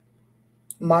telephone.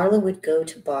 Marla would go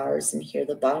to bars and hear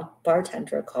the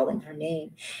bartender calling her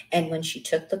name, and when she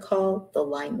took the call, the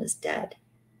line was dead.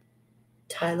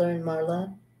 Tyler and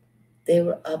Marla, they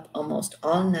were up almost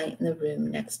all night in the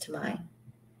room next to mine.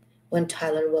 When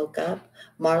Tyler woke up,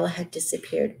 Marla had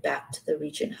disappeared back to the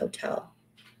Regent Hotel.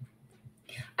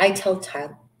 I tell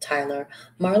Tyler,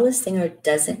 Marla Singer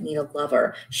doesn't need a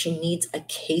lover. She needs a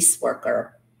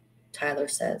caseworker, Tyler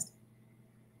says.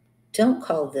 Don't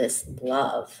call this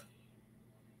love.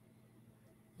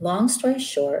 Long story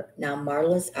short, now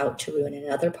Marla's out to ruin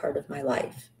another part of my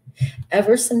life.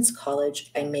 Ever since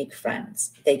college, I make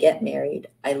friends. They get married.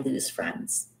 I lose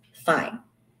friends. Fine.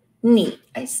 Neat,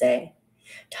 I say.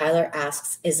 Tyler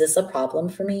asks, is this a problem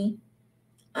for me?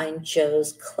 I'm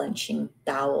Joe's clenching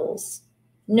bowels.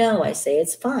 No, I say,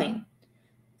 it's fine.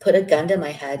 Put a gun to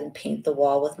my head and paint the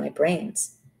wall with my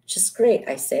brains. Just great,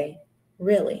 I say.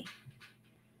 Really.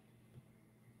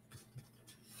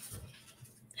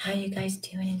 How you guys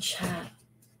doing in chat?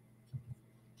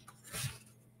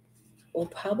 We'll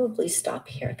probably stop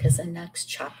here because the next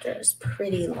chapter is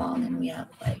pretty long and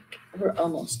we're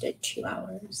almost at 2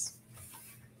 hours.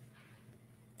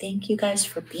 Thank you guys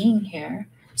for being here.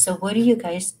 So what do you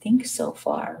guys think so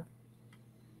far?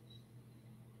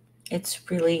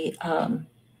 It's really,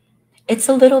 it's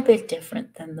a little bit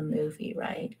different than the movie,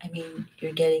 right? I mean,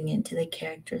 you're getting into the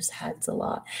characters' heads a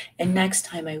lot. And next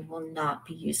time I will not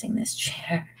be using this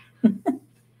chair.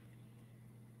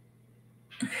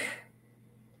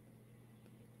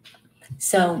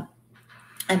 So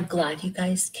I'm glad you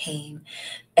guys came.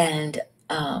 And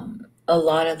a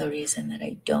lot of the reason that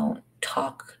I don't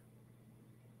talk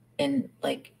in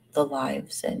like the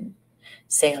lives and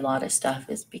say a lot of stuff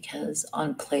is because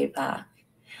on playback,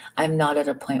 I'm not at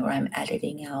a point where I'm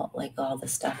editing out like all the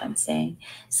stuff I'm saying.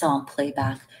 So on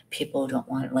playback, people don't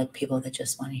want like people that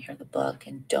just want to hear the book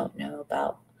and don't know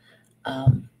about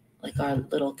like our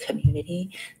little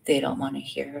community. They don't want to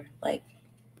hear like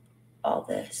all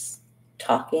this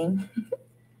talking.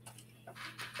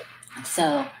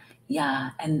 So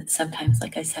yeah, and sometimes,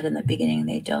 like I said in the beginning,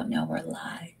 they don't know we're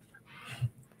live.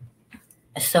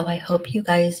 So I hope you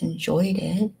guys enjoyed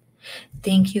it.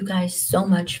 Thank you guys so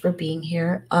much for being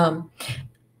here.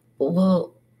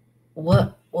 What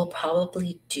we'll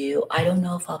probably do, I don't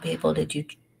know if I'll be able to do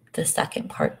the second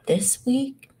part this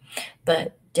week,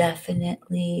 but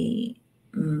definitely,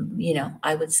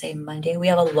 I would say Monday. We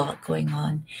have a lot going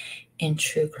on in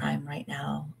true crime right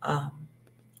now.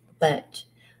 But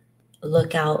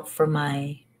look out for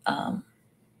my,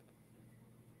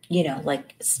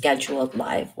 like scheduled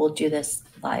live. We'll do this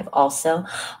live also.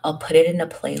 I'll put it in a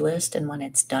playlist, and when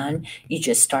it's done, you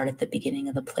just start at the beginning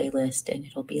of the playlist, and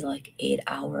it'll be like 8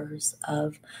 hours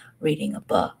of reading a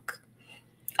book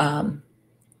when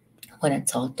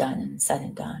it's all done and said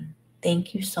and done.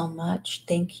 Thank you so much.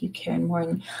 Thank you, Karen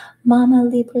Morgan, Mama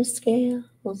Libra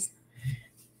Scales.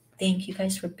 Thank you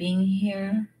guys for being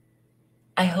here.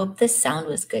 I hope the sound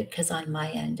was good because on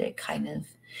my end,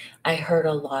 I heard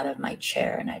a lot of my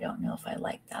chair and I don't know if I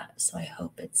like that. So I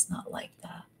hope it's not like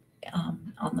that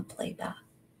on the playback.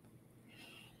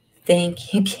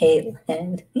 Thank you,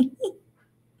 Caitlin.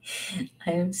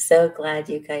 I'm so glad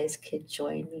you guys could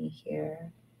join me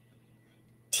here.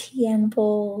 Tien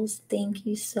Bowls, thank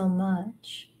you so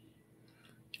much.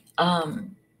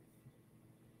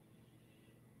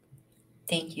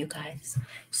 Thank you guys.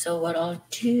 So what I'll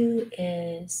do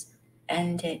is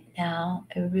end it now.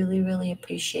 I really, really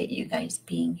appreciate you guys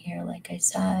being here, like I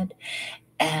said,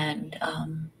 and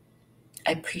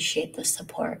I appreciate the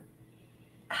support.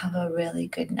 Have a really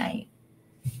good night.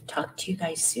 Talk to you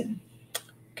guys soon.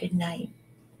 Good night.